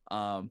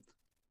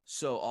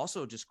 So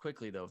also just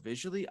quickly though,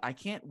 visually, I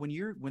can't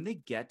when they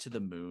get to the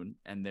moon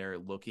and they're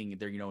and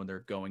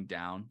they're going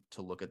down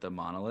to look at the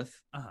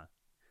monolith.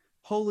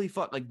 Holy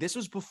fuck! Like this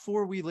was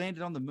before we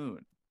landed on the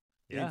moon.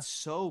 Yeah, it's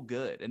so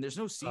good, and there's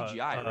no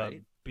CGI,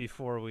 right?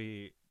 Before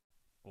we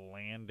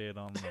landed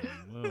on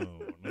the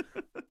moon.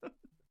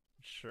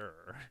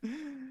 Sure.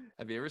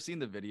 Have you ever seen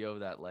the video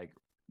of that like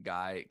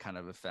guy, kind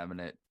of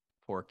effeminate,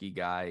 porky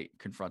guy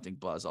confronting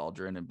Buzz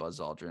Aldrin, and Buzz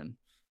Aldrin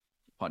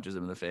punches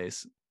him in the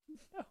face?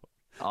 No.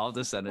 I'll have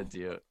to send it to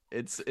you.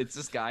 It's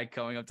this guy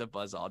coming up to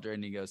Buzz Aldrin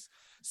and he goes,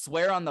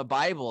 "Swear on the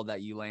Bible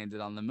that you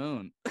landed on the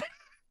moon."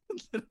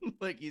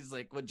 Like he's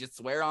like, "Would you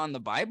swear on the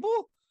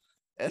Bible?"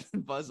 And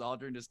Buzz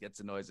Aldrin just gets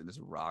annoyed and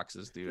just rocks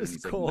this dude. Just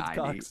and he's cold like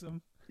 90. cocks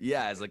him.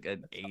 Yeah, it's like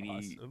an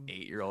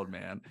 88-year-old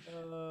man.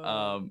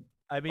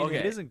 I mean, okay.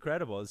 It is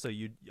incredible. So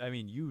you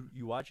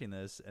watching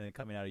this and it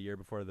coming out a year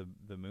before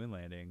the moon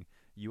landing,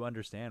 you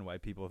understand why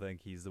people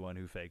think he's the one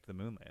who faked the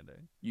moon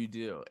landing. You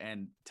do,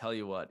 and tell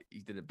you what,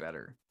 he did it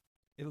better.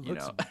 It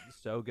looks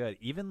so good.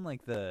 Even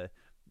like the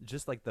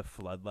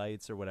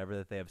floodlights or whatever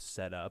that they have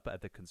set up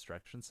at the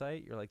construction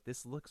site, you're like,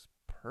 this looks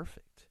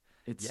perfect.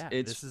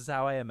 This is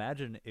how I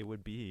imagine it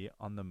would be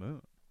on the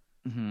moon.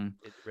 Mm-hmm.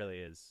 It really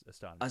is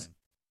astonishing.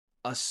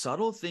 A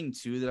subtle thing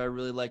too that I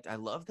really liked. I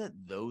love that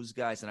those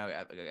guys, and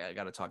I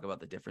got to talk about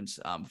the difference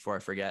before I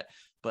forget.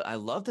 But I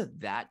love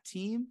that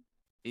team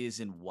is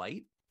in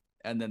white,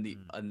 and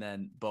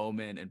then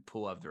Bowman and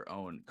Poole have their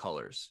own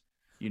colors.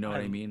 You know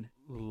what I mean?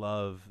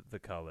 Love the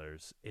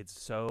colors.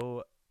 It's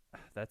so.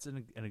 That's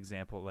an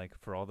example, like,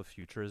 for all the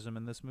futurism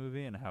in this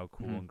movie and how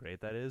cool and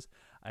great that is.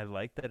 I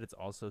like that it's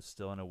also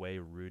still in a way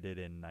rooted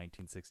in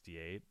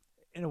 1968.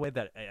 In a way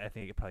that I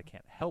think it probably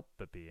can't help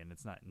but be, and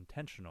it's not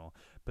intentional.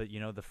 But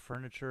the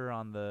furniture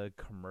on the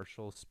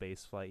commercial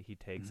space flight he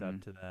takes up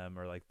to them,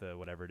 or like the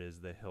whatever it is,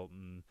 the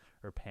Hilton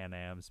or Pan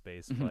Am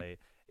space flight,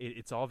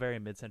 it's all very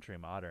mid-century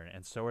modern,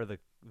 and so are the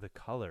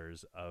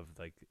colors of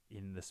like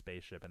in the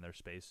spaceship and their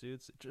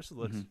spacesuits. It just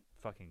looks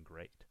fucking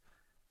great.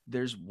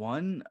 There's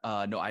one.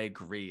 No, I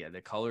agree.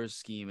 The color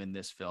scheme in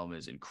this film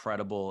is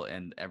incredible,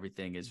 and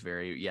everything is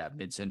very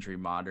mid-century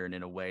modern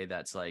in a way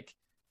that's like.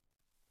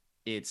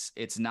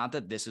 It's not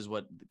that this is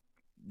what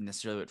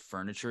necessarily what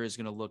furniture is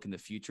going to look in the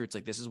future. It's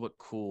like this is what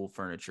cool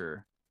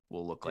furniture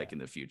will look like in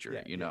the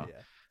future,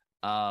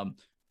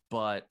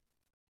 But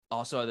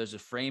also there's a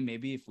frame.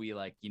 Maybe if we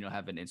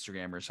have an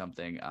Instagram or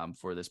something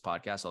for this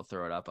podcast, I'll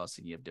throw it up. I was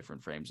thinking of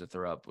different frames to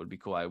throw up. Would be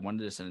cool. I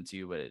wanted to send it to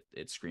you, but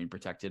it's screen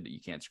protected.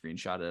 You can't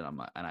screenshot it.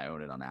 And I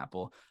own it on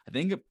Apple. I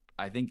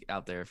think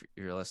out there, if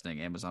you're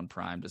listening, Amazon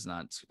Prime does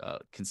not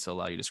can still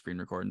allow you to screen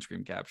record and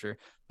screen capture,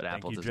 but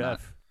Apple does not.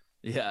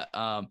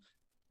 Yeah.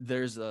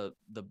 There's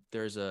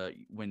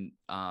when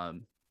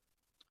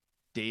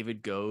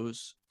David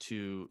goes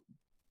to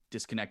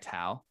disconnect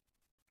Hal,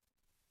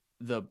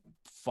 the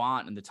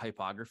font and the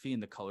typography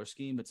and the color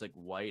scheme, it's like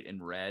white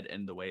and red,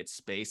 and the way it's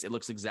spaced, it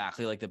looks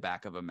exactly like the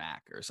back of a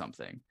Mac or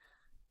something.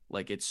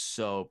 Like it's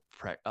so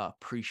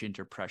prescient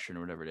or prescient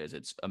or whatever it is.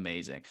 It's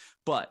amazing.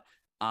 But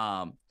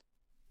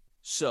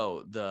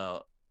so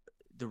the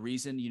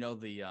reason,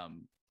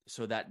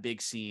 so that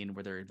big scene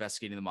where they're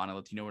investigating the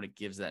monolith, when it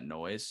gives that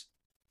noise?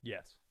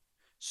 Yes.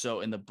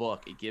 So in the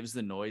book, it gives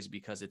the noise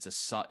because it's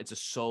a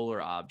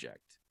solar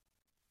object.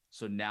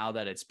 So now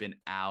that it's been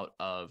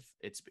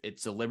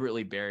it's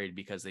deliberately buried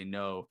because they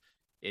know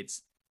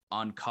it's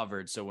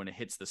uncovered. So when it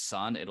hits the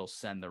sun, it'll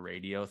send the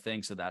radio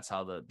thing. So that's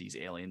how these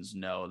aliens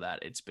know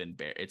that it's been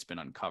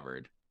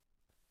uncovered.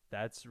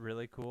 That's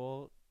really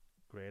cool.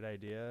 Great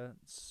idea.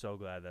 So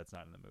glad that's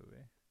not in the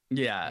movie.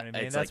 Yeah, you know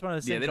I mean, that's one of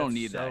those things they don't that's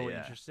need so that. Yeah.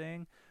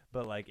 Interesting,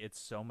 but like it's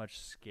so much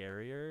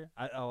scarier.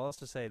 I'll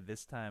also say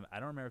this time, I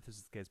don't remember if this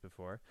is the case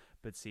before,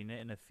 but seeing it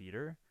in a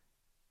theater,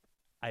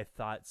 I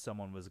thought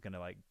someone was gonna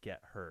like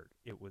get hurt.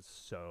 It was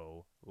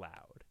so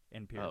loud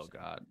and Oh piercing.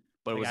 God.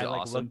 But Like was I it like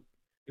looked. awesome?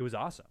 It was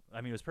awesome.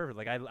 I mean, it was perfect.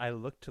 Like I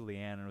looked to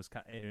Leanne and was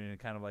kind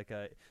of like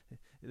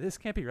this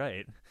can't be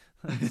right.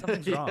 Like,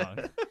 something's wrong.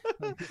 Yeah.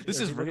 Like, This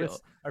is real.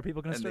 are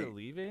people gonna And start they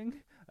leaving?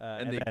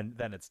 and And they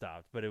then it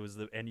stopped. But it was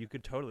and you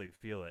could totally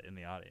feel it in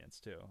the audience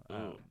too.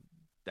 ooh.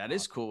 That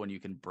is Awesome. cool when you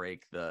can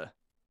break the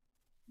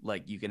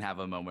like you can have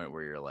a moment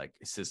where you're like,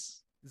 is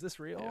this Is this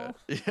yeah. real?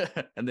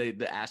 Yeah. And the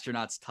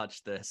astronauts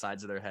touch the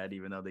sides of their head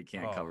even though they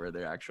can't Oh, cover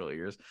their actual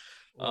ears.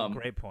 well, Um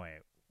great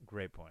point.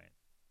 Great point.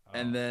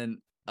 and Oh,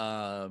 then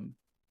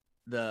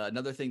the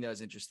another thing that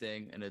was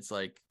interesting, and it's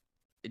like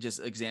it just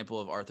example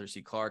of Arthur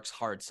C. Clarke's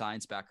hard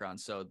science background.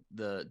 So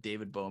the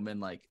David Bowman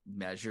like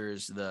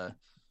measures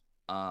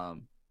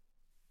um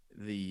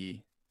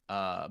the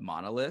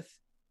monolith.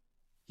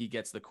 He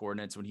gets the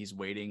coordinates when he's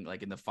waiting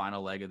like in the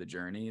final leg of the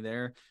journey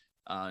there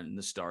in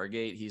the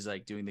Stargate. He's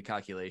like doing the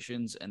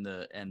calculations, and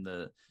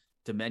the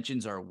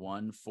dimensions are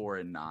 1, 4,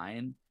 and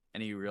 9,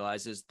 and he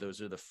realizes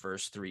those are the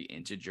first three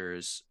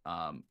integers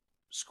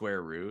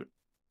square root.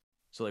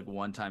 So like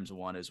 1 times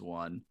 1 is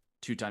 1,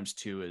 2 times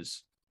 2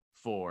 is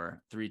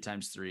 4, 3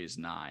 times 3 is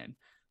 9.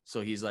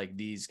 So he's like,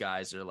 these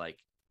guys are like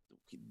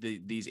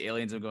these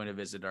aliens I'm going to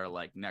visit are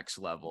like next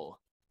level,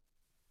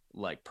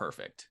 like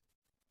perfect.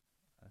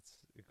 that's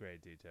a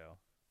great detail.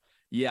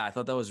 Yeah, I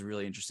thought that was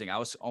really interesting. I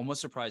was almost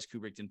surprised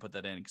Kubrick didn't put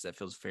that in because that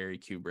feels very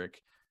Kubrick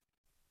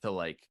to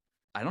like.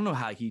 I don't know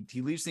how he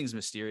leaves things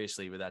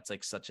mysteriously, but that's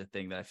like such a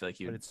thing that I feel like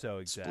he But would it's so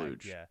exact.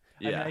 splooge. Yeah.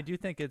 I mean, Yeah. I do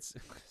think it's.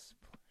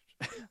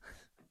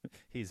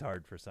 He's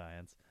hard for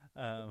science.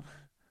 Um,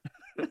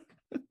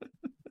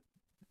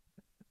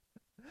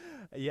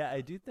 yeah,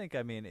 I do think.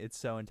 I mean, it's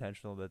so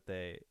intentional that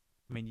they.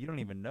 I mean, you don't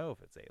even know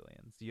if it's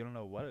aliens. You don't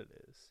know what it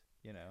is.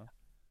 You know,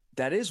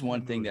 That is in the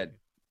one thing that movie.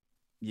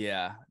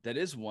 yeah, that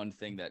is one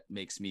thing that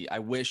makes me I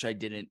wish I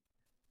didn't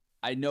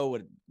I know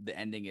what the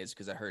ending is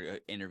because I heard an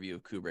interview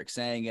of Kubrick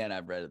saying it.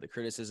 I've read the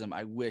criticism.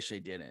 I wish I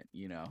didn't,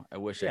 you know. I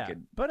wish I Yeah,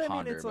 could but I mean,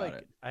 ponder it's about like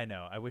it. I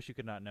know. I wish you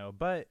could not know,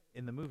 but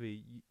in the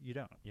movie, you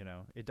don't. You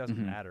know, it doesn't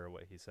Hmm. matter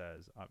what he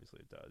says.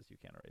 Obviously, it does. You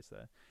can't erase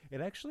that. It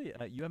actually.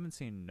 You haven't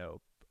seen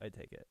Nope. I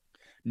take it.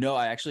 No,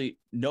 I actually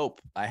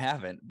nope, I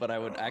haven't, but I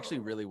would actually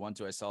really want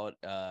to. I saw it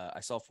I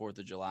saw 4th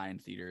of July in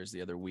theaters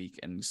the other week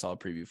and saw a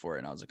preview for it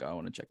and I was like, oh, I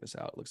want to check this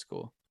out. It looks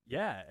cool.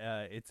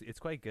 Yeah, it's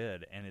quite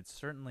good, and it's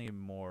certainly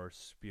more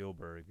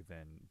Spielberg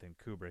than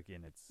Kubrick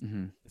in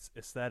Hmm. its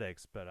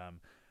aesthetics. But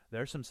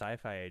there are some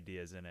sci-fi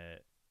ideas in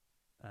it.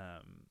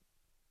 Um,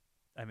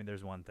 I mean,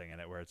 there's one thing in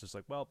it where it's just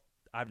like, well,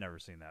 I've never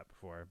seen that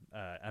before.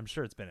 I'm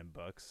sure it's been in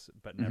books,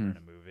 but never Hmm. in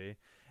a movie.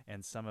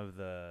 And some of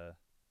the,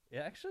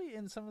 yeah, actually,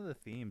 in some of the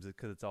themes,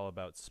 because it's all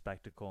about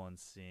spectacle and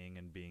seeing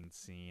and being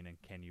seen,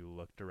 and can you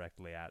look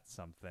directly at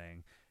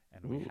something?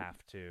 And we Ooh.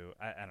 have to.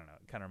 I don't know.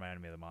 It kind of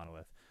reminded me of the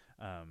monolith.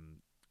 Um,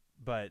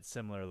 but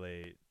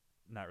similarly,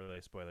 not really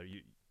a spoiler.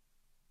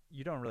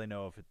 You don't really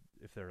know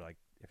if they're like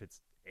if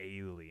it's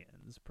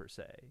aliens per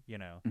se. You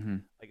know, Hmm.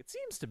 like it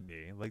seems to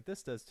be like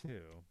this does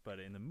too. But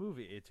in the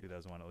movie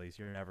 2001, at least,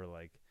 you're never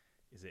like,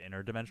 is it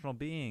interdimensional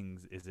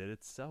beings? Is it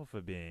itself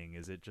a being?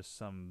 Is it just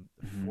some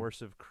Hmm.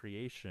 force of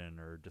creation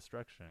or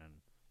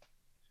destruction?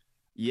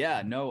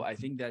 Yeah, no, I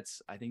think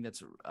that's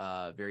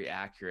very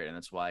accurate, and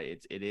that's why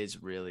it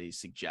is really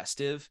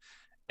suggestive.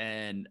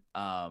 And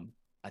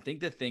I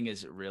think the thing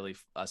is really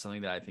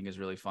something that I think is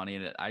really funny.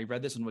 And I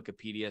read this on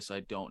Wikipedia, so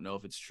I don't know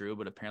if it's true,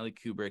 but apparently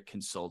Kubrick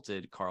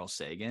consulted Carl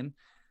Sagan,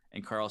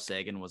 and Carl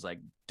Sagan was like,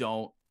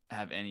 "Don't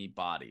have any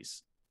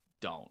bodies,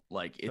 don't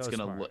like it's So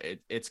gonna smart. look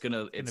it's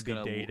gonna It's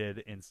gonna be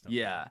dated instantly.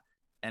 yeah."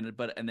 And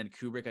then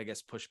Kubrick, I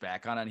guess, pushed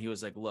back on it. And he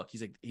was like, "Look,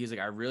 he's like,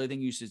 I really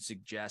think you should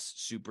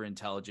suggest super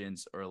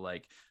intelligence or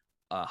like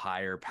a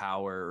higher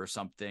power or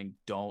something.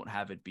 Don't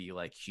have it be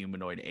like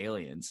humanoid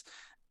aliens."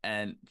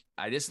 And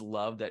I just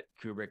love that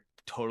Kubrick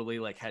totally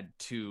like had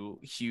two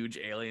huge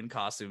alien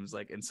costumes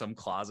like in some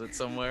closet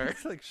somewhere.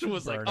 It's like It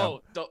was like, burn them,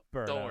 "Oh, don't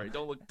burn don't them. worry,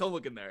 don't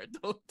look in there,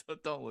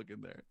 don't look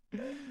in there."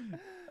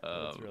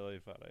 That's Um, really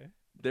funny.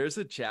 there's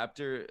a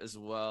chapter as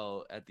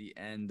well at the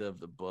end of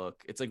the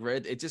book. It's like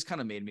red. It just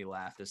kind of made me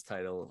laugh. This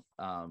title,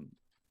 and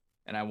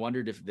I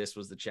wondered if this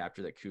was the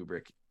chapter that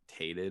Kubrick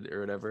hated or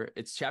whatever.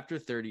 It's chapter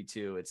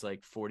 32. It's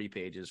like 40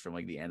 pages from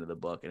like the end of the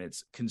book, and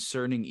it's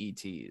concerning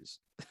ETs,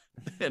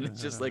 and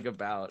it's just like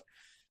about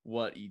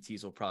what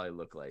ETs will probably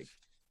look like.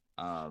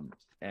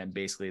 And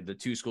basically, the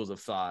two schools of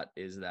thought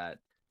is that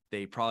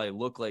they probably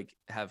look like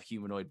have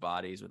humanoid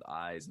bodies with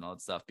eyes and all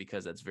that stuff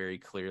because that's very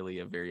clearly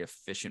a very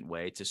efficient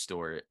way to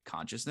store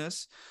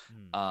consciousness.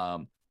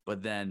 Hmm.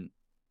 But then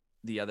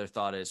the other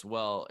thought is,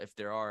 well, if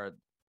there are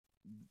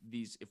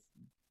these,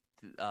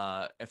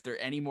 if they're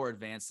any more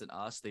advanced than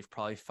us, they've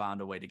probably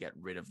found a way to get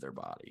rid of their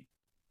body.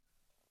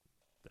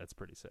 That's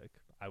pretty sick.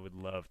 I would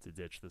love to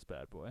ditch this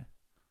bad boy.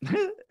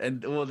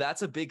 And well,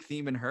 that's a big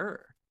theme in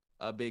her,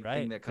 a big thing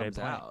Right. that Great comes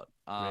point. out.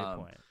 Great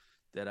point.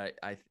 that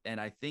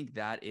I think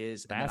that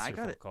is, and then I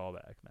got Masterful it.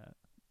 callback, Matt.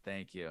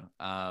 Thank you.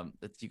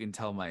 You can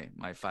tell my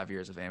 5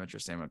 years of amateur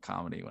stand-up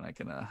comedy when I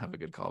can have a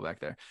good callback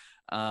there.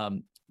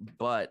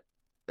 But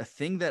the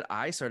thing that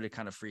I started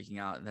kind of freaking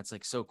out, and that's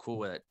like so cool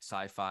what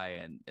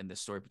sci-fi and the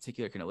story in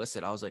particular can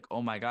elicit. I was like,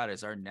 oh my God,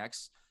 is our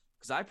next?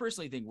 Because I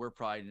personally think we're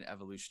probably an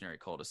evolutionary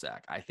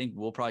cul-de-sac. I think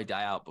we'll probably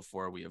die out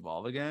before we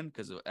evolve again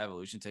because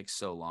evolution takes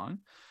so long.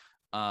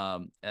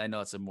 And I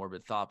know it's a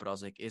morbid thought, but I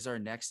was like, is our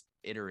next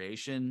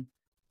iteration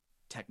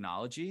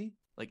technology?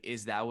 Like,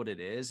 is that what it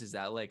is? Is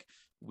that like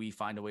we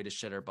find a way to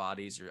shed our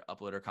bodies or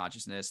upload our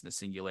consciousness in the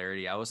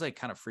singularity? I was like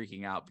kind of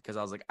freaking out because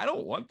I was like, I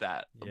don't want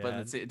that, but Yeah,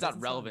 it's it not doesn't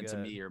sound relevant to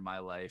good. me or my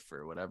life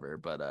or whatever.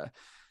 But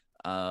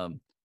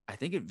I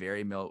think it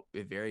very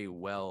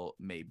well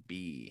may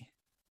be.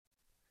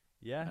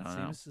 Yeah, I it don't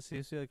know.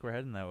 seems to be like we're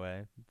heading that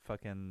way.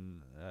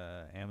 Fucking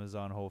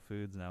Amazon Whole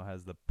Foods now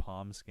has the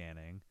palm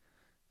scanning.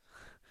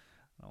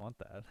 I don't want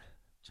that.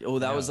 Oh, I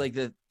that was know.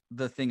 like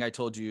the thing I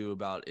told you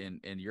about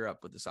in Europe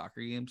with the soccer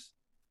games.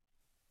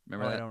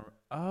 Remember Oh, I that? don't.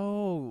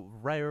 Oh,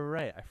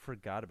 right. I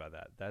forgot about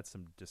that. That's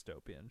some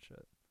dystopian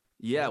shit.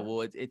 Yeah, Was it?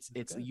 well, it's Is it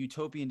it's good?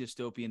 utopian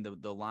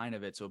dystopian the line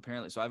of it. So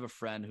apparently, so I have a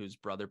friend whose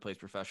brother plays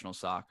professional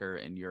soccer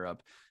in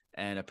Europe,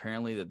 and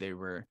apparently that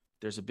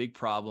there's a big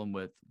problem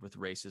with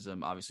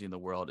racism, obviously in the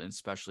world, and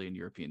especially in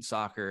European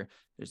soccer.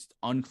 It's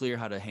unclear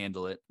how to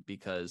handle it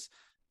because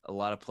a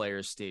lot of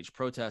players stage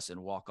protests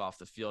and walk off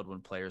the field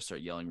when players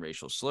start yelling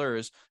racial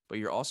slurs. But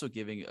you're also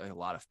giving a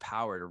lot of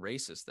power to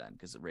racists then,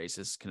 because the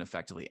racists can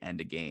effectively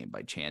end a game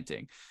by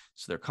chanting.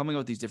 So they're coming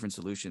up with these different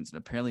solutions, and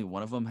apparently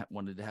one of them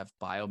wanted to have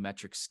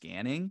biometric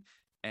scanning.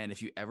 And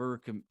if you ever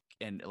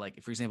and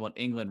like for example in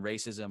England,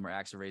 racism or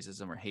acts of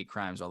racism or hate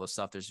crimes, all this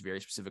stuff, there's very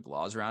specific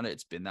laws around it.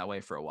 It's been that way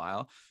for a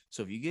while.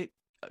 So if you get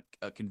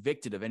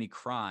convicted of any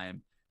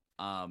crime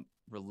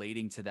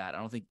relating to that, I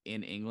don't think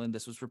in England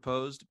this was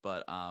proposed,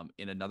 but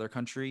in another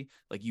country,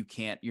 like you're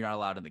not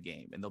allowed in the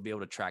game, and they'll be able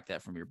to track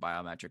that from your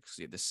biometrics.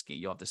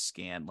 You'll have to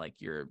scan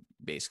like you're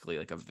basically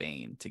like a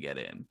vein to get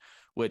in,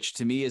 which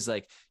to me is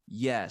like,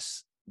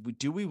 yes,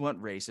 do we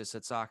want racists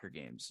at soccer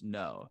games?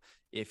 No.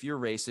 If you're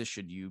racist,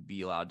 should you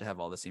be allowed to have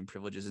all the same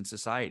privileges in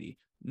society?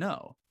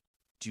 No.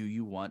 Do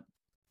you want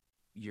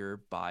your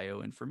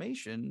bio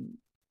information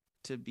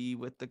to be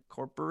with the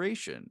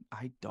corporation?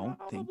 I don't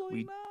think Probably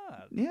we.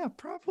 not. Yeah,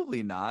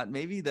 probably not.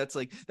 Maybe that's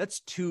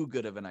too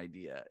good of an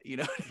idea, you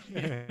know?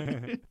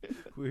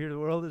 Weird. The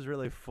world is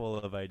really full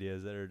of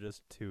ideas that are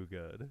just too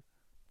good.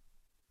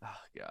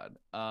 Oh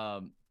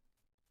God.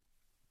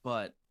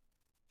 But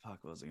fuck,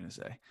 what was I gonna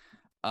say?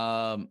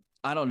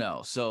 I don't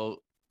know.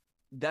 So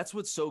that's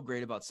what's so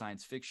great about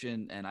science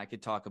fiction, and I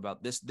could talk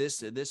about this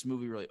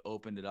movie really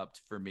opened it up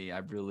for me. I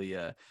really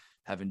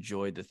have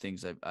enjoyed the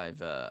things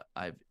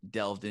I've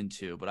delved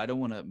into, but I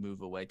don't want to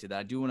move away to that.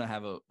 I do want to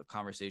have a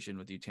conversation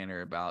with you, Tanner,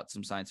 about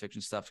some science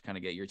fiction stuff to kind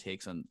of get your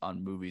takes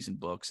on movies and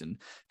books and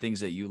things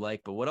that you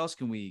like. But what else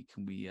can we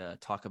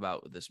talk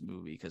about with this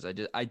movie? Because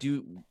I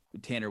do,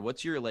 Tanner,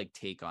 what's your like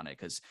take on it?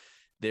 Because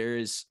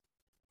there's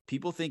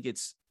people think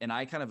it's, and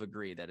I kind of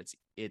agree that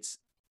it's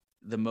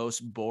the most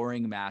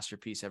boring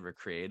masterpiece ever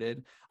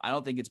created. I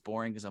don't think it's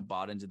boring because I'm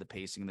bought into the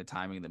pacing and the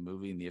timing of the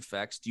movie and the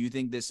effects. Do you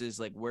think this is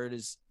like,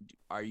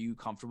 are you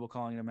comfortable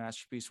calling it a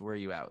masterpiece? Where are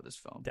you at with this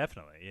film?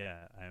 Definitely, yeah.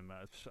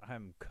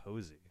 I'm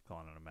cozy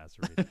calling it a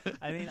masterpiece.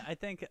 I mean, I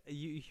think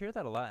you hear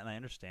that a lot, and I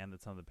understand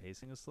that some of the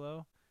pacing is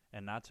slow,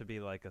 and not to be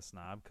like a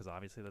snob, because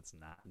obviously that's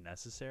not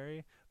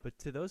necessary. But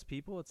to those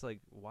people, it's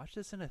like, watch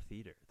this in a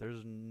theater.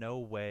 There's no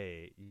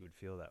way you would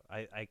feel that.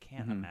 I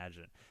can't Mm-hmm.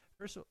 imagine.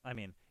 First of all, I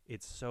mean,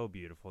 it's so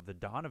beautiful. The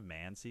Dawn of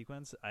Man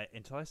sequence,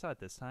 until I saw it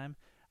this time,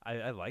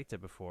 I liked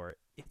it before.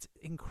 It's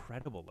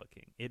incredible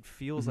looking. It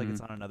feels like Mm-hmm.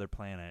 it's on another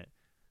planet,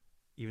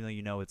 even though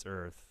you know it's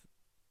Earth,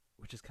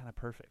 which is kind of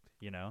perfect,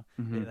 you know?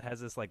 Mm-hmm. It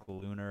has this like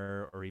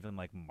lunar or even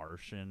like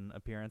Martian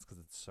appearance because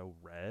it's so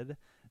red.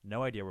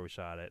 No idea where we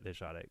shot it. They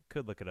shot it.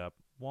 Could look it up.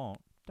 Won't.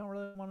 Don't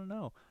really want to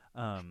know.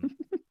 Um,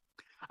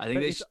 I think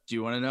but it's do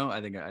you want to know? I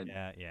think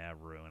yeah,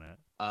 ruin it.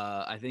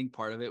 I think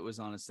part of it was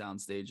on a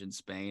soundstage in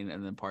Spain,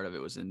 and then part of it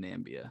was in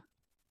Nambia.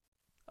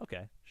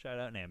 Okay, shout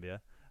out Nambia.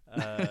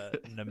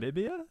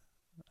 Namibia?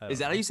 I Is don't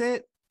that how you know. say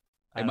it?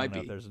 I It don't might know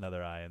if be. there's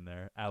another I in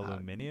there. Uh,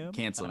 Aluminium.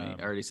 Cancel me.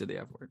 I already said the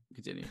F word.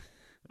 Continue.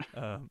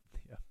 Yeah.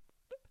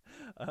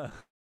 Uh,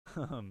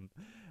 um,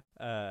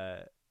 uh,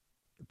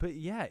 but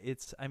yeah,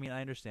 it's. I mean,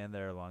 I understand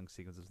there are long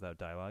sequences without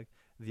dialogue.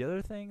 The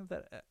other thing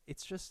that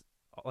it's just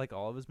like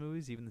all of his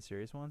movies, even the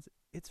serious ones.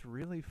 It's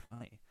really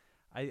funny.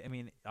 I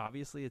mean,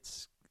 obviously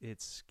it's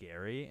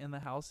scary in the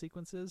house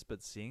sequences,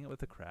 but seeing it with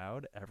the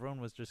crowd, everyone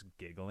was just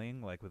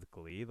giggling like with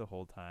glee the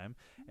whole time.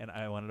 And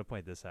I wanted to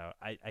point this out.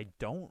 I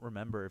don't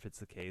remember if it's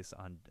the case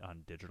on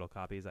digital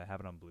copies. I have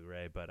it on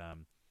Blu-ray, but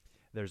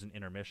there's an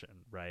intermission,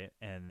 right?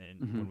 And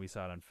Mm-hmm. when we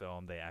saw it on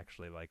film, they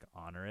actually like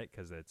honor it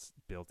because it's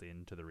built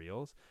into the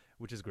reels,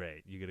 which is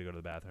great. You get to go to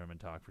the bathroom and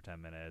talk for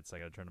 10 minutes. I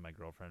got to turn to my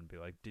girlfriend and be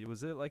like,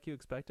 was it like you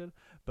expected?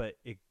 But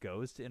it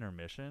goes to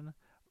intermission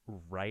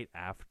right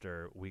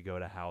after we go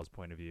to Hal's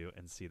point of view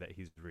and see that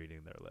he's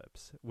reading their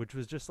lips, which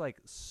was just like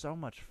so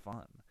much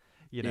fun.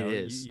 You It know,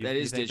 is. you That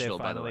you is think they digital,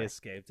 by the finally way.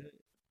 escaped it?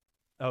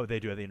 Oh, they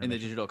do have the In the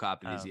intermission. digital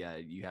copies, Um, yeah,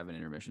 you have an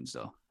intermission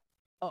still.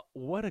 oh,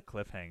 what a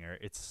cliffhanger!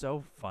 It's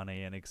so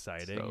funny and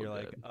exciting. So You're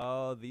like, good.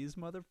 oh, these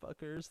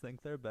motherfuckers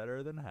think they're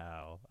better than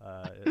Hal.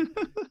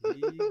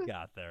 He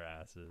got their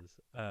asses.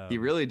 He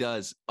really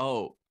does.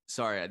 Oh,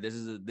 sorry. This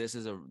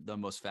is the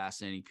most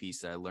fascinating piece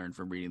that I learned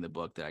from reading the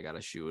book that I got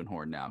to shoe and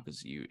horn now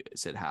because you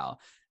said Hal,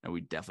 and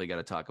we definitely got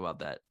to talk about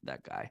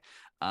that guy.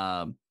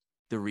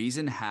 The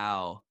reason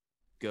Hal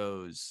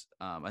goes,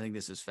 I think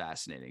this is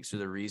fascinating. So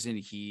the reason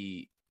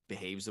he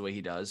behaves the way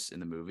he does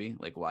in the movie,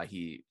 like why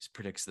he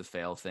predicts the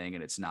fail thing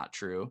and it's not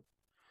true,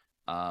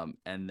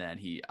 and then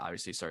he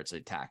obviously starts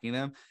attacking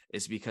them,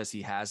 is because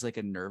he has like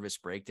a nervous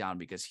breakdown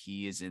because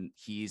he's in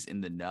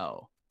the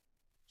know.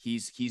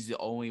 He's the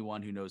only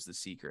one who knows the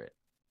secret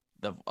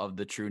of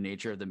the true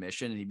nature of the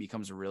mission, and he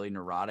becomes really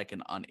neurotic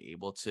and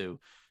unable to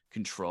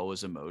control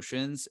his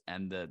emotions.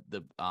 And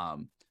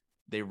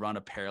they run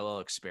a parallel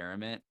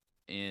experiment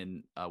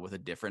in with a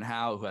different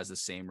Hal who has the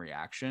same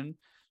reaction.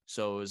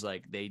 So it was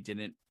like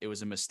it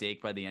was a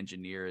mistake by the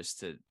engineers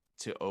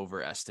to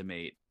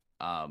overestimate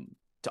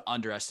to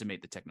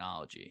underestimate the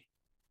technology,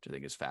 which I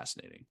think is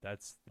fascinating.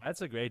 That's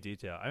a great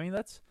detail. I mean,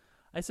 that's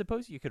I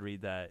suppose you could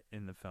read that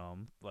in the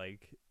film.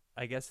 Like,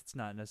 I guess it's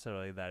not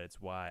necessarily that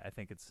it's why. I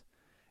think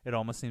it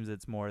almost seems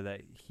it's more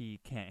that he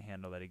can't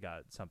handle that he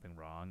got something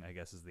wrong. I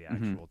guess is the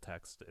Mm-hmm. actual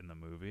text in the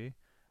movie.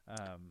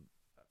 Um,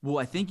 Well,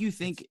 I think you it's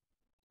think.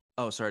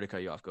 Oh, sorry to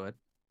cut you off. Go ahead.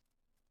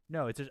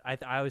 no, it's just I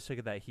always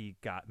figured that he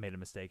made a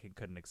mistake and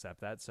couldn't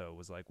accept that, so it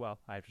was like, well,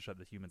 I have to shut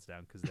the humans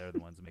down because they're the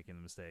ones making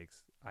the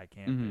mistakes. I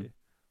can't Mm-hmm. be.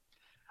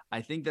 I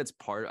think that's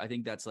part. I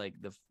think that's like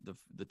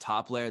the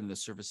top layer, and the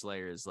surface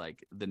layer is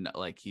like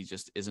like he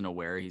just isn't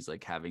aware he's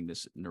like having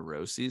this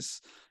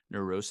neurosis.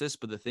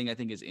 But the thing I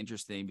think is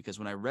interesting because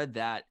when I read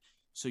that,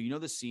 so you know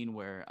the scene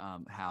where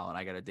Hal, and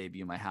I got to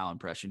debut my Hal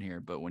impression here,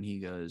 but when he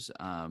goes,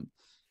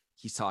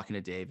 he's talking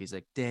to Dave. He's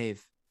like,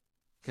 Dave,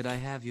 could I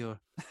have your,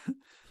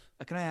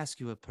 can I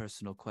ask you a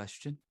personal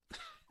question?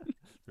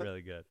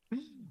 Really good.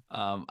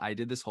 I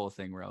did this whole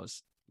thing where I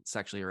was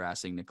sexually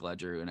harassing Nick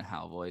Ledger in a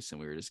Hal voice, and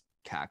we were just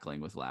cackling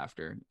with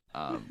laughter.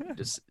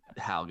 Just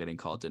Hal getting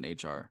called to an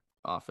HR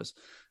office.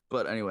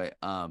 But anyway,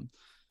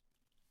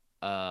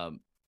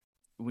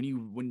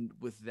 when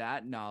with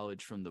that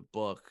knowledge from the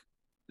book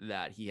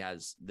that he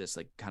has this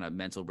like kind of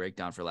mental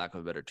breakdown, for lack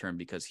of a better term,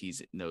 because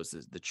he's knows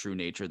the true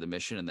nature of the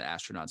mission and the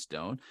astronauts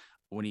don't.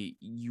 When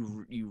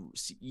you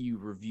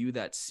review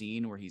that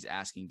scene where he's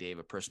asking Dave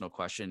a personal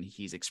question,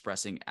 he's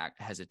expressing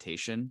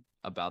hesitation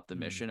about the Mm.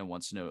 mission and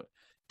wants to know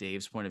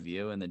Dave's point of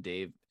view, and then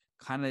Dave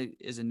kind of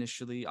is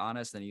initially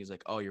honest, then he's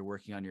like, oh, you're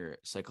working on your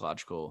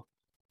psychological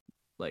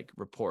like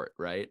report,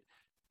 right?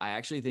 I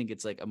actually think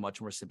it's like a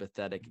much more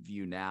sympathetic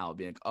view now,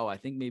 being like, oh, I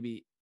think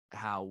maybe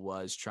Hal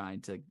was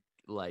trying to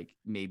like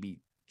maybe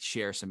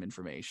share some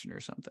information or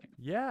something.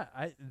 Yeah,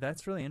 I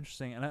that's really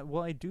interesting, and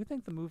I do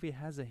think the movie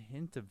has a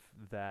hint of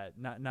that.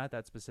 Not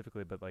that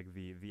specifically, but like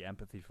the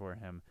empathy for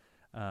him,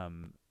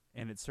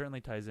 and it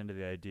certainly ties into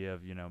the idea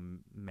of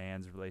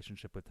man's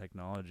relationship with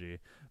technology.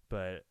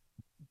 But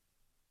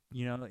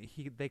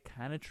they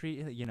kind of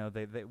treat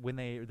they when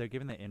they're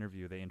giving the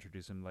interview, they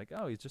introduce him like,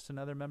 oh, he's just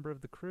another member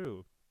of the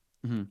crew.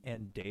 Mm-hmm.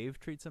 And Dave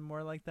treats him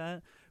more like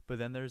that. But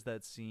then there's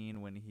that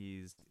scene when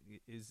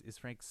is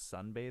Frank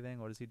sunbathing?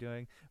 What is he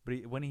doing?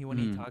 But when he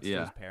talks to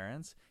Yeah. his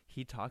parents,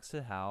 he talks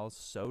to Hal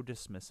so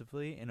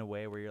dismissively in a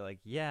way where you're like,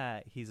 yeah,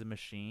 he's a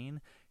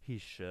machine. He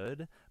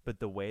should. But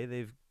the way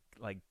they've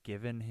like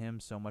given him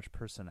so much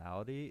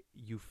personality,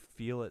 you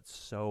feel it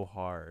so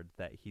hard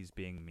that he's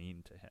being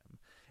mean to him.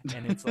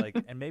 And it's like,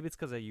 and maybe it's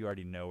because you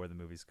already know where the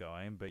movie's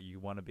going, but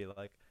you want to be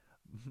like,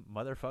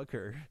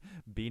 motherfucker,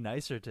 be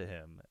nicer to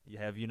him.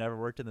 Have you never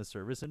worked in the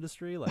service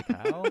industry like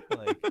Hal?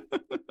 Like,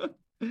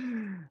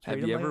 Have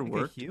treat him you ever like a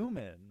worked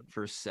human.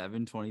 for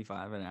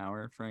 7.25 an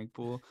hour, Frank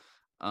Poole?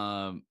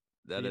 That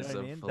You know is what I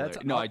so mean? That's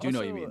hilarious. No, I do know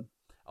what you mean.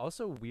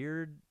 also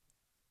weird.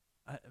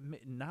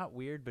 Not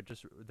weird, but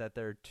just that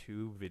there are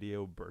two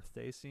video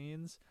birthday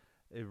scenes.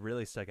 It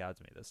really stuck out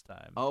to me this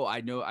time. Oh,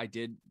 I know. I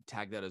did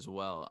tag that as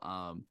well.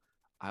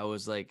 I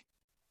was like,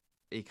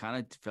 it kind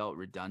of felt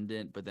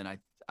redundant, but then I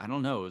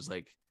don't know. It was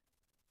like,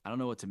 I don't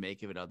know what to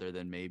make of it other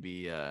than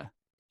maybe.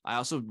 I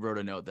also wrote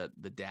a note that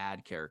the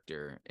dad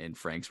character in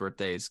Frank's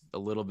birthday is a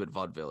little bit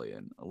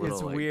vaudevillian, a little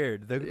It's like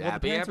weird. The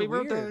happy parents are happy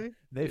weird. birthday.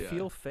 They Yeah.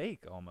 feel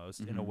fake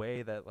almost in a Mhm.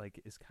 way that like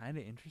is kind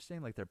of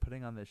interesting. Like they're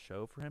putting on this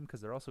show for him because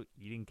they're also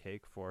eating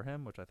cake for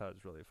him, which I thought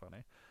was really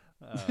funny.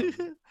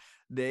 Um,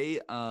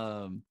 They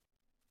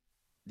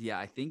yeah,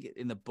 I think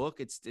in the book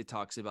it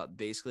talks about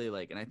basically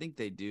like, and I think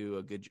they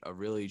do a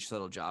really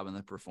subtle job in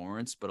the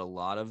performance, but a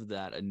lot of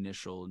that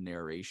initial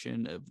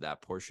narration of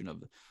that portion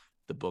of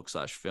the book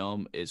slash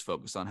film is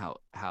focused on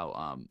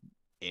how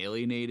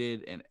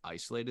alienated and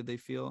isolated they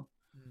feel,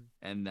 Mm.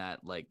 and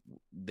that like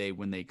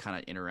when they kind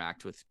of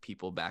interact with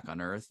people back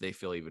on Earth, they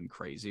feel even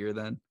crazier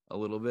then a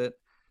little bit.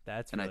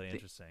 that's And I really think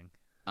interesting.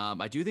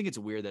 I do think it's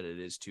weird that it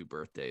is two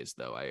birthdays,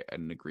 though.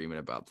 I'm in agreement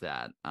about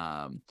that.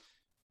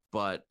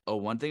 But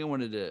one thing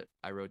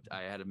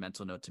I had a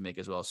mental note to make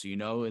as well. So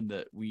in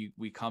the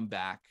we come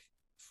back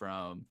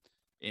from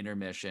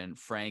intermission.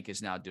 Frank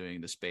is now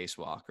doing the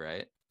spacewalk,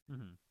 right?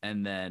 Mm-hmm.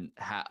 And then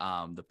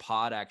the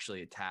pod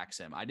actually attacks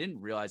him. I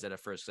didn't realize that at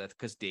first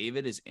because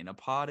David is in a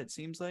pod, it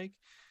seems like,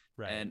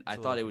 Right. and It's I a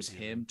little thought it was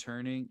confusing. him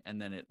turning,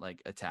 and then it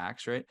like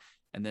attacks, right?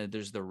 And then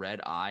there's the red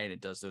eye, and it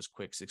does those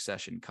quick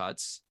succession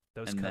cuts,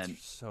 Those and cuts are then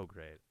so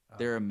great.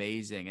 they're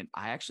amazing. And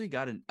I actually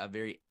got a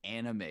very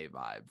anime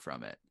vibe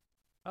from it.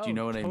 Do you Oh,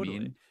 know what I totally.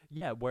 mean?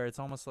 Yeah, where it's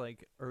almost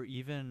like, or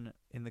even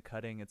in the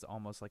cutting, it's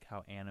almost like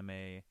how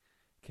anime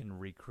can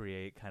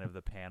recreate kind of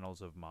the panels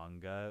of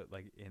manga,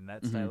 like in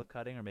that style Hmm. of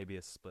cutting, or maybe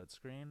a split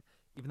screen.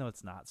 Even though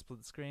it's not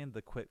split screen,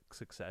 the quick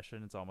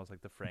succession, it's almost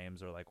like the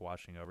frames are like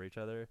washing over each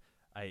other.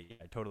 I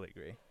totally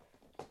agree.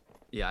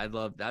 Yeah, I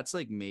love that's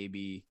like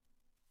maybe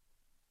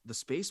the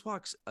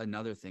spacewalks.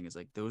 Another thing is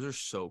like those are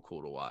so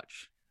cool to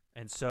watch.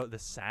 And so the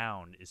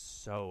sound is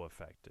so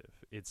effective.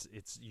 It's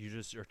you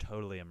just are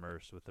totally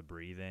immersed with the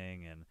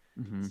breathing, and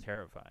it's Hmm.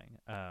 terrifying.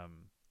 It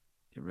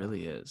Oh,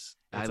 really is.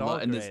 I it's love all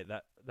and this. great.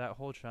 That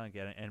whole chunk,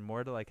 and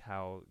more to like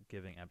how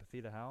giving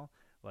empathy to Hal.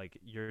 Like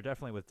you're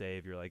definitely with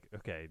Dave. You're like,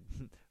 okay,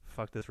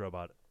 fuck this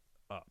robot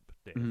up,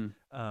 Dave.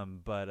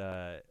 Mhm.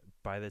 But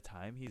by the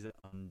time he's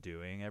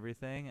undoing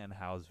everything and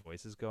Hal's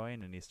voice is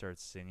going and he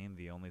starts singing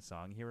the only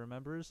song he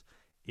remembers,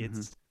 Hmm.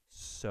 it's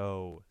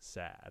so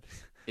sad.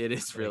 It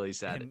is Like, really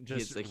sad. and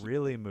just It's like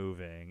really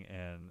moving.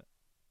 And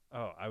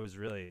oh, I was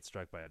really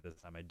struck by it this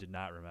time. I did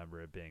not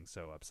remember it being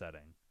so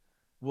upsetting.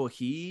 well,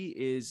 he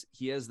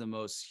has the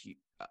most.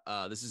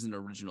 This is an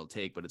original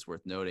take, but it's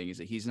worth noting is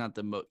that he's not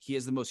he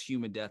has the most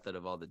human death out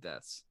of all the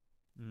deaths.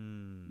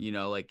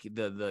 Mm. Like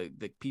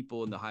the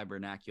people in the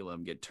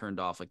hibernaculum get turned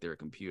off like they're a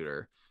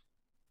computer,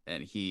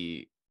 and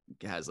he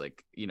has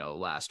like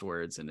last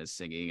words and is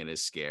singing and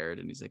is scared,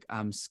 and he's like,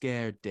 "I'm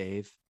scared,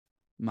 Dave.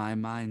 My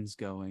mind's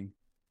going.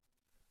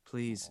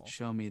 Please Aw.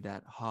 show me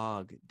that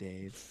hog,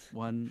 Dave,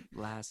 one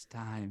last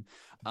time."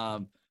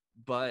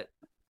 But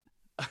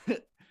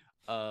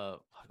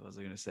what was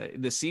I gonna say?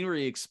 The scene where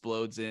he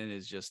explodes in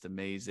is just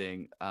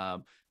amazing.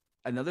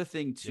 Another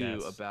thing too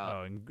Yes. about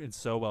Oh, and it's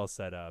so well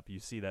set up. You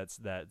see that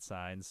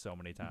sign so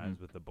many Mhm. times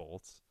with the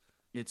bolts.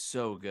 It's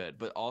so good,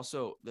 but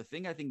also the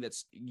thing I think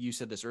that's you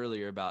said this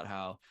earlier about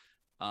how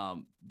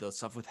the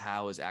stuff with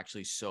How is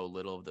actually so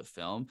little of the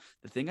film.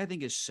 The thing I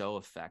think is so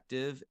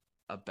effective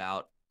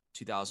about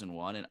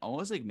 2001 and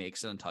almost like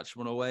makes it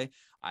untouchable in a way.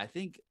 I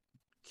think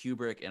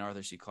Kubrick and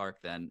Arthur C.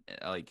 Clarke then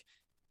like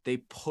they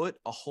put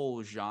a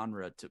whole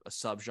genre to a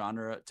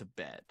subgenre to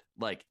bed.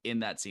 Like in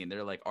that scene,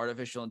 they're like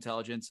artificial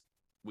intelligence.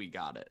 We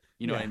got it.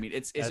 You know what I Yeah, mean?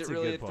 Is it that's a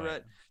really good a point.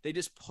 threat? They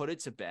just put it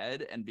to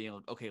bed and being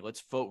like, okay,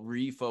 let's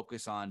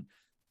refocus on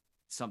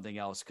something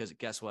else. Because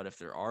guess what? If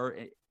there are,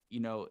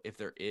 if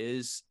there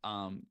is,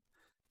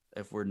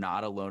 if we're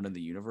not alone in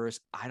the universe,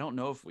 I don't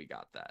know if we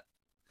got that.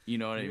 You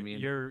know what I mean?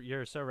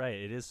 You're so right.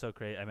 It is so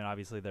great. I mean,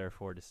 obviously there are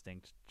four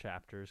distinct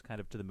chapters kind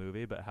of to the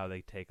movie, but how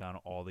they take on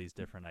all these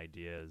different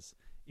ideas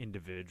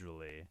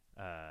individually.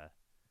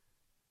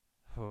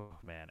 Oh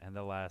man, and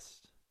the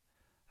last,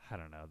 I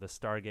don't know, the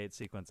Stargate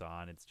sequence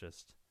on, it's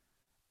just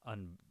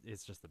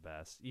the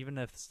best. Even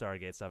if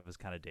Stargate stuff is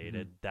kind of Mm-hmm.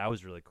 dated, that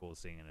was really cool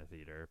seeing in a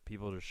theater.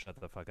 People just shut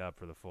the fuck up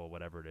for the full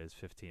whatever it is,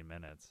 15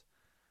 minutes.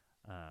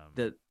 Um,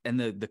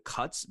 The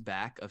cuts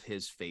back of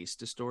his face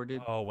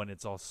distorted. oh, when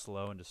it's all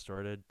slow and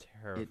distorted, It's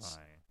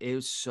terrifying. it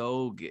was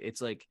so good.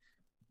 It's like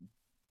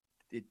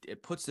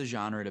it puts the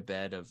genre to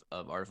bed of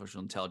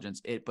artificial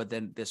intelligence. But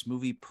then this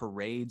movie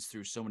parades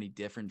through so many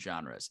different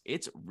genres.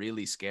 It's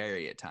really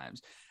scary at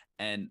times,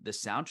 and the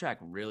soundtrack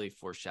really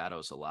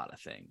foreshadows a lot of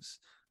things.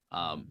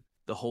 Mm.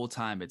 The whole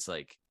time, it's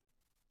like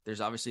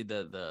there's obviously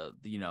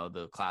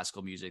the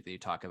classical music that you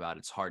talk about.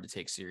 It's hard to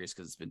take serious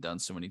because it's been done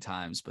so many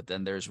times. But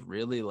then there's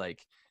really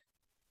like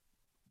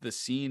the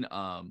scene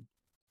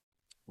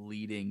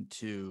leading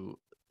to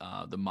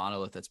the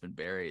monolith that's been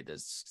buried.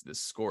 This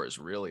score is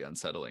really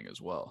unsettling as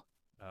well.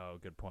 Oh,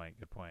 good point.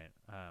 Good point.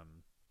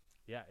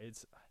 Yeah,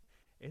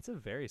 it's a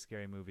very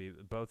scary movie,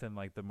 both in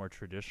like the more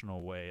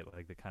traditional way,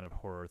 like the kind of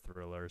horror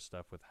thriller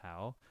stuff with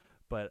Hal,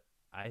 but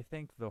I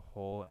think the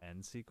whole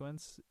end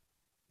sequence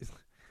is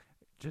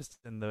just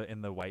in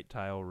the white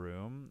tile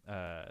room.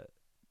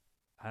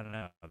 I don't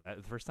know.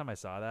 The first time I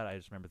saw that, I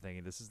just remember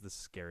thinking, this is the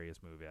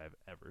scariest movie I've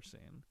ever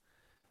seen.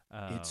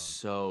 It's Um,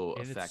 so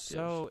and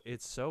effective.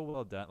 it's so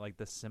well done. Like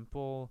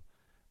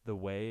the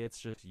way it's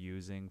just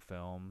using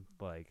film,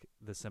 like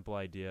the simple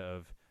idea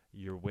of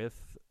you're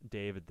with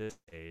Dave at this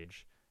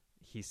age,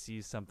 he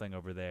sees something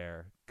over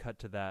there, cut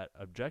to that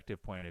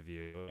objective point of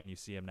view, and you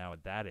see him now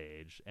at that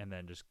age, and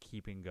then just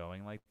keeping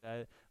going like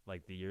that.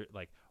 Like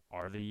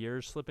are the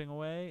years slipping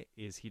away?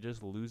 Is he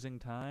just losing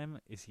time?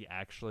 Is he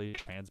actually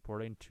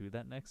transporting to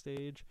that next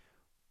age?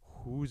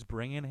 Who's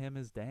bringing him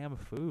his damn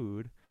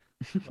food?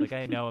 Like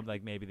I know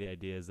like maybe the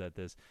idea is that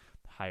this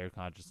higher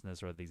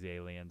consciousness or these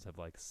aliens have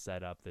like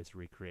set up this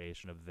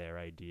recreation of their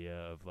idea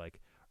of like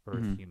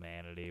Earth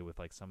humanity with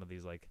like some of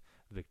these like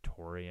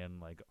Victorian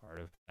like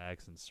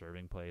artifacts and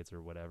serving plates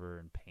or whatever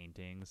and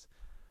paintings.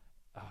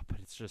 But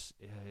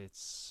it's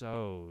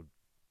so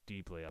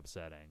deeply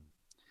upsetting.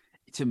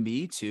 To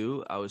me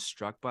too, I was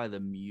struck by the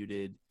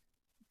muted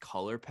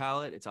color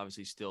palette. It's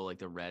obviously still like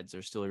the reds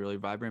are still really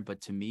vibrant,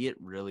 but to me it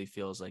really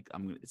feels like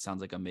it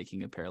sounds like I'm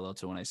making a parallel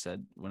to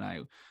when I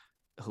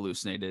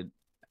hallucinated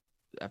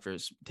after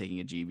taking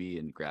a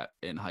GB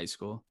in high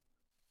school,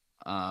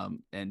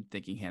 and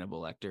thinking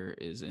Hannibal Lecter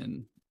is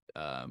in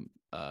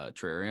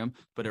terrarium,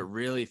 but it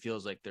really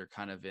feels like they're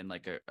kind of in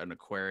like an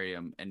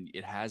aquarium, and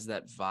it has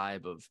that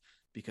vibe of,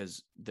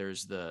 because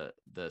there's the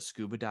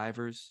scuba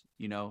divers,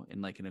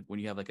 in like when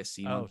you have like a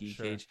sea Oh, monkey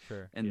sure, cage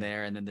sure. and Yeah.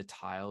 there, and then the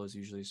tile is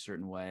usually a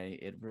certain way.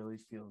 It really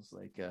feels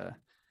like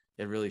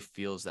it really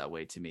feels that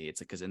way to me.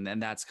 It's like, because, and then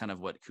that's kind of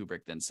what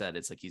Kubrick then said.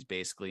 It's like he's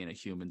basically in a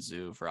human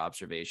zoo for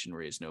observation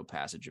where he has no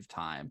passage of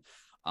time.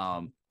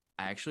 I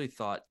actually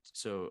thought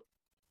so.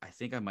 I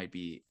think I might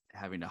be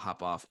having to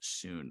hop off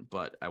soon,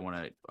 but I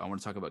want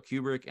to talk about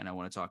Kubrick and I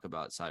want to talk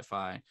about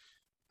sci-fi.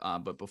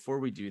 But before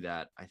we do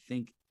that, I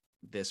think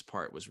this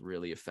part was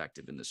really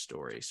effective in the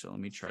story. So let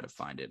me try to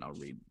find it, and I'll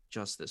read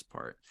just this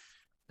part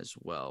as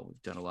well.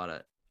 We've done a lot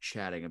of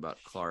chatting about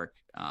Clarke,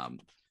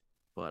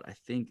 but I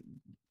think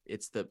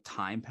it's the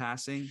time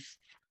passing.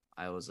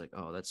 I was like,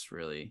 oh, that's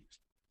really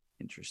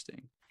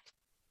interesting.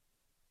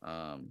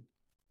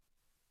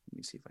 Let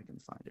me see if I can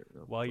find it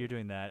real While quick. you're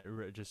doing that,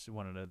 just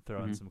wanted to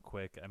throw in some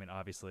quick, I mean,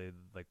 obviously,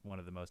 like one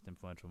of the most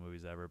influential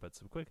movies ever, but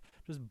some quick,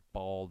 just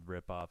bald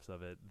rip-offs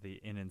of it.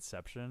 In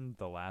Inception,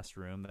 the last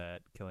room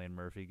that Cillian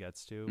Murphy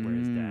gets to, where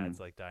his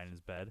dad's like dying in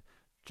his bed,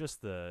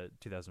 just the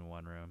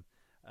 2001 room.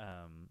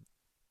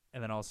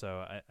 And then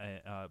also,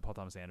 Paul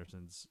Thomas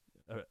Anderson's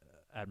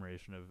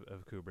admiration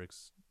of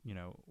Kubrick's,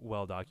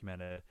 well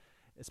documented,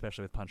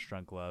 especially with Punch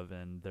Drunk Love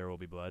and There Will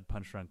Be Blood.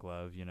 Punch Drunk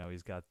Love,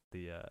 he's got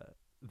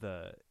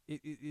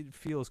it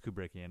feels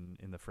Kubrickian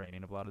in the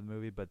framing of a lot of the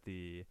movie, but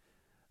the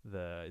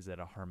is that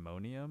a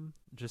harmonium?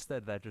 Just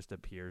that just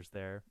appears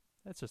there.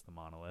 That's just the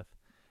monolith.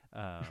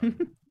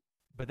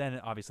 But then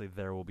obviously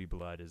There Will Be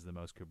Blood is the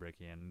most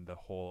Kubrickian. The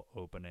whole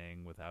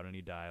opening without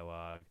any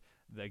dialogue.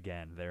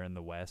 Again, they're in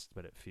the West,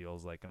 but it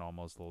feels like an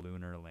almost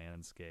lunar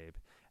landscape.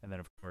 And then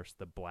of course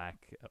the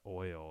black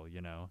oil,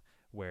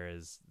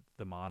 whereas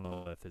the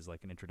monolith is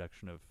like an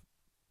introduction of,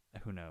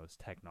 who knows,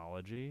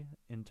 technology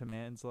into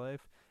man's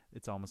life.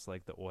 It's almost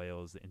like the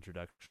oil is the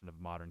introduction of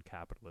modern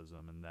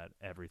capitalism, and that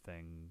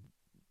everything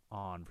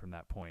on from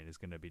that point is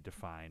going to be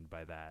defined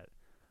by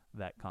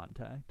that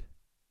contact.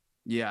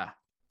 Yeah,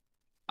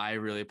 I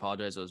really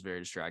apologize. I was very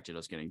distracted. I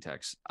was getting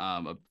texts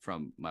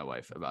from my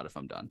wife about if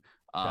I'm done.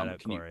 Shout out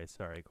Can you? Corey.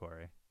 Sorry,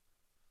 Corey.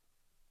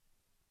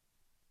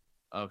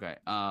 Okay.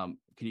 Can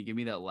you give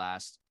me that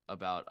last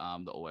about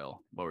the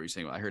oil? What were you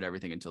saying? I heard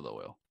everything until the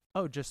oil.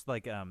 Oh, just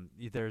like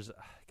there's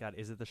God,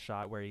 is it the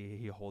shot where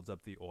he holds up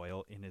the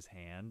oil in his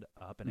hand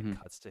up and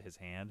it cuts to his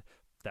hand?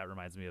 That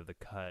reminds me of the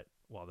cut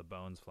while the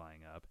bone's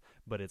flying up.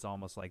 But it's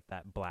almost like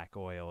that black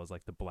oil is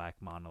like the black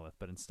monolith,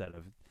 but instead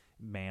of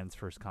man's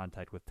first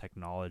contact with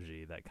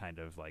technology, that kind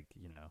of like,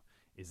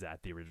 is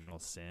that the original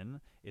sin?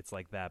 It's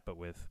like that, but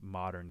with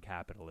modern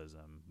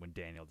capitalism, when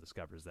Daniel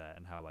discovers that,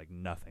 and how like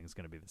nothing's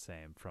going to be the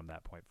same from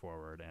that point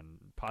forward, and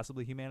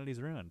possibly humanity's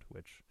ruined,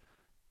 which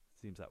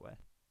seems that way.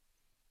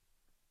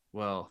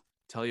 Well,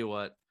 tell you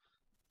what,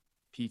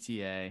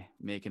 PTA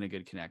making a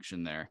good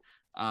connection there.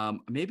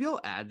 Maybe I'll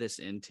add this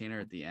in, Tanner,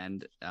 at the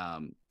end.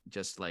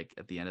 Just like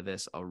at the end of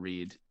this, I'll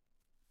read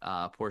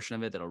a portion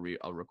of it that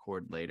I'll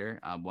record later.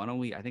 Why don't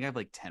we? I think I have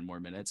like 10 more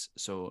minutes,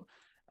 so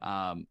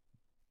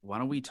why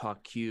don't we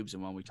talk cubes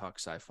and why don't we talk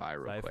sci-fi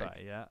real quick?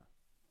 Sci-fi, yeah.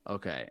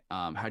 Okay.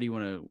 How do you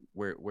want to?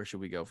 Where should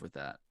we go with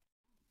that?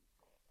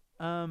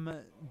 Do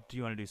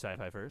you want to do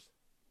sci-fi first?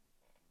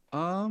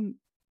 Um,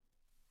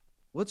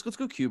 let's go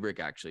Kubrick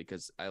actually,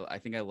 because I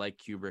think I like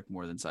Kubrick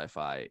more than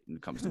sci-fi when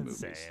it comes to movies.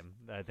 Same.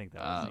 I think that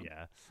was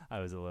yeah. I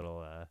was a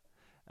little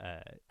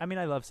I mean,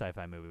 I love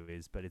sci-fi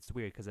movies, but it's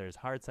weird because there's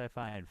hard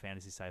sci-fi and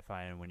fantasy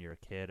sci-fi, and when you're a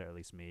kid, or at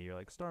least me, you're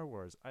like Star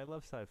Wars. I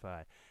love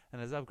sci-fi,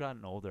 and as I've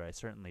gotten older, I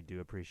certainly do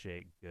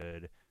appreciate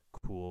good,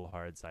 cool,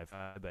 hard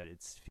sci-fi, but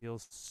it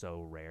feels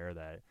so rare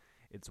that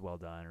it's well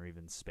done, or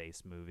even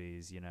space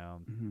movies.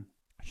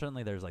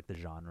 Certainly there's like the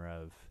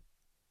genre of,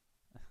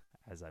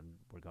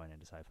 we're going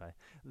into sci-fi,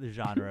 the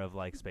genre of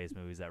like space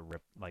movies that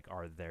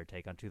are their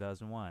take on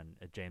 2001.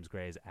 James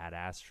Gray's Ad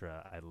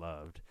Astra I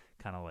loved,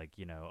 kind of like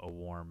a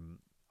warm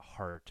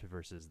heart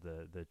versus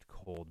the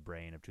cold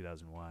brain of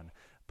 2001.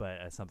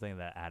 But something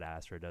that Ad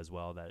Astra does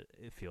well, that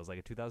it feels like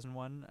a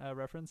 2001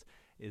 reference,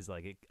 is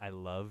like I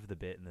love the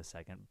bit in the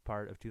second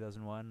part of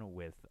 2001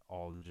 with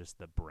all just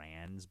the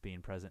brands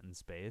being present in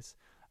space.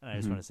 And I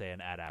just want to say,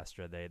 in Ad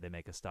Astra, they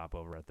make a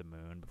stopover at the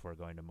moon before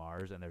going to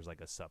Mars, and there's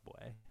like a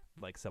Subway,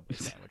 like Subway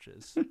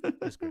sandwiches.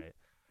 It's great.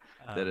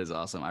 That is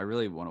awesome. I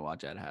really want to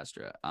watch Ad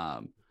Astra.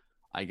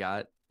 I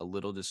got a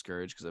little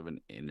discouraged because of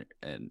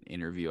an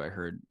interview I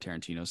heard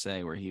Tarantino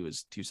say where he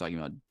was talking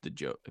about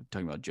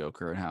talking about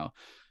Joker, and how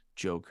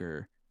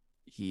Joker,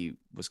 he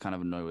was kind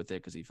of annoyed with it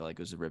because he felt like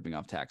it was ripping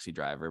off Taxi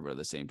Driver, but at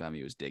the same time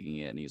he was digging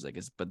it, and he was like,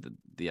 but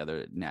the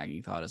other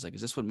nagging thought is like,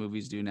 is this what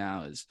movies do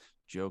now? Is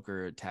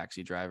Joker,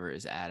 Taxi Driver,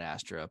 is Ad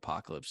Astra,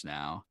 Apocalypse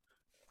Now?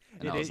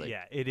 And It I is, was like,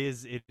 yeah, it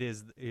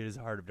is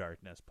Heart of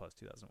Darkness plus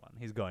 2001.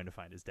 He's going to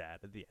find his dad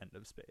at the end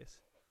of space.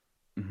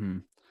 mm-hmm.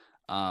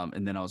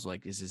 And then I was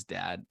like, is his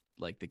dad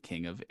like the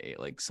king of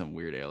like some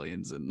weird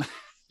aliens and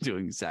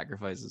doing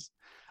sacrifices?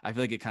 I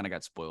feel like it kind of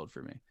got spoiled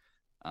for me.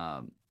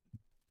 Um,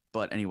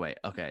 but anyway,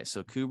 okay,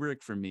 so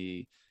Kubrick for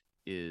me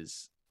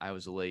is I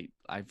was late.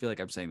 I feel like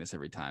I'm saying this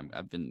every time.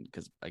 I've been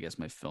because I guess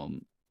my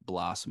film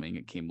blossoming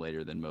it came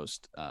later than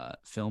most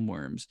film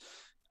worms.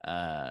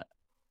 Uh,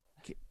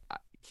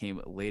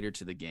 came later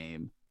to the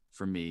game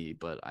for me,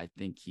 but I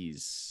think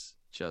he's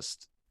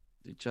just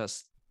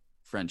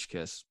French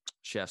kiss,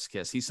 chef's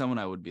kiss. He's someone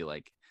I would be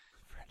like,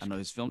 I know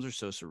his films are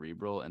so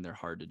cerebral and they're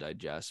hard to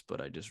digest,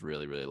 but I just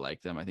really, really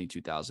like them. I think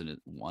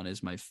 2001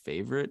 is my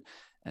favorite.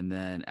 And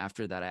then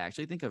after that, I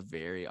actually think a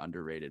very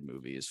underrated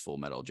movie is Full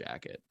Metal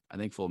Jacket. I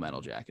think Full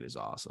Metal Jacket is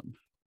awesome.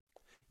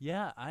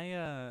 Yeah,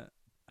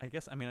 I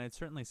guess I mean I'd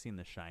certainly seen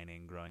The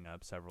Shining growing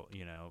up several,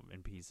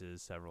 in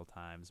pieces several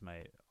times.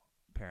 My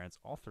parents,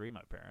 all three of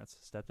my parents,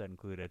 stepdad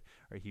included,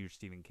 are huge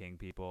Stephen King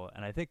people,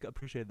 and I think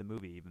appreciated the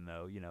movie even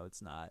though,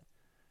 it's not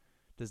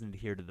doesn't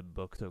adhere to the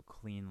book so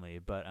cleanly,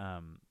 but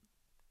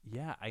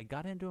yeah, I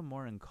got into it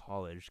more in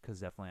college because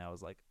definitely I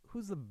was like,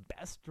 who's the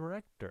best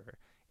director?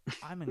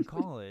 I'm in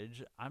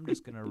college. I'm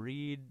just going to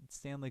read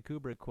Stanley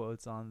Kubrick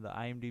quotes on the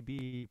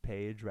IMDb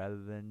page rather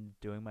than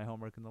doing my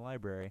homework in the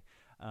library.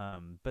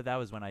 But that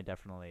was when I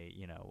definitely,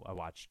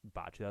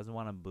 bought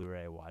 2001 on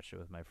Blu-ray, watched it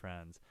with my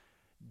friends.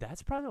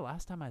 That's probably the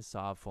last time I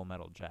saw Full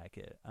Metal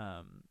Jacket.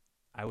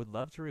 I would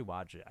love to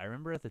rewatch it. I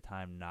remember at the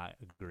time not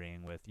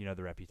agreeing with, the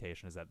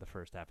reputation is that the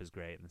first half is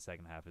great and the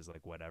second half is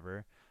like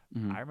whatever.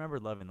 Mm-hmm. I remember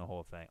loving the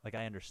whole thing. Like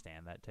I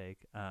understand that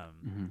take.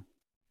 Mm-hmm.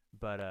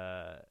 But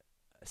I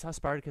saw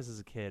Spartacus as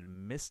a kid,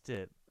 missed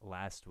it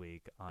last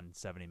week on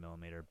 70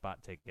 millimeter,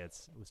 bought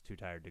tickets, was too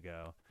tired to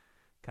go.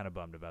 Kind of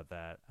bummed about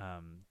that.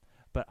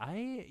 But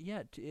I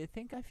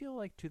think I feel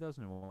like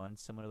 2001,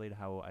 similarly to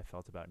how I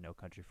felt about No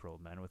Country for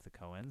Old Men with the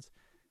Coens,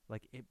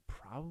 like it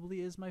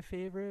probably is my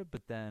favorite,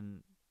 but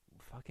then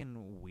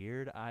fucking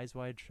Weird Eyes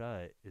Wide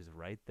Shut is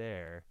right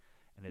there,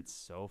 and it's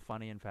so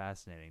funny and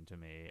fascinating to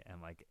me,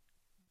 and like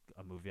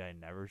a movie I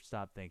never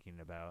stopped thinking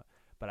about.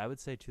 But I would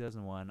say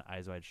 2001,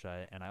 Eyes Wide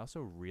Shut, and I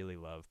also really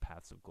love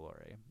Paths of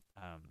Glory.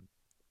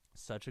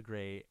 Such a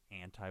great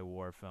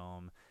anti-war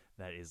film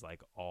that is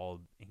like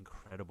all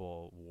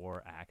incredible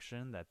war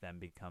action that then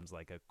becomes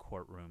like a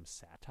courtroom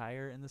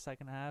satire in the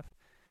second half.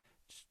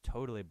 Just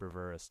totally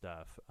bravura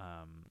stuff.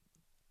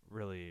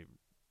 Really,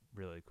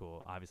 really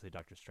cool. Obviously,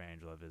 Doctor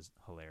Strangelove is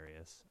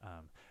hilarious.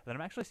 Then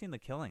I'm actually seeing The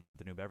Killing,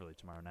 The New Beverly,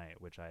 tomorrow night,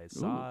 which I Ooh.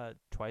 saw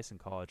twice in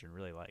college and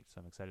really liked.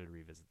 So I'm excited to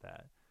revisit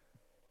that.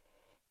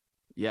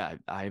 Yeah,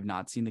 I have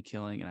not seen The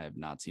Killing and I have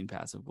not seen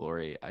Passive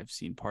Glory. I've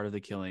seen part of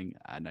The Killing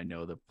and I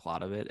know the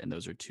plot of it, and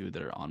those are two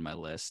that are on my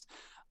list.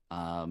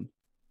 Um,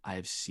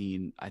 I've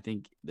seen, I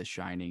think The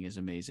Shining is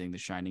amazing. The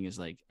Shining is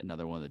like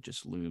another one that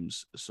just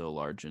looms so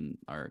large in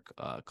our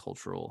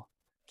cultural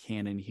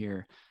canon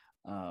here.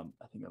 I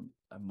think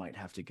I might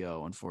have to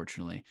go,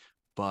 unfortunately.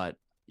 But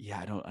yeah,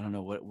 I don't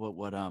know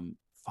what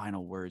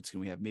final words can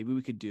we have? Maybe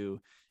we could do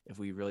if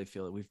we really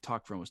feel it. We've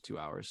talked for almost 2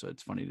 hours, so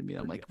it's funny to me.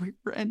 I'm We're like, good.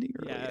 we're ending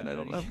early, and I Yeah.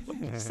 don't know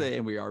what to say.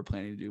 And we are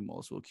planning to do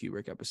multiple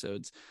Kubrick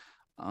episodes.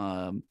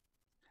 Um,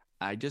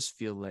 I just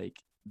feel like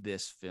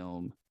this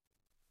film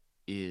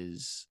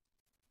is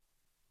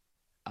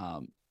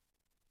um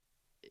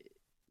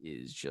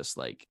is just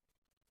like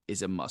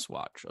is a must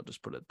watch. I'll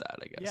just put it that,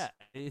 I Yeah,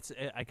 guess.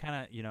 I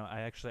kind of,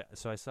 I actually,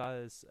 so I saw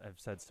this, I've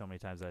said so many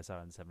times that I saw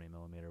it in 70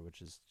 millimeter,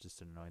 which is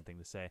just an annoying thing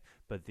to say,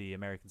 but the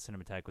American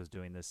Cinematheque was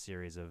doing this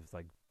series of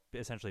like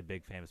essentially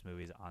big famous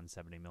movies on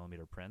 70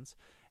 millimeter prints.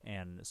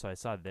 And so I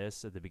saw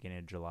this at the beginning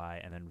of July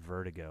and then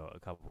Vertigo a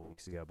couple of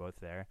weeks ago, both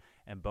there.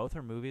 And both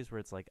are movies where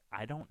it's like,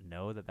 I don't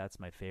know that that's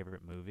my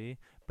favorite movie,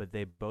 but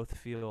they both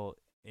feel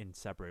in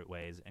separate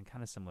ways and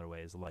kind of similar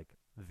ways like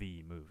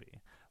the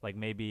movie. Like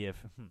maybe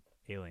if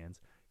Aliens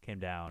came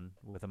down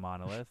with a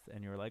monolith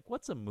and you were like,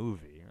 what's a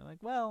movie? You're like,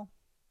 well,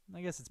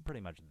 I guess it's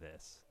pretty much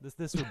this.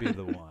 This would be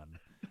the one.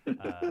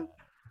 Uh,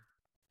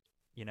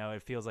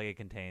 it feels like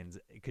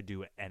it could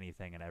do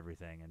anything and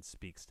everything and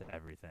speaks to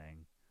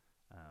everything.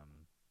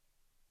 Um,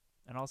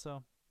 and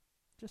also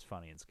just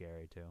funny and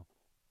scary too.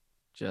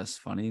 Just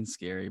funny and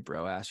scary,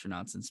 bro.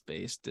 Astronauts in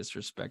space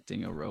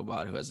disrespecting a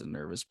robot who has a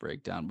nervous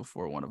breakdown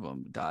before one of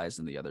them dies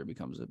and the other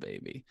becomes a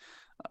baby.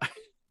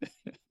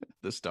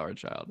 The Star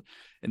Child.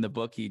 In the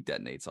book, he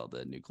detonates all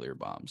the nuclear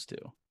bombs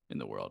too in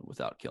the world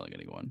without killing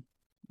anyone.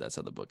 That's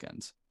how the book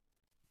ends.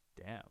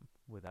 Damn,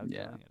 without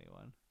Yeah, killing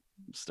anyone.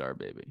 Star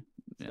Baby.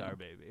 Yeah, Star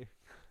Baby.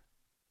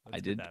 I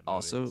Let's get did that movie,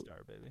 also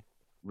Star Baby.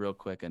 real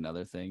quick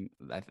another thing.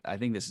 I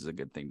think this is a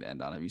good thing to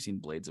end on. Have you seen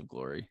Blades of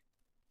Glory?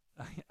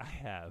 I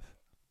have.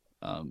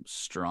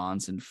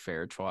 Strauns and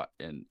Fairchild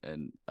and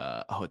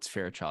oh, it's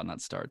Fairchild, not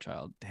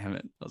Starchild. Damn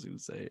it. I was gonna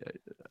say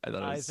I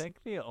thought it I was think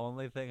the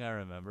only thing I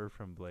remember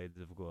from Blades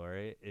of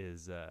Glory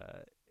is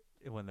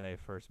when they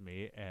first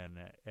meet, and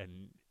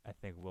I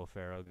think Will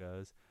Ferrell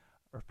goes,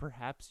 or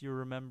perhaps you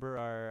remember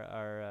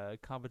our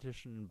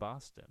competition in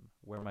Boston,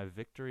 where my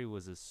victory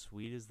was as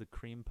sweet as the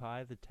cream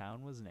pie the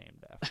town was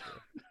named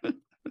after.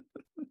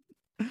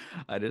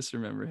 I just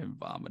remember him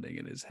vomiting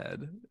in his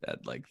head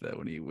at like the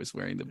when he was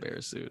wearing the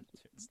bear suit.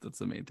 That's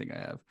the main thing I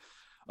have.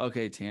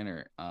 Okay,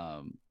 Tanner.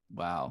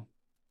 Wow.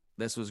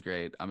 This was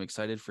great. I'm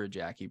excited for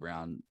Jackie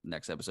Brown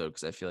next episode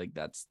because I feel like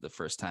that's the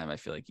first time I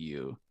feel like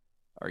you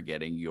are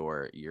getting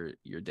your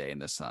day in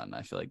the sun.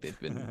 I feel like they've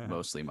been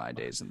mostly my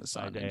days in the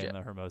My sun. day in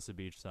the Hermosa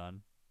Beach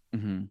sun.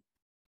 Mm-hmm.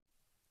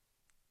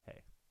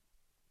 Hey,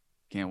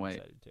 Can't I'm wait.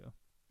 excited too.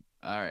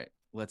 All right,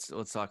 let's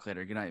talk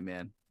later. Good night,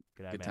 man.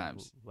 Good night, Good man.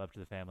 times. Love to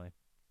the family.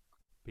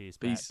 Peace,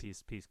 Matt.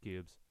 Peace. Peace,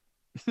 cubes.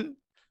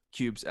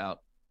 Cubes out.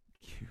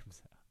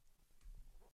 Cubes.